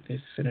think they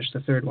finished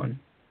the third one.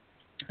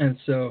 And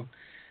so,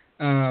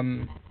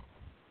 and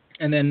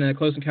then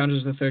Close Encounters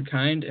of the Third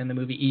Kind and the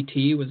movie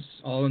E.T. was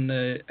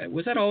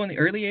that all in the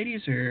early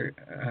 80s, or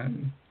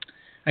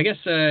I guess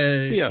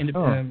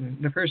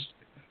the first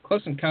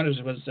Close Encounters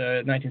was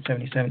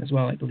 1977 as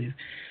well, I believe.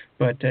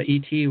 But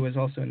E.T. was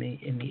also in the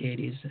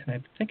 80s, and I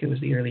think it was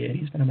the early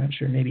 80s, but I'm not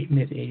sure, maybe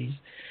mid 80s.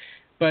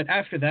 But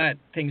after that,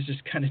 things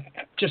just kind of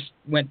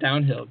went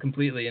downhill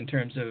completely in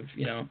terms of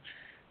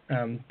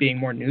being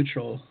more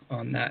neutral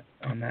on that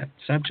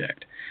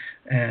subject,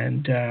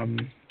 and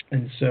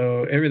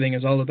so everything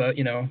is all about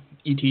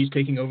ETs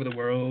taking over the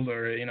world,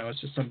 or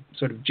it's just some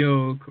sort of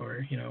joke,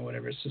 or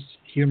whatever. It's just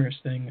a humorous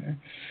thing.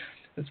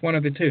 It's one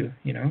of the two,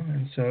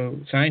 and so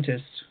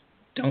scientists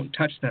don't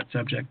touch that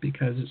subject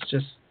because it's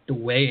just the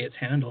way it's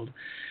handled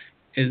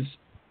is,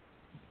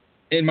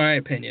 in my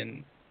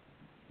opinion,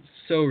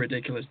 so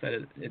ridiculous that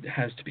it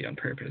has to be on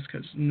purpose,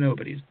 because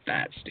nobody's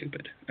that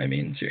stupid. I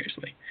mean,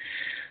 seriously.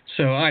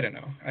 So I don't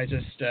know. I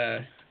just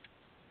So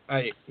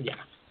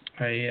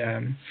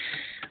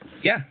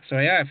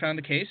I found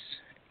the case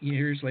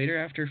years later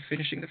after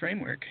finishing the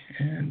framework,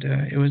 and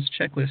it was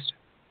a checklist.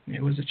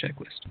 It was a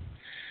checklist.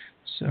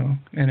 So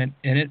and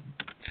it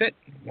fit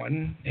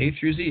 1A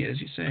through Z, as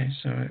you say.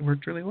 So it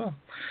worked really well.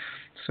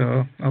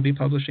 So I'll be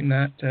publishing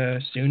that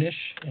soonish,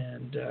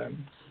 and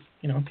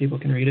people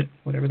can read it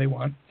whatever they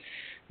want.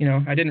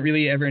 I didn't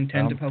really ever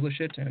intend to publish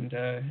it, and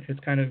it's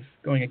kind of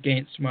going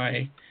against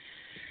my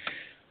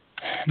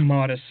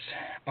modus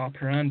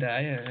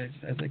operandi,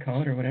 as they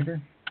call it, or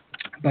whatever.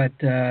 But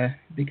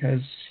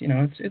because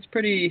it's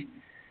pretty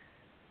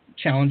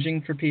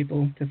challenging for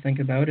people to think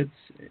about.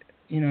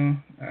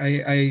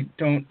 I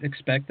don't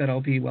expect that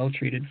I'll be well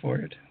treated for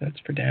it. That's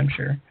for damn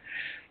sure.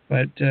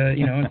 But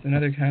it's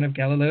another kind of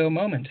Galileo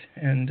moment,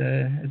 and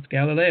it's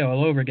Galileo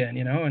all over again.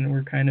 And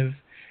we're kind of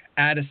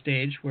at a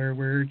stage where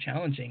we're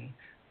challenging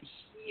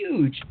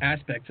huge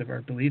aspects of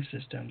our belief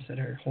systems that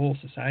our whole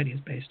society is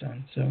based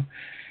on. So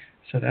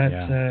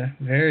that's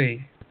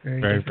very,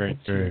 very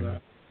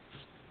difficult.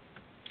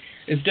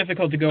 It's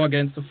difficult to go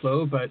against the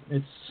flow, but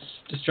it's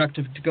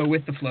destructive to go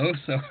with the flow.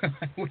 So,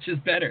 which is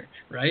better,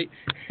 right?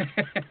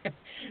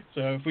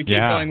 So if we keep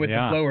going with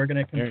the flow, we're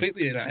going to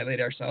completely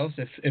annihilate ourselves.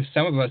 If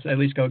some of us at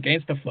least go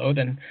against the flow,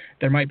 then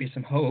there might be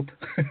some hope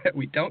that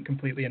we don't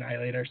completely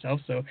annihilate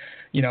ourselves. So,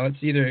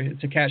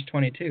 it's a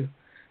catch-22.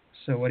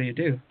 So what do you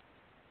do?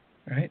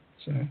 Right.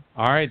 So.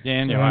 All right,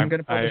 Daniel.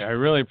 So I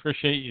really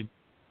appreciate you.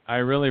 I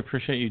really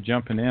appreciate you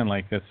jumping in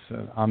like this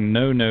on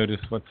no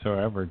notice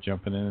whatsoever,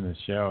 jumping in the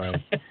show.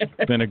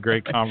 It's been a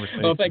great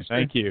conversation. Well, thanks.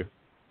 Thank you.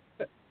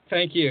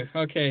 Thank you.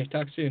 Okay.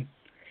 Talk soon.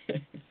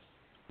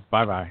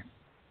 Bye-bye.